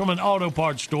tires from an auto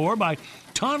parts store by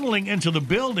tunneling into the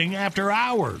building after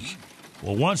hours.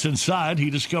 Well, once inside, he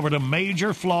discovered a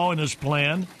major flaw in his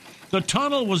plan. The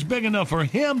tunnel was big enough for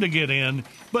him to get in,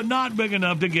 but not big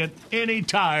enough to get any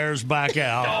tires back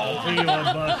out. He was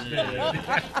busted.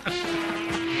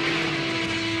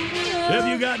 If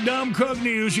you got Dumb Crook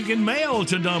News, you can mail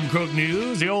to Dumb Crook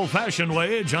News the old-fashioned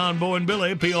way. John Boy and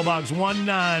Billy, P.O. Box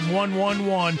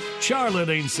 19111, Charlotte,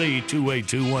 NC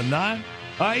 28219.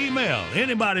 Or email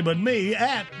anybody but me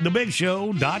at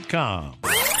thebigshow.com.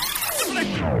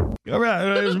 All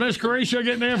right, is Miss Carisha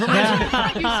getting the information?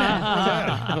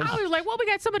 I was like, well, we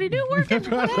got somebody new working.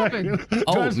 What happened?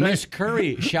 Oh, Miss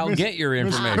Curry shall get your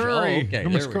information. Miss Curry. Oh, okay.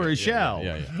 Miss Curry shall.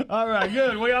 All right,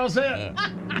 good. We all set?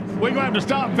 We're going to have to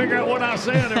stop and figure out what I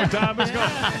said every time. Let's go.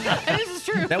 This is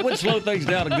true. That would slow things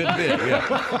down a good bit, yeah.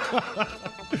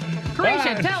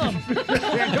 Carisha, tell him.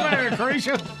 Yeah, come here,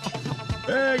 Carisha.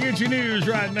 Get your news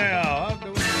right now.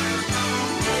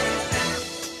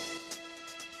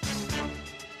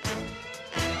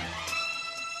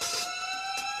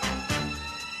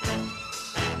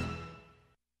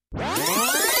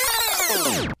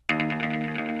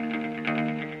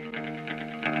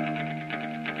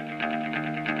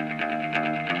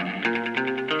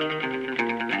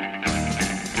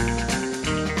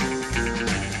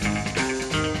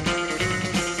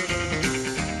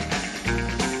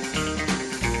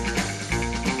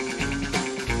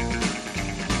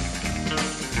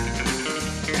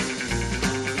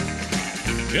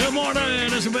 Good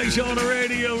morning. It's a big show on the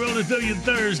radio. Rolling through you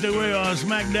Thursday. We are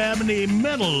smack dab in the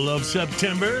middle of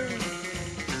September.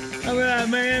 All right,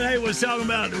 man. Hey, was talking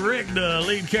about Rick, the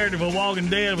lead character for Walking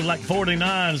Dead, was like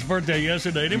 49. His birthday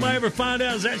yesterday. Anybody ever find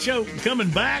out, is that show coming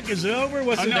back? Is it over?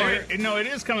 What's No, it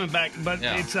is coming back, but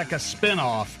it's like a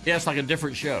spin-off. Yeah, it's like a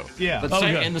different show. Yeah. But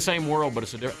in the same world, but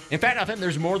it's a different. In fact, I think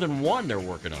there's more than one they're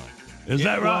working on. Is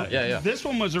that right? Well, yeah. This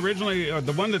one was originally,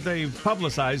 the one that they've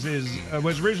publicized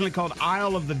was originally called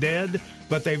Isle of the Dead,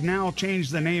 but they've now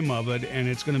changed the name of it, and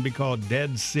it's going to be called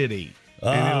Dead City.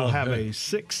 And it'll have a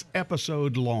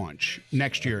 6-episode launch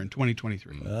next year in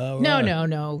 2023. Right.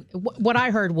 No. What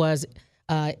I heard was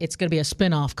it's going to be a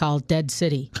spinoff called Dead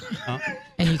City.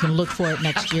 And you can look for it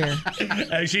next year.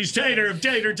 Hey, she's Tater of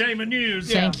Tatertainment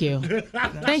News. Thank you.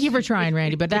 Thank you for trying,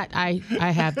 Randy, but that I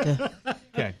have to.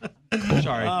 Okay.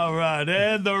 Sorry. All right,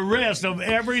 and the rest of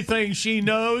everything she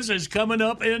knows is coming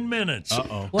up in minutes.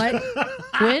 Uh-oh. What?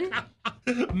 When?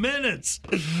 Minutes.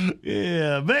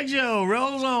 Yeah, Big Show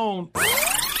rolls on.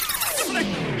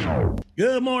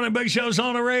 Good morning, Big Show's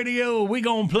on the radio. We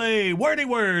gonna play Wordy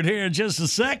Word here in just a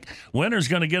sec. Winner's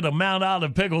gonna get a Mount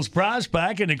Olive Pickles prize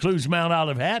pack. It includes Mount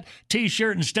Olive hat,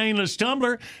 T-shirt, and stainless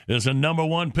tumbler. It's the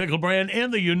 #1 pickle brand in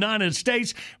the United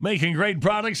States, making great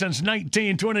products since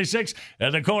 1926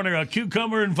 at the corner of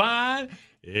Cucumber and Vine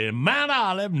in Mount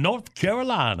Olive, North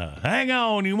Carolina. Hang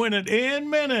on, you win it in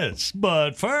minutes.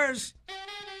 But first,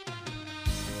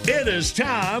 it is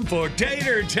time for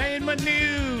Tatertainment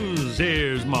News.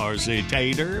 Here's Marcy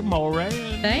Tater Moran.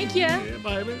 Thank you. Yeah,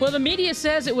 baby. Well, the media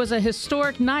says it was a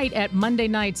historic night at Monday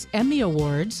night's Emmy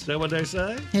Awards. Is that what they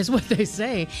say? Is what they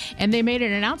say. And they made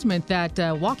an announcement that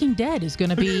Walking Dead is going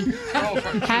to be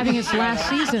having its last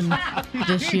season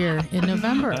this year in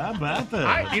November. How about that?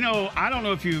 I don't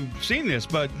know if you've seen this,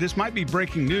 but this might be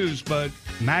breaking news, but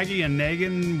Maggie and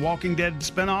Negan Walking Dead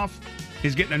spinoff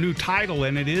is getting a new title,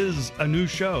 and it is a new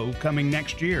show coming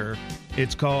next year.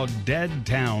 It's called Dead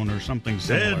Town or something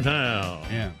similar. Dead Town.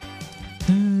 Yeah.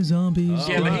 Zombies.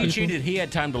 Yeah, but he cheated. He had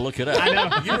time to look it up. I know.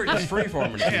 You were just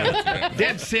freeforming. Yeah.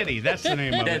 Dead City. That's the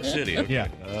name of it. Dead City. Okay. Yeah.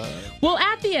 Well,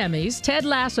 at the Emmys, Ted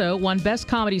Lasso won Best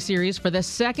Comedy Series for the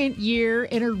second year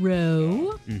in a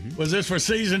row. Mm-hmm. Was this for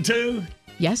season 2?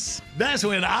 Yes. That's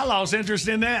when I lost interest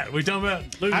in that. We talking about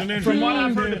losing interest? From what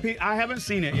I've heard, I haven't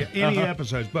seen it any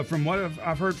episodes, but from what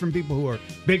I've heard from people who are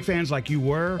big fans like you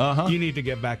were, you need to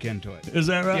get back into it. Is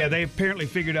that right? Yeah, they apparently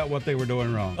figured out what they were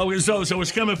doing wrong. Oh, so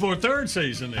it's coming for a third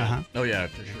season then? Oh, yeah,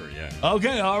 for sure, yeah.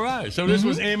 Okay, all right. So this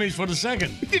was Emmys for the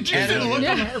second. Did you see the look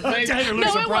on her face? Tater looked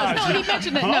No, it was. surprised. No, he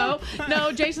mentioned that.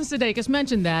 No, Jason Sudeikis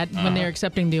mentioned that when they were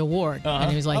accepting the award.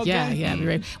 And he was like, Okay. yeah.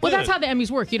 Right. Well, that's how the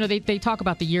Emmys work. You know, they talk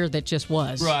about the year that just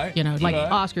was. Right. You know, like Right.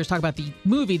 Oscars talk about the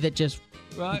movie that just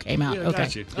came out. Yeah, Okay.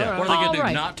 got you. Yeah. All What right. are they going to do? All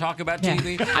right. Not talk about Yeah.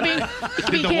 TV? I mean,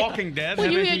 Did The Walking Dead well,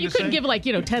 have you anything to couldn't say?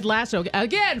 give Ted Lasso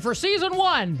again for season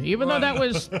 1, even though that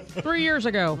was 3 years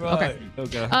ago. Right.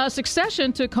 Okay.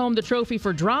 Succession took home the trophy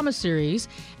for drama series,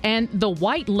 and The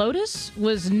White Lotus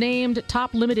was named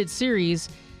top limited series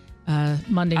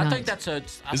Monday night. I think that's a.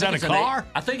 Is that a car?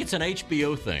 I think it's an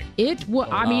HBO thing. It won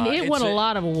a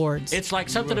lot of awards. It's like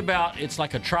something about. It's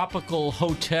like a tropical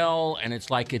hotel, and it's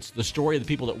the story of the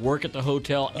people that work at the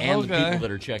hotel and the people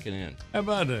that are checking in. How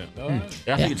about that? All right.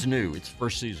 I think it's new. It's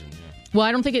first season. Yeah. Well,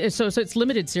 I don't think it is. So it's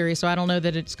limited series, so I don't know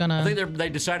that it's going to... I think they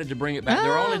decided to bring it back.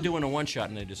 They're only doing a one-shot,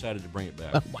 and they decided to bring it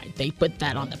back. Why'd they put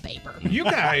that on the paper? You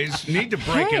guys need to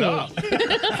break it up.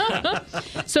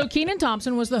 So Kenan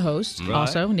Thompson was the host. Right.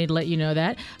 Also, need to let you know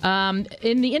that.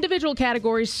 In the individual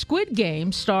categories, Squid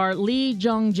Game star Lee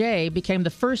Jung-jae became the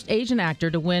first Asian actor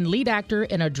to win lead actor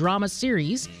in a drama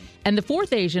series and the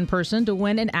fourth Asian person to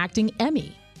win an acting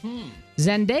Emmy.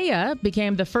 Zendaya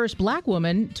became the first black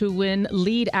woman to win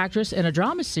lead actress in a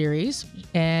drama series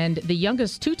and the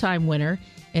youngest two-time winner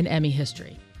in Emmy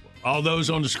history. All those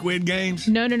on the Squid Games?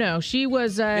 No. She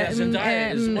was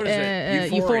Zendaya is, what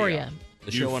is it? Euphoria.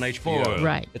 The show on HBO.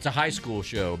 Right. It's a high school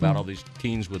show about all these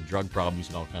teens with drug problems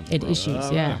and all kinds of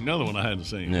issues, yeah. Another one I hadn't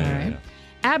seen. All right.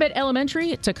 Abbott Elementary,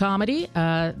 it's a comedy.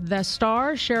 The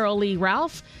star, Cheryl Lee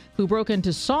Ralph, who broke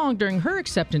into song during her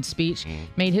acceptance speech,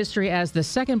 made history as the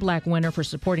second black winner for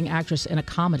supporting actress in a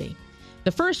comedy.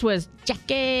 The first was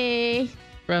Jackie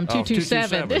from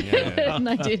 227,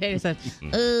 1987.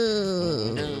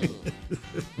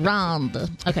 Round.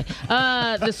 Okay.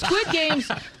 The Squid Games...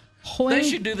 They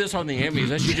should do this on the Emmys.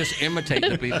 They should just imitate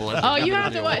the people. You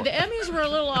have to. The Emmys were a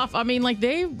little off. I mean, like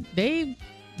they were.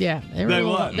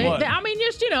 What? I mean,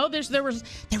 just there was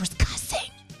cussing.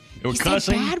 They were He cussing?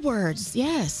 said bad words.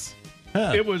 Yes.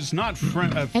 It was not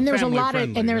And there was a lot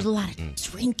friendly. of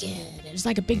drinking. It was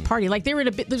like a big party. Like they were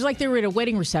at a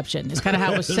wedding reception. It's kind of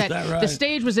how it was Is set. that right? The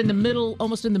stage was in the middle,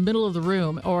 almost in the middle of the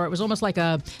room, or it was almost like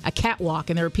a catwalk,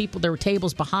 and there were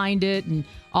tables behind it, and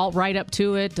all right up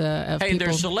to it. Hey,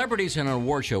 there's celebrities in an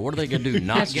award show. What are they going to do?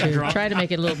 Not That's get true. drunk? Try to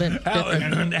make it a little bit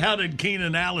different. How did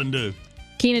Keenan Allen do?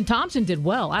 Kenan Thompson did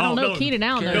well. I don't know Keenan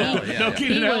Allen.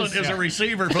 Keenan Allen is a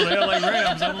receiver for the LA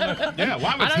Rams. I don't know. Yeah,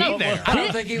 why was he there? I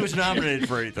don't think he was nominated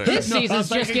for anything. His season's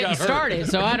just getting started,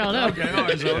 so I don't know.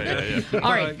 Okay.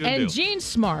 All right, Good and deal. Jean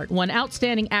Smart won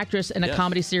Outstanding Actress in a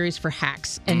Comedy Series for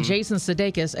Hacks, and Jason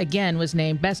Sudeikis again was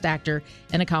named Best Actor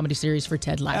in a Comedy Series for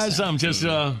Ted Lasso. As just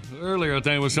earlier, I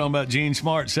think I was talking about Jean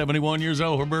Smart, 71 years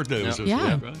old. Her birthday was this week,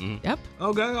 right? Yep.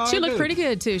 Okay, all She right, looked good. pretty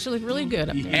good, too. She looked really good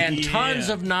up there. And tons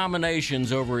of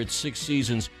nominations over its 6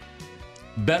 seasons.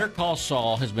 Better Call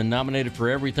Saul has been nominated for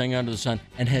everything under the sun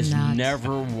and has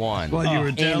never won Well, you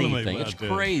were telling me anything. about It's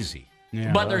that. crazy.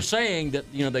 Yeah. But they're saying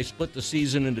that they split the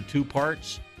season into 2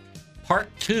 parts. Part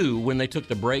 2, when they took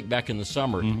the break back in the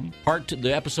summer, Part 2,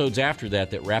 the episodes after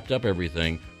that wrapped up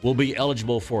everything, will be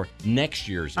eligible for next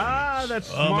year's Emmys. That's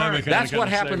Oh, smart. maybe That's what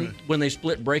kinda happened save it. when they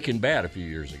split Breaking Bad a few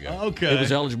years ago. Okay. It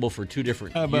was eligible for 2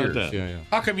 different How about years. that? Yeah.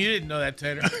 How come you didn't know that,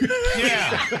 Tater?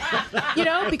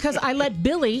 Because I let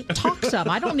Billy talk some.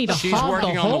 I don't need to She's hog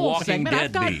working the on the whole Walking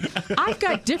segment. Dead I've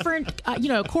got different,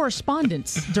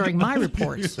 correspondence during my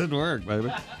reports. Good work,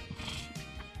 baby.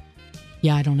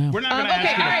 Yeah, I don't know. We're not going to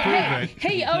ask you to prove it.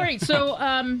 Hey, all right. So,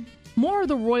 more of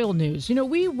the royal news.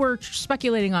 We were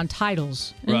speculating on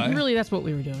titles. And Right. really, that's what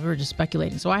we were doing. We were just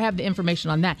speculating. So I have the information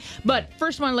on that. But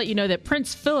first, I want to let you know that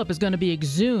Prince Philip is going to be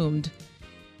exhumed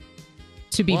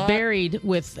to be buried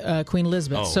with Queen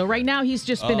Elizabeth. Oh, so right now, he's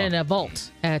just been in a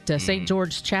vault at St.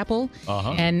 George's Chapel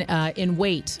and in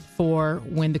wait for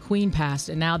when the Queen passed.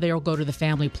 And now they'll go to the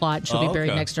family plot. She'll be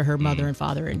buried next to her mother and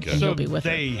father, and he'll be with her.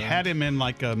 They had him in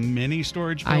like a mini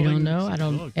storage I building?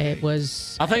 don't know. It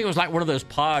was. I think it was like one of those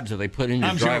pods that they put in your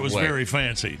I'm sure driveway. it was very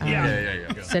fancy.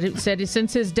 Yeah. Said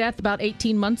since his death about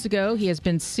 18 months ago, he has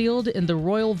been sealed in the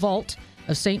royal vault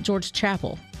of St. George's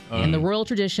Chapel. And the royal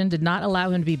tradition did not allow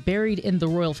him to be buried in the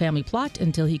royal family plot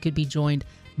until he could be joined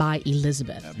by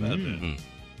Elizabeth.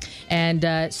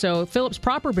 And so Philip's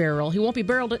proper burial, he won't be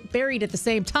buried at the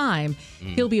same time.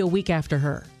 He'll be a week after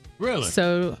her. Really?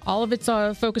 So all of it's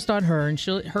focused on her, and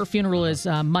her funeral is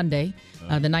Monday,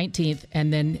 the 19th,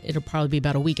 and then it'll probably be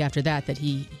about a week after that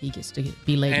he gets to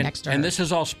be laid next to her. And this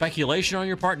is all speculation on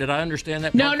your part? Did I understand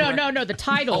that? No, part correct? no. The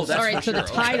titles. Oh, that's all right, for so the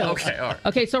sure. titles. Okay, all right.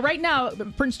 Okay, so right now,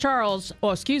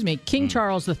 King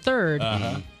Charles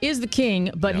III is the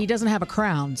king, but he doesn't have a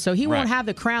crown. So he won't have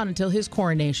the crown until his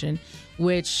coronation,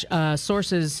 which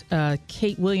sources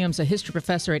Kate Williams, a history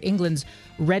professor at England's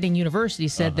Reading University,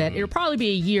 said that it'll probably be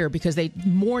a year because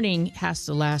mourning has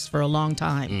to last for a long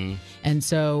time. And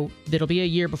so it'll be a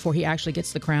year before he actually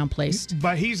gets the crown placed.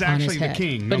 But he's on his actually the head.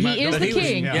 king. But he is the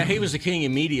king. He was the king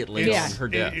immediately on her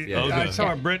death. I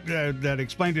saw a Brit that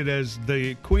explained it as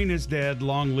the queen is dead,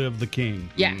 long live the king.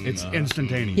 Yeah. It's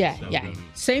instantaneous. Yeah.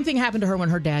 Same thing happened to her when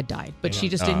her dad died, but she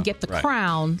just didn't get the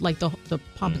crown, like the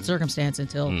pomp and circumstance,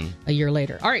 until a year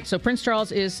later. All right, so Prince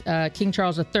Charles is King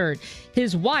Charles III.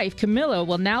 His wife, Camilla,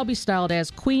 will now be styled as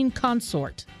Queen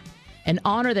Consort, an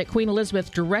honor that Queen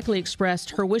Elizabeth directly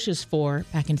expressed her wishes for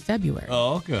back in February.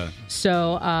 Oh, okay.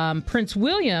 So Prince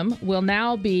William will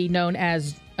now be known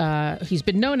as, he's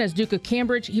been known as Duke of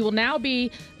Cambridge. He will now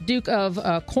be Duke of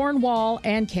Cornwall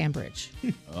and Cambridge.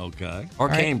 Okay. Or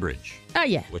Cambridge. Oh,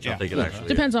 yeah. Which I think it actually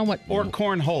depends on what. Or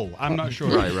cornhole. I'm not sure.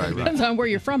 Right. Depends on where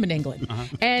you're from in England.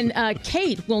 And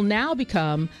Kate will now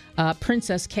become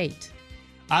Princess Kate.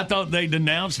 I thought they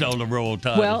denounced all the royal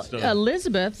titles. Well,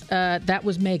 Elizabeth, that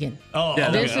was Meghan. Oh,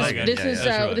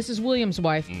 this is William's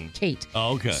wife, Kate.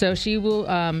 Oh, okay. So she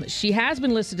will. She has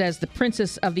been listed as the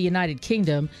Princess of the United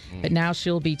Kingdom, but now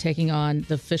she'll be taking on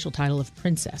the official title of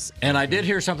Princess. And I did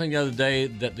hear something the other day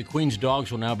that the Queen's dogs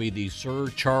will now be the Sir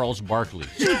Charles Barkleys.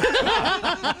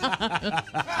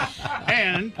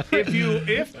 And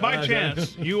if by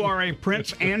chance you are a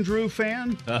Prince Andrew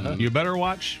fan, you better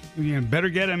watch. You better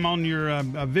get him on your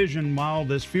vision while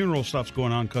this funeral stuff's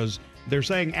going on, because they're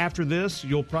saying after this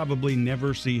you'll probably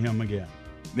never see him again.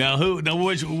 Now,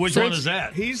 which one is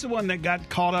that? He's the one that got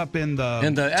caught up in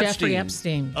the Jeffrey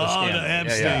Epstein. Oh, the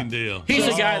Epstein deal. He's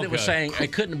the guy that was saying,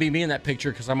 it couldn't be me in that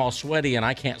picture because I'm all sweaty and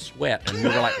I can't sweat. And we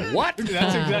were like, what?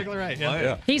 That's exactly right.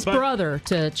 Yeah. He's brother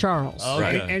to Charles.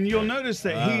 Okay. And you'll notice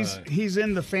that he's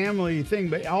in the family thing,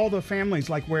 but all the families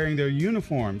like wearing their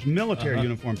uniforms, military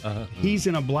uniforms. He's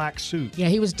in a black suit. Yeah,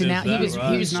 he was denounced. He was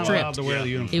not allowed stripped. to wear the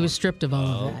uniform. He was stripped of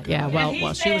all of that. Yeah,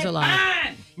 while she was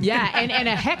alive. Yeah, and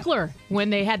a heckler when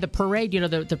they had the parade,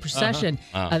 the procession.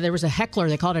 There was a heckler.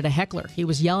 They called it a heckler. He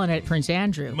was yelling at Prince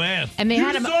Andrew. Man, and they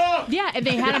had him. Yeah, and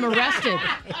they had him arrested.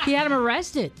 He had him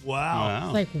arrested.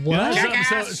 Wow. Like what?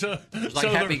 So it's like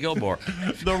Happy Gilmore.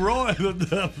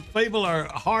 The people are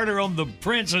harder on the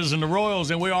princes and the royals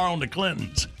than we are on the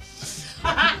Clintons.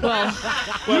 Well,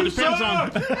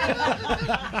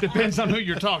 depends on who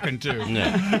you're talking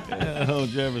to.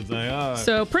 Holds everything. All right.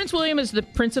 So Prince William is the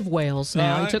Prince of Wales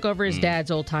now. All right. He took over his dad's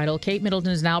old title. Kate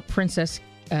Middleton is now Princess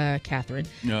Catherine.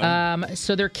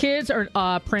 So their kids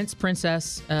are Prince,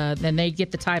 Princess, and they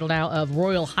get the title now of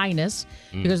Royal Highness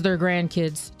because they're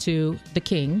grandkids to the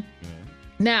king.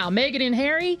 Now, Meghan and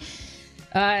Harry.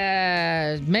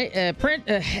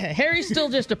 Harry's still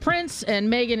just a prince,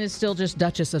 and Meghan is still just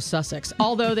Duchess of Sussex.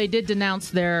 Although they did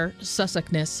denounce their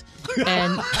Sussexness,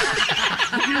 and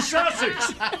You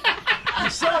Sussex.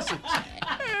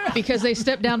 because they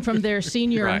stepped down from their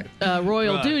senior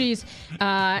royal duties,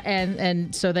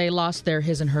 and so they lost their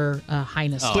his and her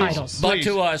highness titles. But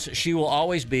to us, she will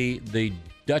always be the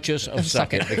Duchess of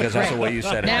Sucket, because that's the way you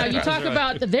said it. Now, you talk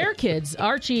about their kids,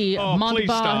 Archie,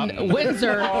 Montbon,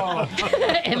 Windsor,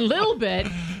 and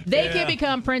Lilibet. They can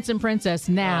become prince and princess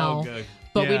now,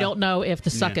 but we don't know if the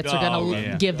Suckets are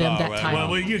going to give them that title.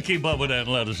 Well, you keep up with that and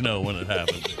let us know when it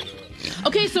happens.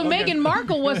 Okay, so Meghan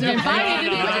Markle wasn't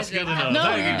invited. That's good enough. No,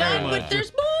 Thank you're you done, very but much.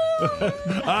 there's more.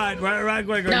 All right,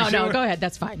 quick. No, go ahead.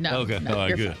 That's fine. No, Okay, no, all right,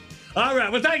 you're good. fine. All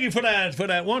right, well, thank you for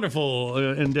that wonderful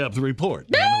in-depth report.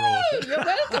 You're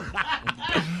welcome.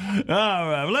 All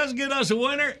right, well, let's get us a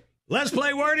winner. Let's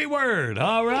play Wordy Word.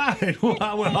 All right,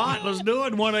 while we're hot, let's do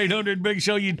it.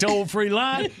 1-800-BIG-SHOW, you toll-free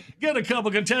line. Get a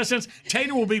couple contestants.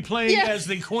 Tater will be playing as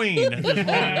the queen at this point,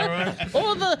 all right?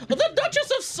 Or the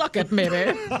Duchess of Sucket,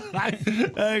 maybe.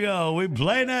 There you go. We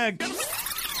play next.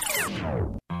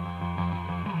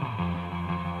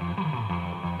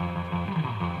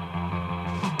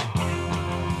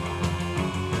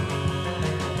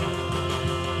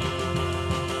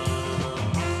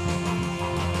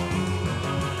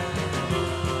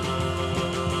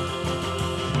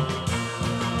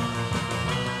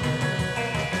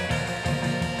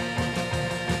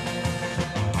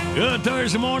 Good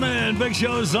Thursday morning. Big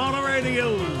Show's on the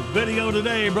radio. Video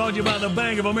today brought to you by the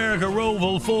Bank of America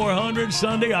Roval 400,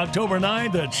 Sunday, October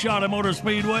 9th at Charlotte Motor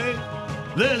Speedway.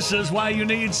 This is why you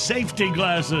need safety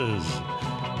glasses.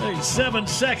 Take 7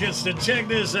 seconds to check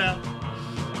this out.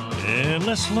 And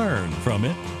let's learn from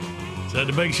it. It's at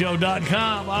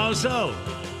thebigshow.com. Also,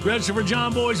 register for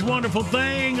John Boy's Wonderful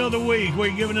Thing of the Week.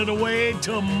 We're giving it away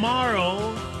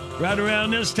tomorrow, right around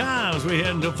this time, as we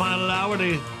head into the final hour of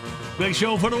the Big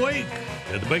Show for the week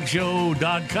at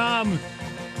thebigshow.com.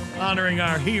 honoring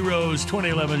our heroes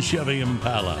 2011 Chevy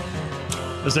Impala.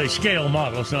 It's a scale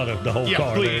model. It's not the whole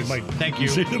car. Please. There. Thank you.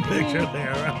 See the picture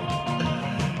there,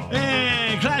 right?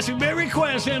 Hey, classic bit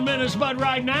request in minutes, but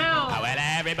right now. Oh, well,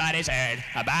 everybody's heard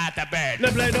about the bird.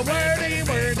 Let's play the wordy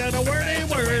word and a wordy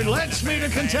word. Let's meet the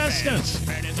contestants.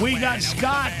 We got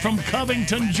Scott from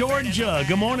Covington, Georgia.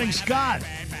 Good morning, Scott.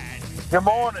 Good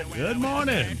morning. Good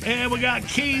morning. And we got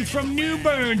Keith from New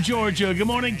Bern, Georgia. Good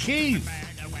morning, Keith.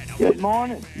 Good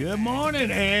morning. Good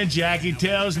morning. And Jackie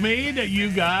tells me that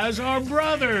you guys are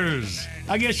brothers.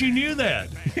 I guess you knew that.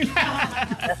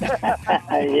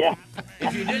 Yeah.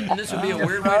 If you didn't, this would be a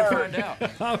weird way to find out.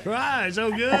 All right,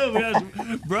 so good. We got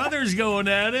some brothers going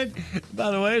at it.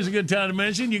 By the way, it's a good time to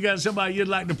mention you got somebody you'd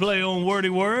like to play on Wordy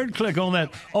Word. Click on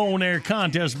that on-air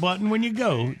contest button when you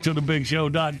go to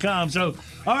thebigshow.com. So,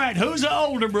 all right, who's the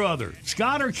older brother,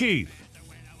 Scott or Keith?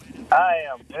 I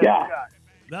am. Yeah.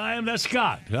 That's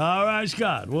Scott. All right,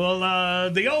 Scott.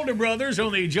 Well, the older brothers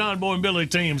on the John Boy and Billy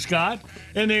team, Scott.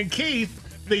 And then Keith,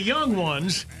 the young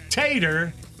ones,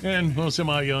 Tater, and, well,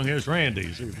 semi-young, here's Randy.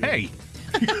 Hey.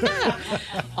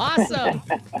 Awesome.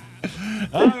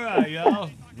 All right,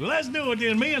 y'all. Let's do it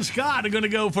then. Me and Scott are going to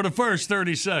go for the first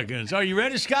 30 seconds. Are you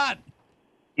ready, Scott?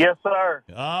 Yes, sir.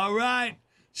 All right.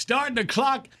 Start the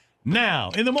clock now.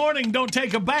 In the morning, don't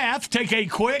take a bath. Take a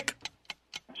quick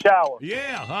shower.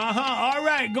 Yeah, All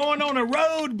right, going on a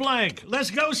road blank.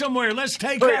 Let's go somewhere. Let's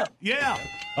take it. Yeah.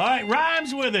 All right,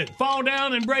 rhymes with it. Fall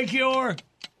down and break your...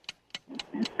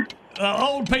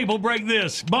 old people break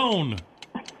this. Bone.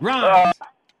 Rhymes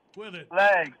with it.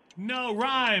 Leg. No,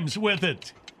 rhymes with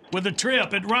it. With a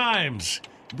trip, it rhymes.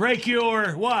 Break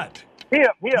your what?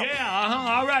 Hip.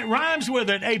 Yeah, All right, rhymes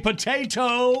with it. A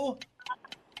potato.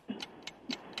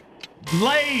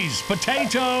 Lay's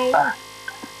potato.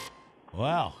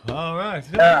 Wow. All right.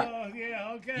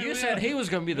 Okay. You said he was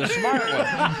going to be the smart one.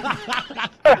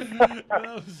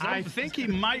 I think he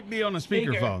might be on a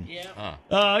speakerphone. You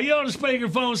on a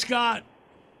speakerphone, Scott?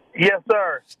 Yes,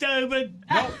 sir. Stupid.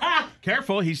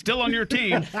 Careful, he's still on your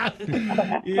team.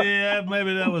 Yeah,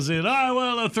 maybe that was it. All right,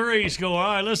 well, a 3 score.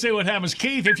 All right, let's see what happens.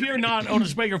 Keith, if you're not on a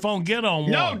speakerphone, get on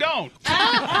one. No, don't.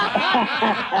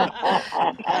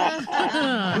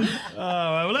 All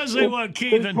right, well, let's see what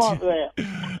Keith and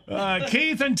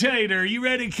Keith and Tater. You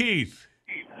ready, Keith?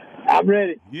 I'm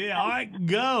ready. Yeah, all right,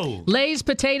 go. Lay's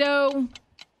potato.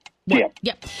 Yep.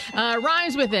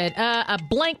 Rhymes with it. A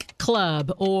blank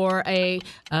club or a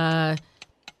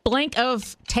blank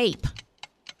of tape.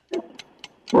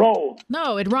 Roll.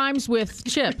 No, it rhymes with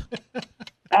chip.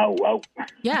 Oh.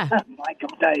 Yeah. Blank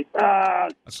of tape. A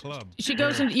club. She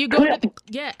goes and you go to the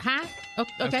huh?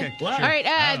 Okay. Wow. All right.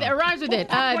 It rhymes with it.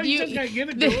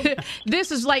 This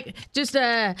is like just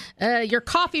your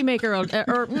coffee maker or I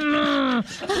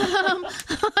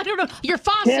don't know. Your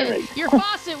faucet. Carry. Your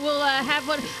faucet will have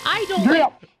one. I don't.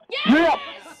 Drip. Yes.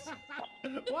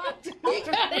 What? He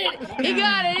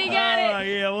got it.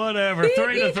 Yeah, whatever.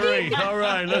 3-3. All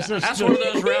right, let's just. That's one of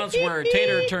those rounds where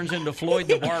Tater turns into Floyd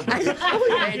the Barber.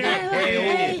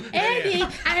 Andy.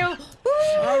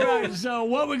 All right, so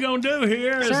what we're going to do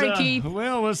here is... Sorry, Keith.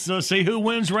 Well, let's see who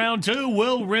wins round 2.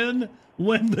 Will win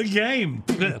the game.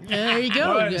 There you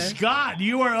go. All right, Scott,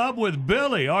 you are up with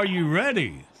Billy. Are you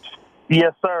ready?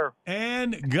 Yes, sir.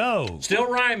 And go.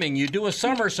 Still rhyming. You do a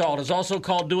somersault. It's also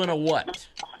called doing a what?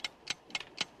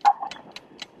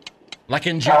 Like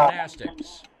in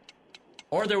gymnastics.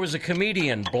 Or there was a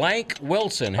comedian, Blank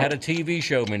Wilson, had a TV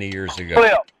show many years ago.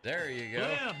 Flip. There you go.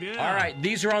 Flip, yeah. All right,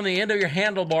 these are on the end of your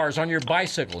handlebars on your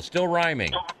bicycle. Still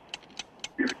rhyming.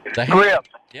 Grip.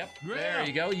 Yep, there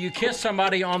you go. You kiss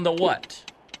somebody on the what?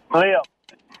 Flip.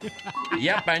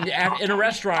 Yep, and in a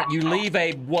restaurant, you leave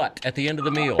a what at the end of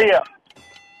the meal? Flip.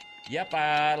 Yep,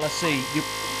 let's see.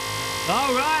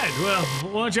 All right. Well,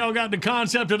 once y'all got the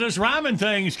concept of this rhyming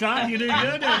thing, Scott, you did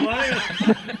good there, buddy.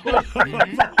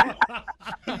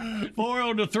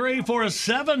 4-3 for a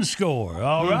 7 score.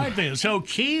 All right, then. So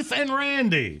Keith and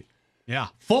Randy. Yeah.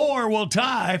 4 will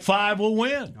tie, 5 will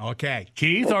win. Okay.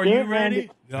 Keith, are you ready?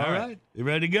 All right. You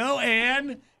ready to go?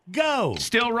 And go.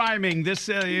 Still rhyming. This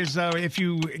is if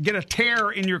you get a tear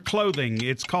in your clothing,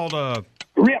 it's called a...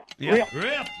 Rip.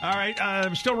 Rip. All right,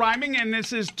 still rhyming, and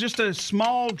this is just a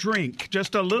small drink,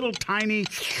 just a little tiny,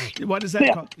 what is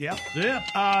that called? Yep.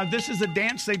 This is a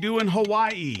dance they do in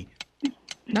Hawaii.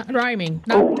 Not rhyming.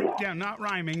 Not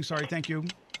rhyming. Sorry, thank you.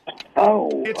 Oh.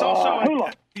 It's also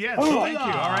hula. Yes, Hula. thank you.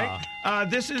 All right.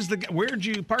 This is the where'd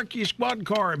you park your squad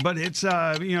car? But it's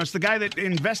it's the guy that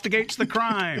investigates the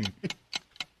crime.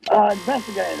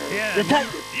 Investigator. Yeah.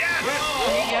 Detective. Yes.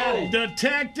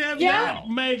 Detective, that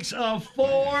makes a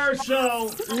 4, so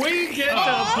we get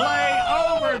to play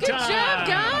overtime. Good job,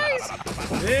 guys.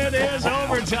 It is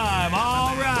overtime.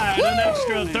 All right, an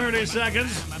extra 30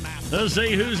 seconds. Let's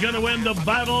see who's going to win the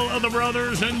Battle of the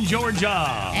Brothers in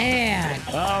Georgia. And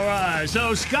all right,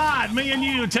 so Scott, me and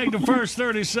you take the first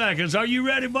 30 seconds. Are you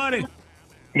ready, buddy?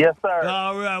 Yes, sir.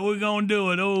 All right, we're going to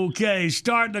do it. Okay,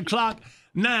 start the clock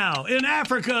now. In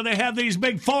Africa, they have these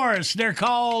big forests. They're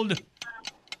called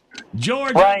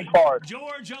Georgia. Rainforest.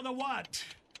 Georgia the what?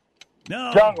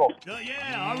 No. Jungle.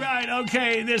 Yeah, all right,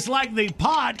 okay. It's like the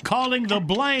pot calling the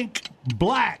blank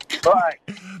black. Right.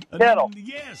 Kettle.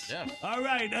 Yes. All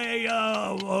right,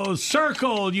 a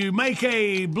circle. You make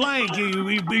a blank.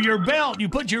 Your belt. You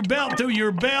put your belt through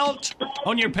your belt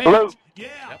on your pants. Blue.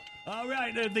 Yeah. All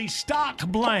right, the stock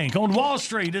blank on Wall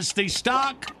Street. It's the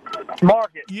stock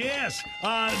market. Yes.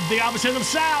 The opposite of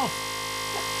south.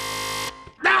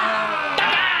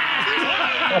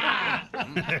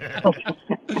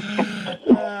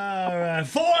 All right,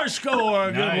 4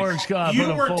 score. Good work, Scott.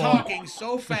 You were talking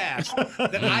so fast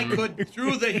that I could,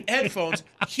 through the headphones,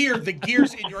 hear the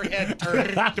gears in your head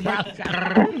turn.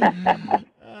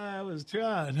 I was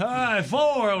trying. All right,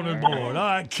 4 on the board. All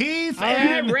right, Keith all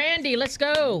and right, Randy, let's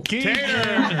go. Keith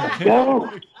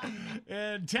Go.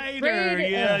 and Tater.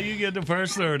 Yeah, you get the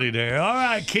first 30 there. All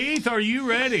right, Keith, are you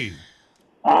ready?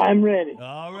 I'm ready.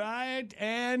 All right,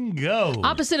 and go.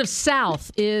 Opposite of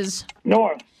south is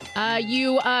north.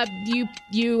 You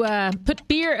put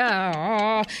beer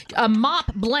a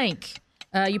mop blank.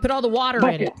 You put all the water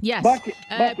in it. Yes. Bucket.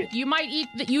 You might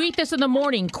eat this in the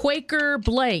morning. Quaker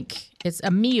blank. It's a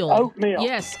meal. Oatmeal.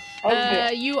 Yes.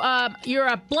 Oatmeal. You're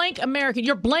a blank American.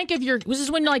 You're blank of your. This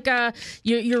is when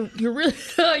you're really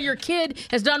your kid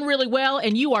has done really well,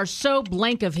 and you are so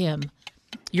blank of him.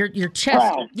 Your chest.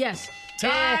 Wow. Yes.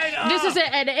 Tied up. This is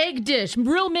an egg dish.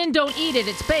 Real men don't eat it.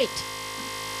 It's baked.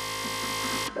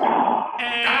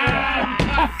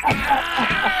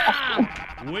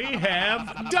 We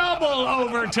have double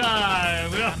overtime.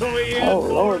 We have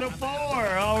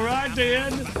 4-4. All right,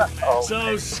 then.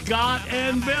 So Scott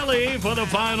and Billy for the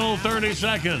final 30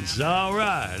 seconds. All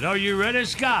right. Are you ready,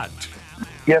 Scott?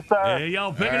 Yes, sir. Hey,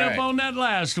 y'all picking up on that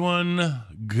last one.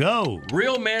 Go.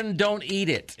 Real Men Don't Eat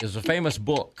It is a famous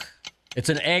book. It's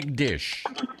an egg dish.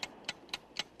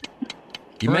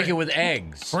 You make it with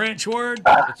eggs. French word?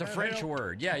 It's a French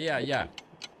word. Yeah.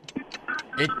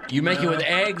 You make it with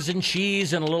eggs and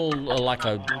cheese and a little, like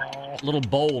a little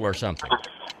bowl or something.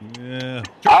 Yeah.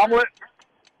 Omelet.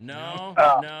 No.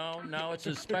 It's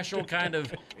a special kind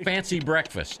of fancy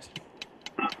breakfast.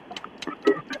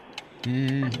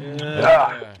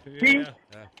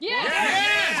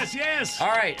 Yes. All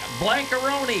right,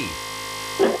 blancaroni.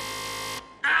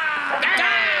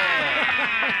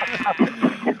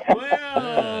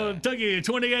 Well, it took you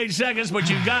 28 seconds, but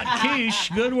you got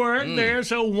quiche. Good work there.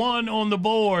 So 1 on the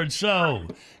board. So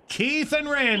Keith and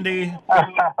Randy,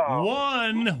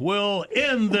 1 will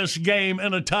end this game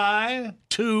in a tie.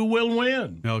 2 will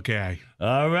win. Okay.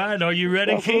 All right. Are you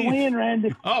ready, Keith? Win,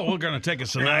 Randy. Oh, we're going to take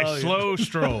us a nice slow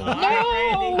stroll.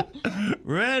 No.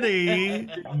 Ready,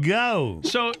 go.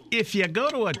 So if you go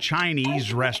to a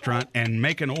Chinese restaurant and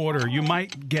make an order, you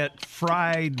might get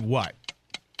fried what?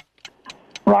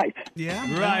 Right. Yeah.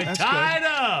 Right. That's Tied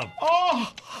good.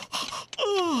 up.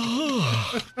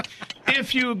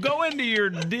 If you go into your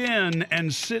den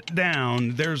and sit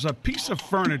down, there's a piece of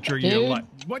furniture you like.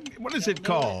 What is it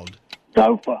called?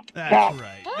 Sofa. That's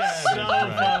right. That's Sofa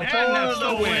right. for And that's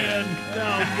the win.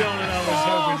 Doggone it, I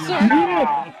was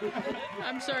hoping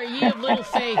I'm sorry. Ye of little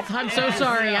faith. I'm so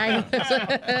sorry. All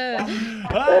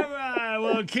right.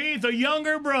 Well, Keith, a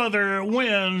younger brother,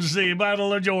 wins the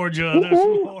Battle of Georgia this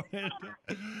morning.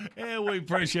 And we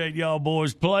appreciate y'all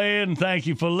boys playing. Thank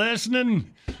you for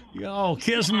listening. Y'all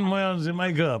kissing, well, does it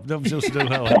make up? Don't just do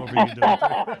however you do it.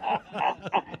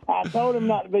 I told him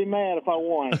not to be mad if I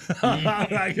won. All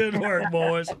right, good work,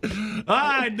 boys. All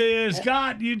right, then,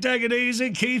 Scott, you take it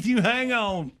easy. Keith, you hang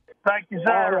on. Thank you,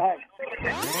 sir. All right.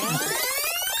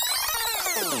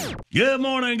 Good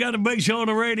morning. Got a big show on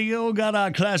the radio. Got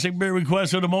our classic beer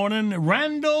request of the morning.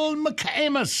 Randall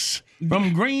McCamus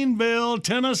from Greenville,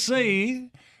 Tennessee.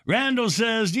 Randall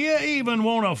says, do you even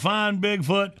want to find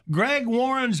Bigfoot? Greg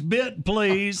Warren's bit,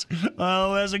 please.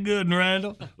 Oh, that's a good one,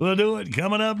 Randall. We'll do it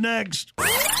coming up next.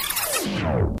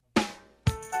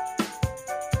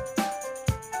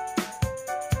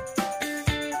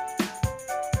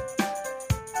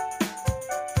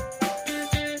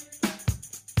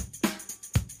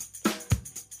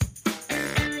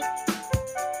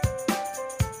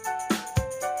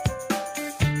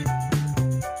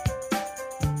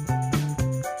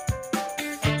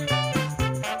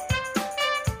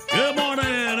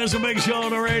 It's a big show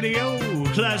on the radio.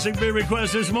 classic beer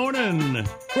request this morning.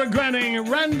 We're granting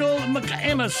Randall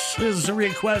McAmis his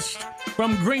request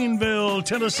from Greenville,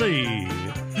 Tennessee.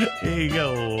 Here you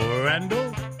go,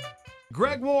 Randall.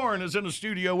 Greg Warren is in the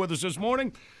studio with us this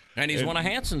morning. And he's one of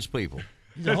Hanson's people.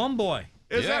 He's a homeboy.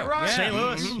 Is that right? St.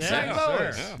 Louis. Mm-hmm. Yeah.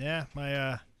 St. Louis.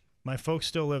 Yeah, my folks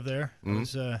still live there. I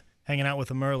was hanging out with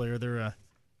them earlier.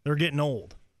 They're getting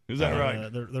old. Is that right?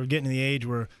 They're getting to the age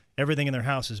where everything in their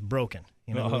house is broken.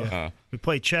 You know, we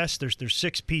play chess. There's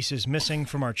 6 pieces missing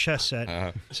from our chess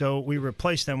set, so we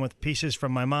replace them with pieces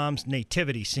from my mom's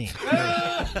nativity scene.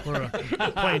 We're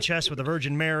playing chess with the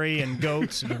Virgin Mary and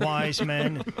goats and wise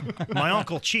men. My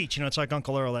uncle cheats. You know, it's like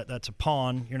Uncle Earl. That's a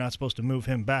pawn. You're not supposed to move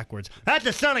him backwards. That's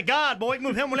the son of God, boy. You can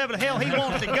move him whenever the hell he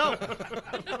wants to go.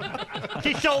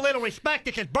 She's so little respect.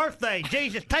 It's his birthday.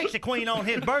 Jesus takes the queen on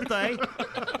his birthday.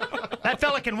 That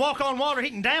fella can walk on water.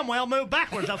 He can damn well move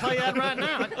backwards. I'll tell you that right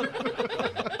now.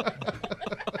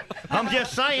 I'm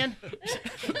just saying.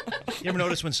 You ever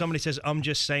notice when somebody says, I'm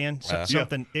just saying,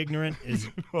 something ignorant is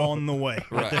on the way?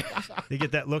 Right. They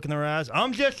get that look in their eyes.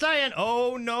 I'm just saying.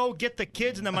 Oh, no, get the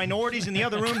kids and the minorities in the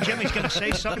other room. Jimmy's going to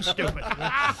say something stupid.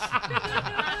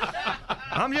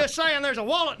 I'm just saying there's a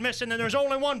wallet missing and there's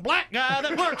only one black guy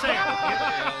that works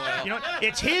here. You know,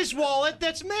 it's his wallet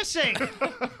that's missing.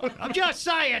 I'm just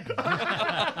saying.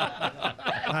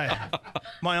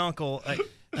 My uncle, I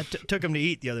took him to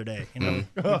eat the other day. You know,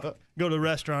 go to the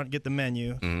restaurant, get the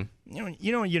menu. You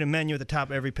know when you get a menu at the top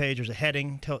of every page, there's a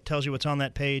heading, tells you what's on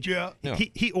that page. Yeah.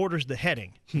 He orders the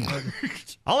heading.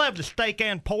 I'll have the steak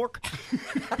and pork.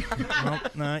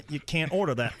 No, you can't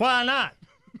order that. Why not?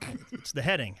 It's the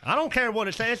heading. I don't care what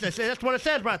it says. That's what it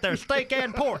says right there. Steak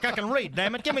and pork. I can read,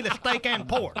 damn it. Give me the steak and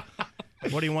pork.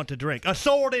 What do you want to drink?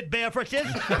 Assorted beverages.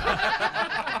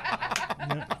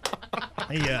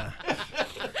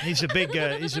 He's a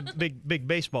big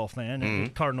baseball fan, a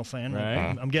Cardinal fan.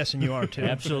 Right. I'm guessing you are too.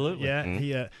 Absolutely. Yeah,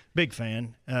 he big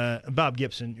fan. Bob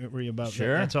Gibson, were you about?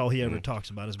 Sure. That's all he ever talks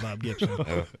about is Bob Gibson.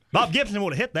 Bob Gibson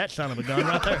would have hit that son of a gun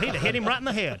right there. He'd have hit him right in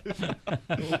the head.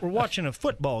 We're watching a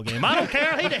football game. I don't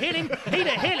care. He'd have hit him. He'd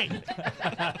have hit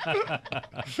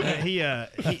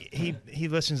him. He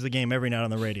listens to the game every night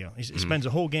on the radio. He spends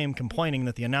the whole game complaining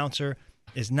that the announcer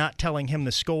is not telling him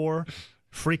the score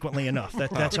frequently enough.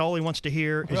 That's all he wants to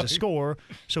hear is a score,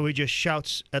 so he just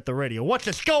shouts at the radio, "What's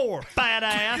the score, fat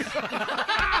ass?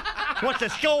 What's the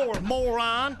score,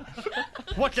 moron?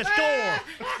 What's the score,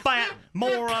 fat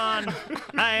moron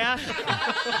ass?"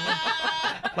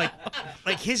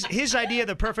 Like his idea of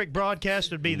the perfect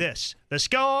broadcast would be this: the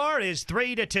score is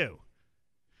 3-2.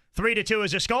 3-2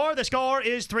 is the score. The score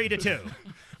is 3-2.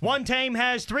 One team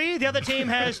has 3, the other team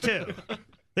has 2.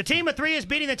 The team of 3 is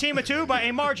beating the team of 2 by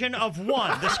a margin of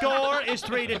 1. The score is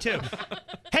 3-2.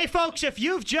 Hey, folks, if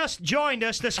you've just joined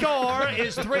us, the score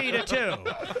is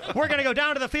 3-2. We're going to go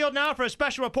down to the field now for a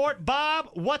special report.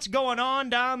 Bob, what's going on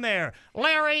down there?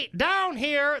 Larry, down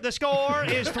here, the score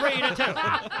is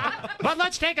 3-2. But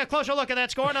let's take a closer look at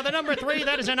that score. Now, the number 3,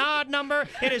 that is an odd number.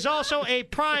 It is also a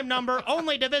prime number,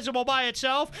 only divisible by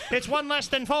itself. It's 1 less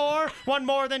than 4, 1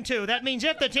 more than 2. That means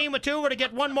if the team of 2 were to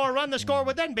get 1 more run, the score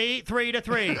would then be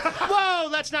 3-3. Whoa,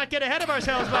 let's not get ahead of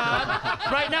ourselves, Bob.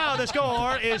 Right now, the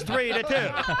score is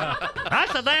 3-2.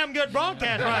 That's a damn good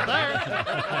broadcast right there.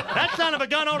 That son of a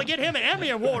gun ought to get him an Emmy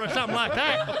Award or something like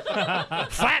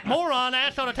that. Fat moron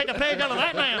ass ought to take a page out of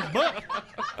that man's book.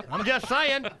 I'm just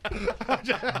saying.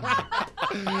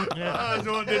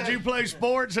 So did you play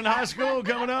sports in high school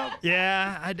coming up?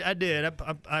 Yeah, I did.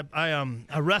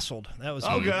 I wrestled. That was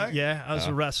okay. Yeah, I was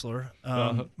a wrestler.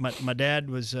 My dad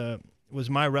was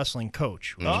my wrestling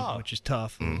coach, which is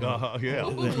tough. Yeah.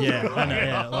 Yeah, I know,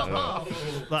 yeah.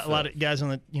 A lot of guys on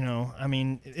the, I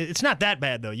mean, it's not that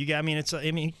bad though. He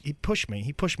pushed me.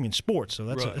 He pushed me in sports, so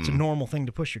that's a normal thing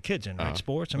to push your kids in, right?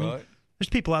 Sports. I mean, there's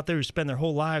people out there who spend their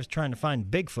whole lives trying to find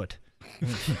Bigfoot.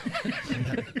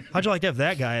 How'd you like to have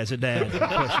that guy as a dad?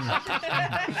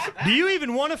 Do you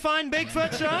even want to find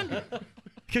Bigfoot, son?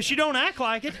 Because you don't act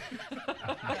like it.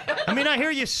 I mean, I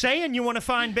hear you saying you want to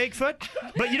find Bigfoot,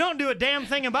 but you don't do a damn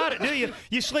thing about it, do you?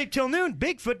 You sleep till noon.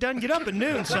 Bigfoot doesn't get up at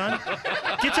noon, son.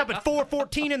 Gets up at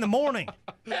 4:14 in the morning.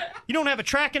 You don't have a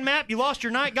tracking map. You lost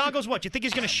your night goggles. What, you think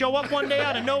he's going to show up one day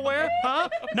out of nowhere? Huh?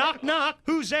 Knock, knock.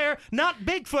 Who's there? Not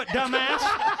Bigfoot, dumbass.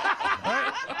 All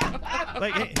right?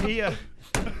 Like,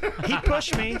 he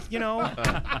pushed me,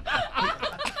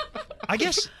 I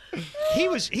guess he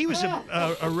was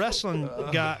a wrestling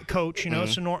coach, you know.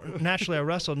 So naturally, I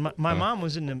wrestled. My mom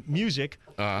was into music,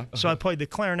 so I played the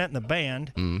clarinet in the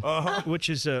band, which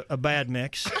is a bad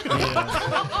mix.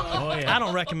 I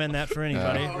don't recommend that for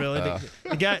anybody, really.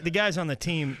 The guys on the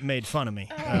team made fun of me,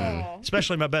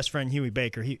 especially my best friend Huey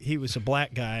Baker. He was a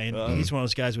black guy, and he's one of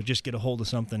those guys who would just get a hold of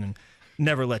something and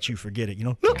never let you forget it. You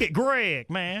know, look at Greg,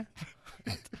 man.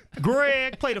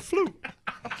 Greg played a flute.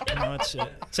 You know,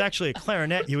 it's actually a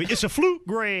clarinet, Huey. It's a flute,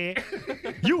 Greg.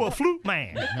 You a flute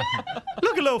man.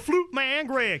 Look at little flute man,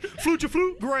 Greg. Flute your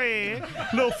flute, Greg.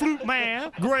 Little flute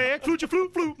man, Greg. Flute your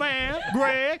flute man,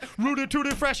 Greg. Rooted,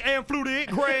 tooted, fresh, and fluted,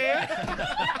 Greg.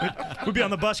 We'd be on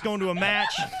the bus going to a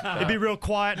match. It'd be real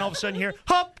quiet, and all of a sudden you hear,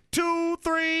 hop, 2,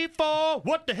 3, 4.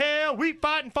 What the hell we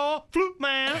fighting for? Flute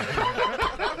man.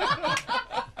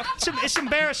 It's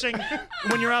embarrassing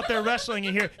when you're out there wrestling.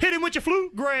 You hear, hit him with your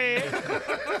flute, Greg.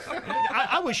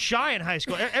 I was shy in high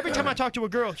school. Every time I talked to a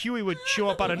girl, Huey would show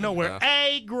up out of nowhere.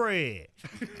 Hey, Greg.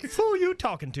 Who are you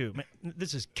talking to? Man,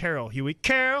 this is Carol, Huey.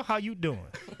 Carol, how you doing?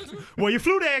 Well, you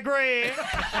flute at Greg.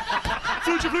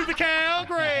 Flute your flute to Carol,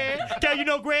 Greg. Carol, you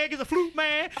know Greg is a flute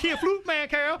man. He a flute man,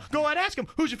 Carol. Go out and ask him,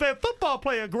 who's your favorite football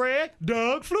player, Greg?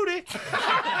 Doug Flutie.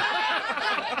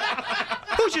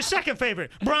 Who's your second favorite?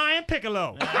 Brian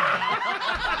Piccolo.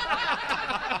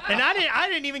 And I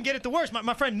didn't even get it the worst.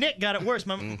 My friend Nick got it worse.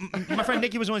 My friend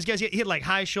Nick, he was one of those guys. He had like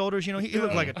high shoulders. You know, he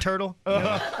looked like a turtle. You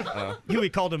know?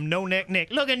 Huey called him No Neck Nick.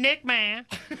 Look at Nick, man.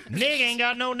 Nick ain't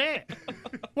got no neck.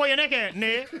 Where your neck at,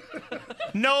 Nick?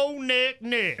 No neck,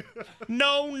 Nick.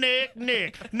 No neck,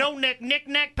 Nick. No neck, knick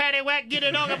knack, patty whack, get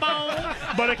it on a bone.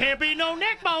 But it can't be no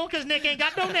neck bone because Nick ain't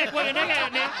got no neck. Where your neck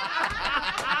at, Nick?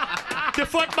 The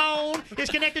foot bone is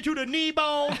connected to the knee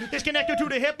bone. It's connected to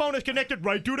the hip bone. It's connected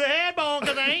right to the head bone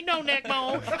because there ain't no neck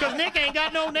bone because Nick ain't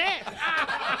got no neck.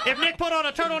 If Nick put on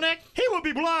a turtleneck, he would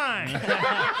be blind.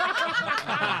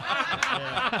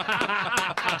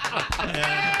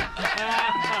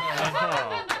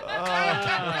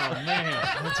 Oh, man.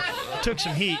 Took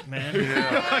some heat, man.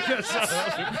 I guess so.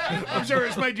 I'm sure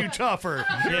it's made you tougher.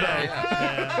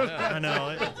 Yeah, I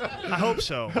know. I hope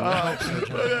so. I hope so,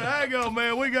 John. Hang on,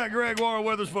 man. We got Greg Warren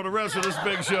with us for the rest of this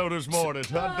big show this morning.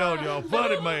 I told y'all,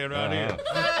 funny man right here.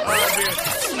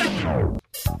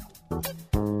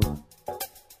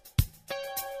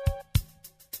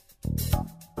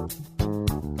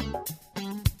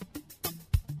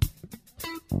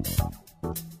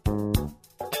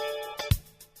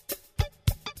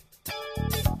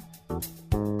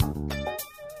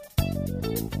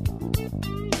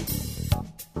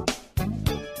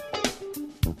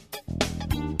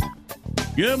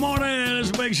 Good morning. It's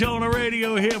a big show on the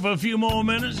radio here for a few more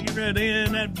minutes. Get ready to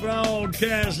end that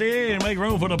broadcast here and make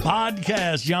room for the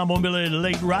podcast. John Boy and Billy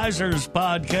Late Risers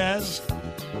podcast.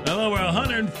 Over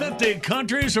 150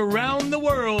 countries around the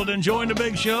world enjoying the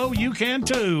big show. You can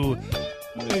too.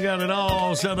 We got it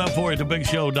all set up for you at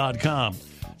thebigshow.com.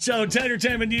 So,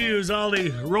 entertainment news, all the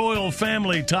royal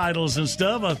family titles and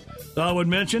stuff. I thought I would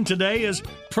mention today is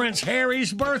Prince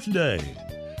Harry's birthday.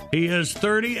 He is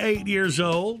 38 years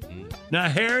old. Now,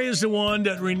 Harry is the one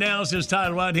that renounced his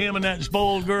title, right? Him and that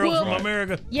spoiled girl from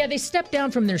America. Yeah, they stepped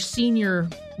down from their senior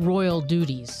royal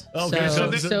duties. Okay,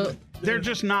 so they're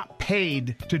just not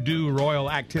paid to do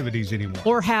royal activities anymore.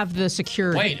 Or have the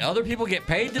security. Wait, other people get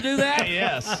paid to do that?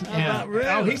 Yes. Yeah. Really?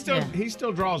 Oh, he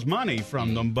still draws money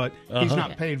from them, but he's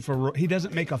not paid for. He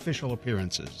doesn't make official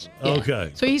appearances. Yeah.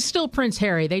 Okay. So he's still Prince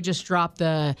Harry. They just dropped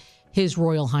His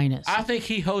Royal Highness. I think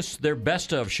he hosts their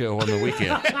best of show on the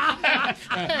weekend.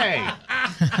 Hey.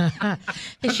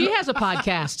 She has a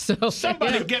podcast, so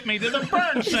somebody get me to the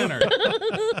burn center.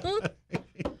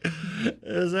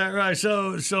 Is that right?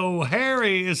 So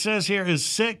Harry, it says here, is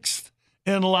sixth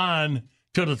in line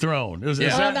to the throne. Does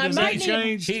that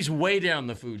change? He's way down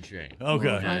the food chain.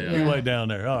 Okay, he's way down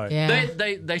there. All right. Yeah.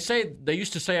 They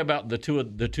used to say about the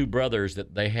two brothers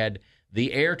that they had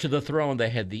the heir to the throne. They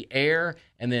had the heir,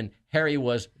 and then Harry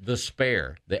was the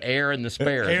spare. The heir and the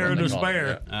spare. Heir and the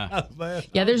spare.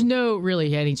 Yeah, there's no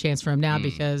really any chance for him now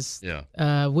because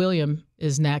William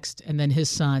is next, and then his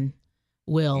son,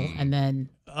 Will, and then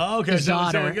his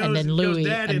daughter, and then Louis,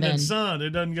 daddy and then son. It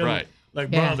doesn't go like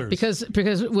brothers.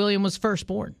 Because William was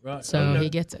firstborn, so he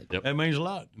gets it. Yep. That means a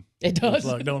lot. It does.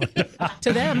 Don't it?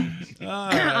 To them.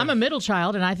 I'm a middle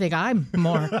child, and I think I'm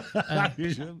more.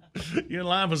 You're in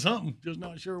line for something, just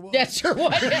not sure what. Yeah, sure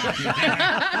what.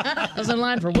 I was in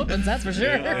line for whoopings, that's for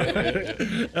sure.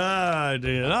 Oh,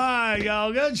 dude. All right,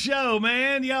 y'all. Good show,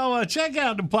 man. Y'all check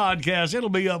out the podcast. It'll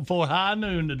be up for high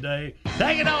noon today.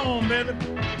 Take it on, baby.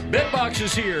 Bitbox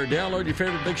is here. Download your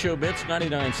favorite Big Show bits,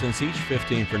 99 cents each,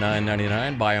 15 for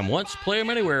 $9.99. Buy them once, play them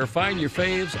anywhere. Find your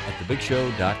faves at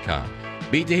thebigshow.com.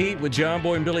 Beat the heat with John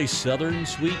Boy and Billy's Southern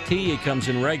Sweet Tea. It comes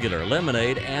in regular,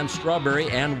 lemonade, and strawberry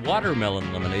and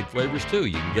watermelon lemonade flavors, too.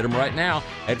 You can get them right now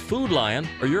at Food Lion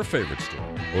or your favorite store.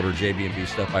 Order JB&B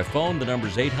Stuff by phone. The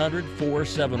number's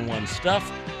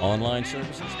 800-471-STUFF. Online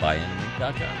services by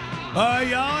enemy.com. All right,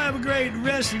 y'all. Have a great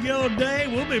rest of your day.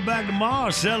 We'll be back tomorrow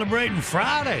celebrating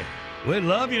Friday. We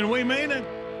love you and we mean it.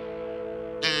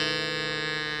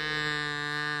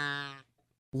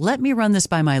 Let me run this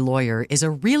by my lawyer is a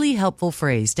really helpful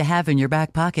phrase to have in your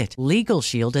back pocket. Legal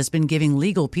Shield has been giving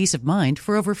legal peace of mind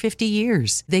for over 50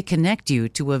 years. They connect you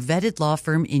to a vetted law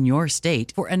firm in your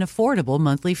state for an affordable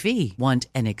monthly fee. Want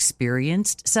an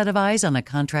experienced set of eyes on a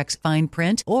contract's fine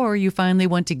print? Or you finally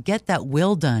want to get that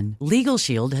will done? Legal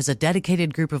Shield has a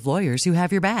dedicated group of lawyers who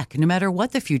have your back, no matter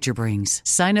what the future brings.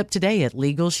 Sign up today at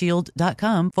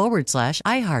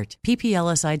LegalShield.com/iHeart.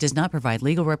 PPLSI does not provide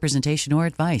legal representation or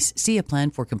advice. See a plan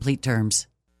for complete terms.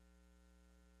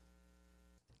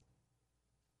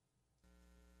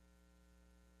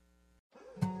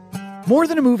 More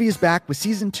Than a Movie is back with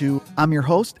Season 2. I'm your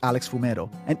host, Alex Fumero,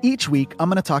 and each week I'm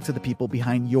going to talk to the people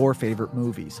behind your favorite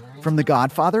movies. From The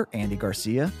Godfather, Andy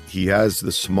Garcia. He has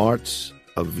the smarts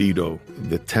of Vito,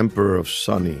 the temper of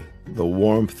Sonny, the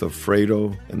warmth of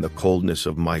Fredo, and the coldness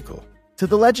of Michael. To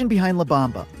the legend behind La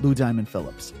Bamba, Lou Diamond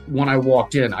Phillips. When I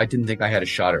walked in, I didn't think I had a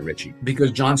shot at Richie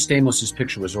because John Stamos'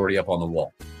 picture was already up on the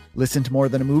wall. Listen to More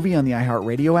Than a Movie on the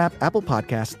iHeartRadio app, Apple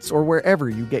Podcasts, or wherever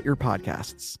you get your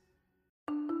podcasts.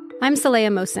 I'm Saleha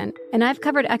Mohsen, and I've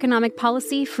covered economic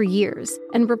policy for years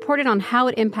and reported on how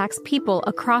it impacts people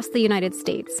across the United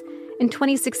States. In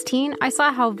 2016, I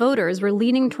saw how voters were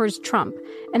leaning towards Trump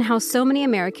and how so many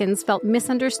Americans felt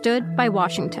misunderstood by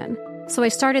Washington. So I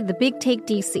started the Big Take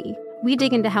DC. We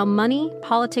dig into how money,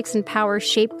 politics, and power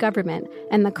shape government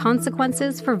and the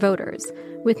consequences for voters.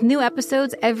 With new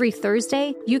episodes every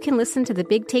Thursday, you can listen to the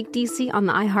Big Take DC on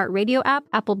the iHeartRadio app,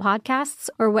 Apple Podcasts,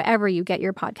 or wherever you get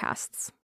your podcasts.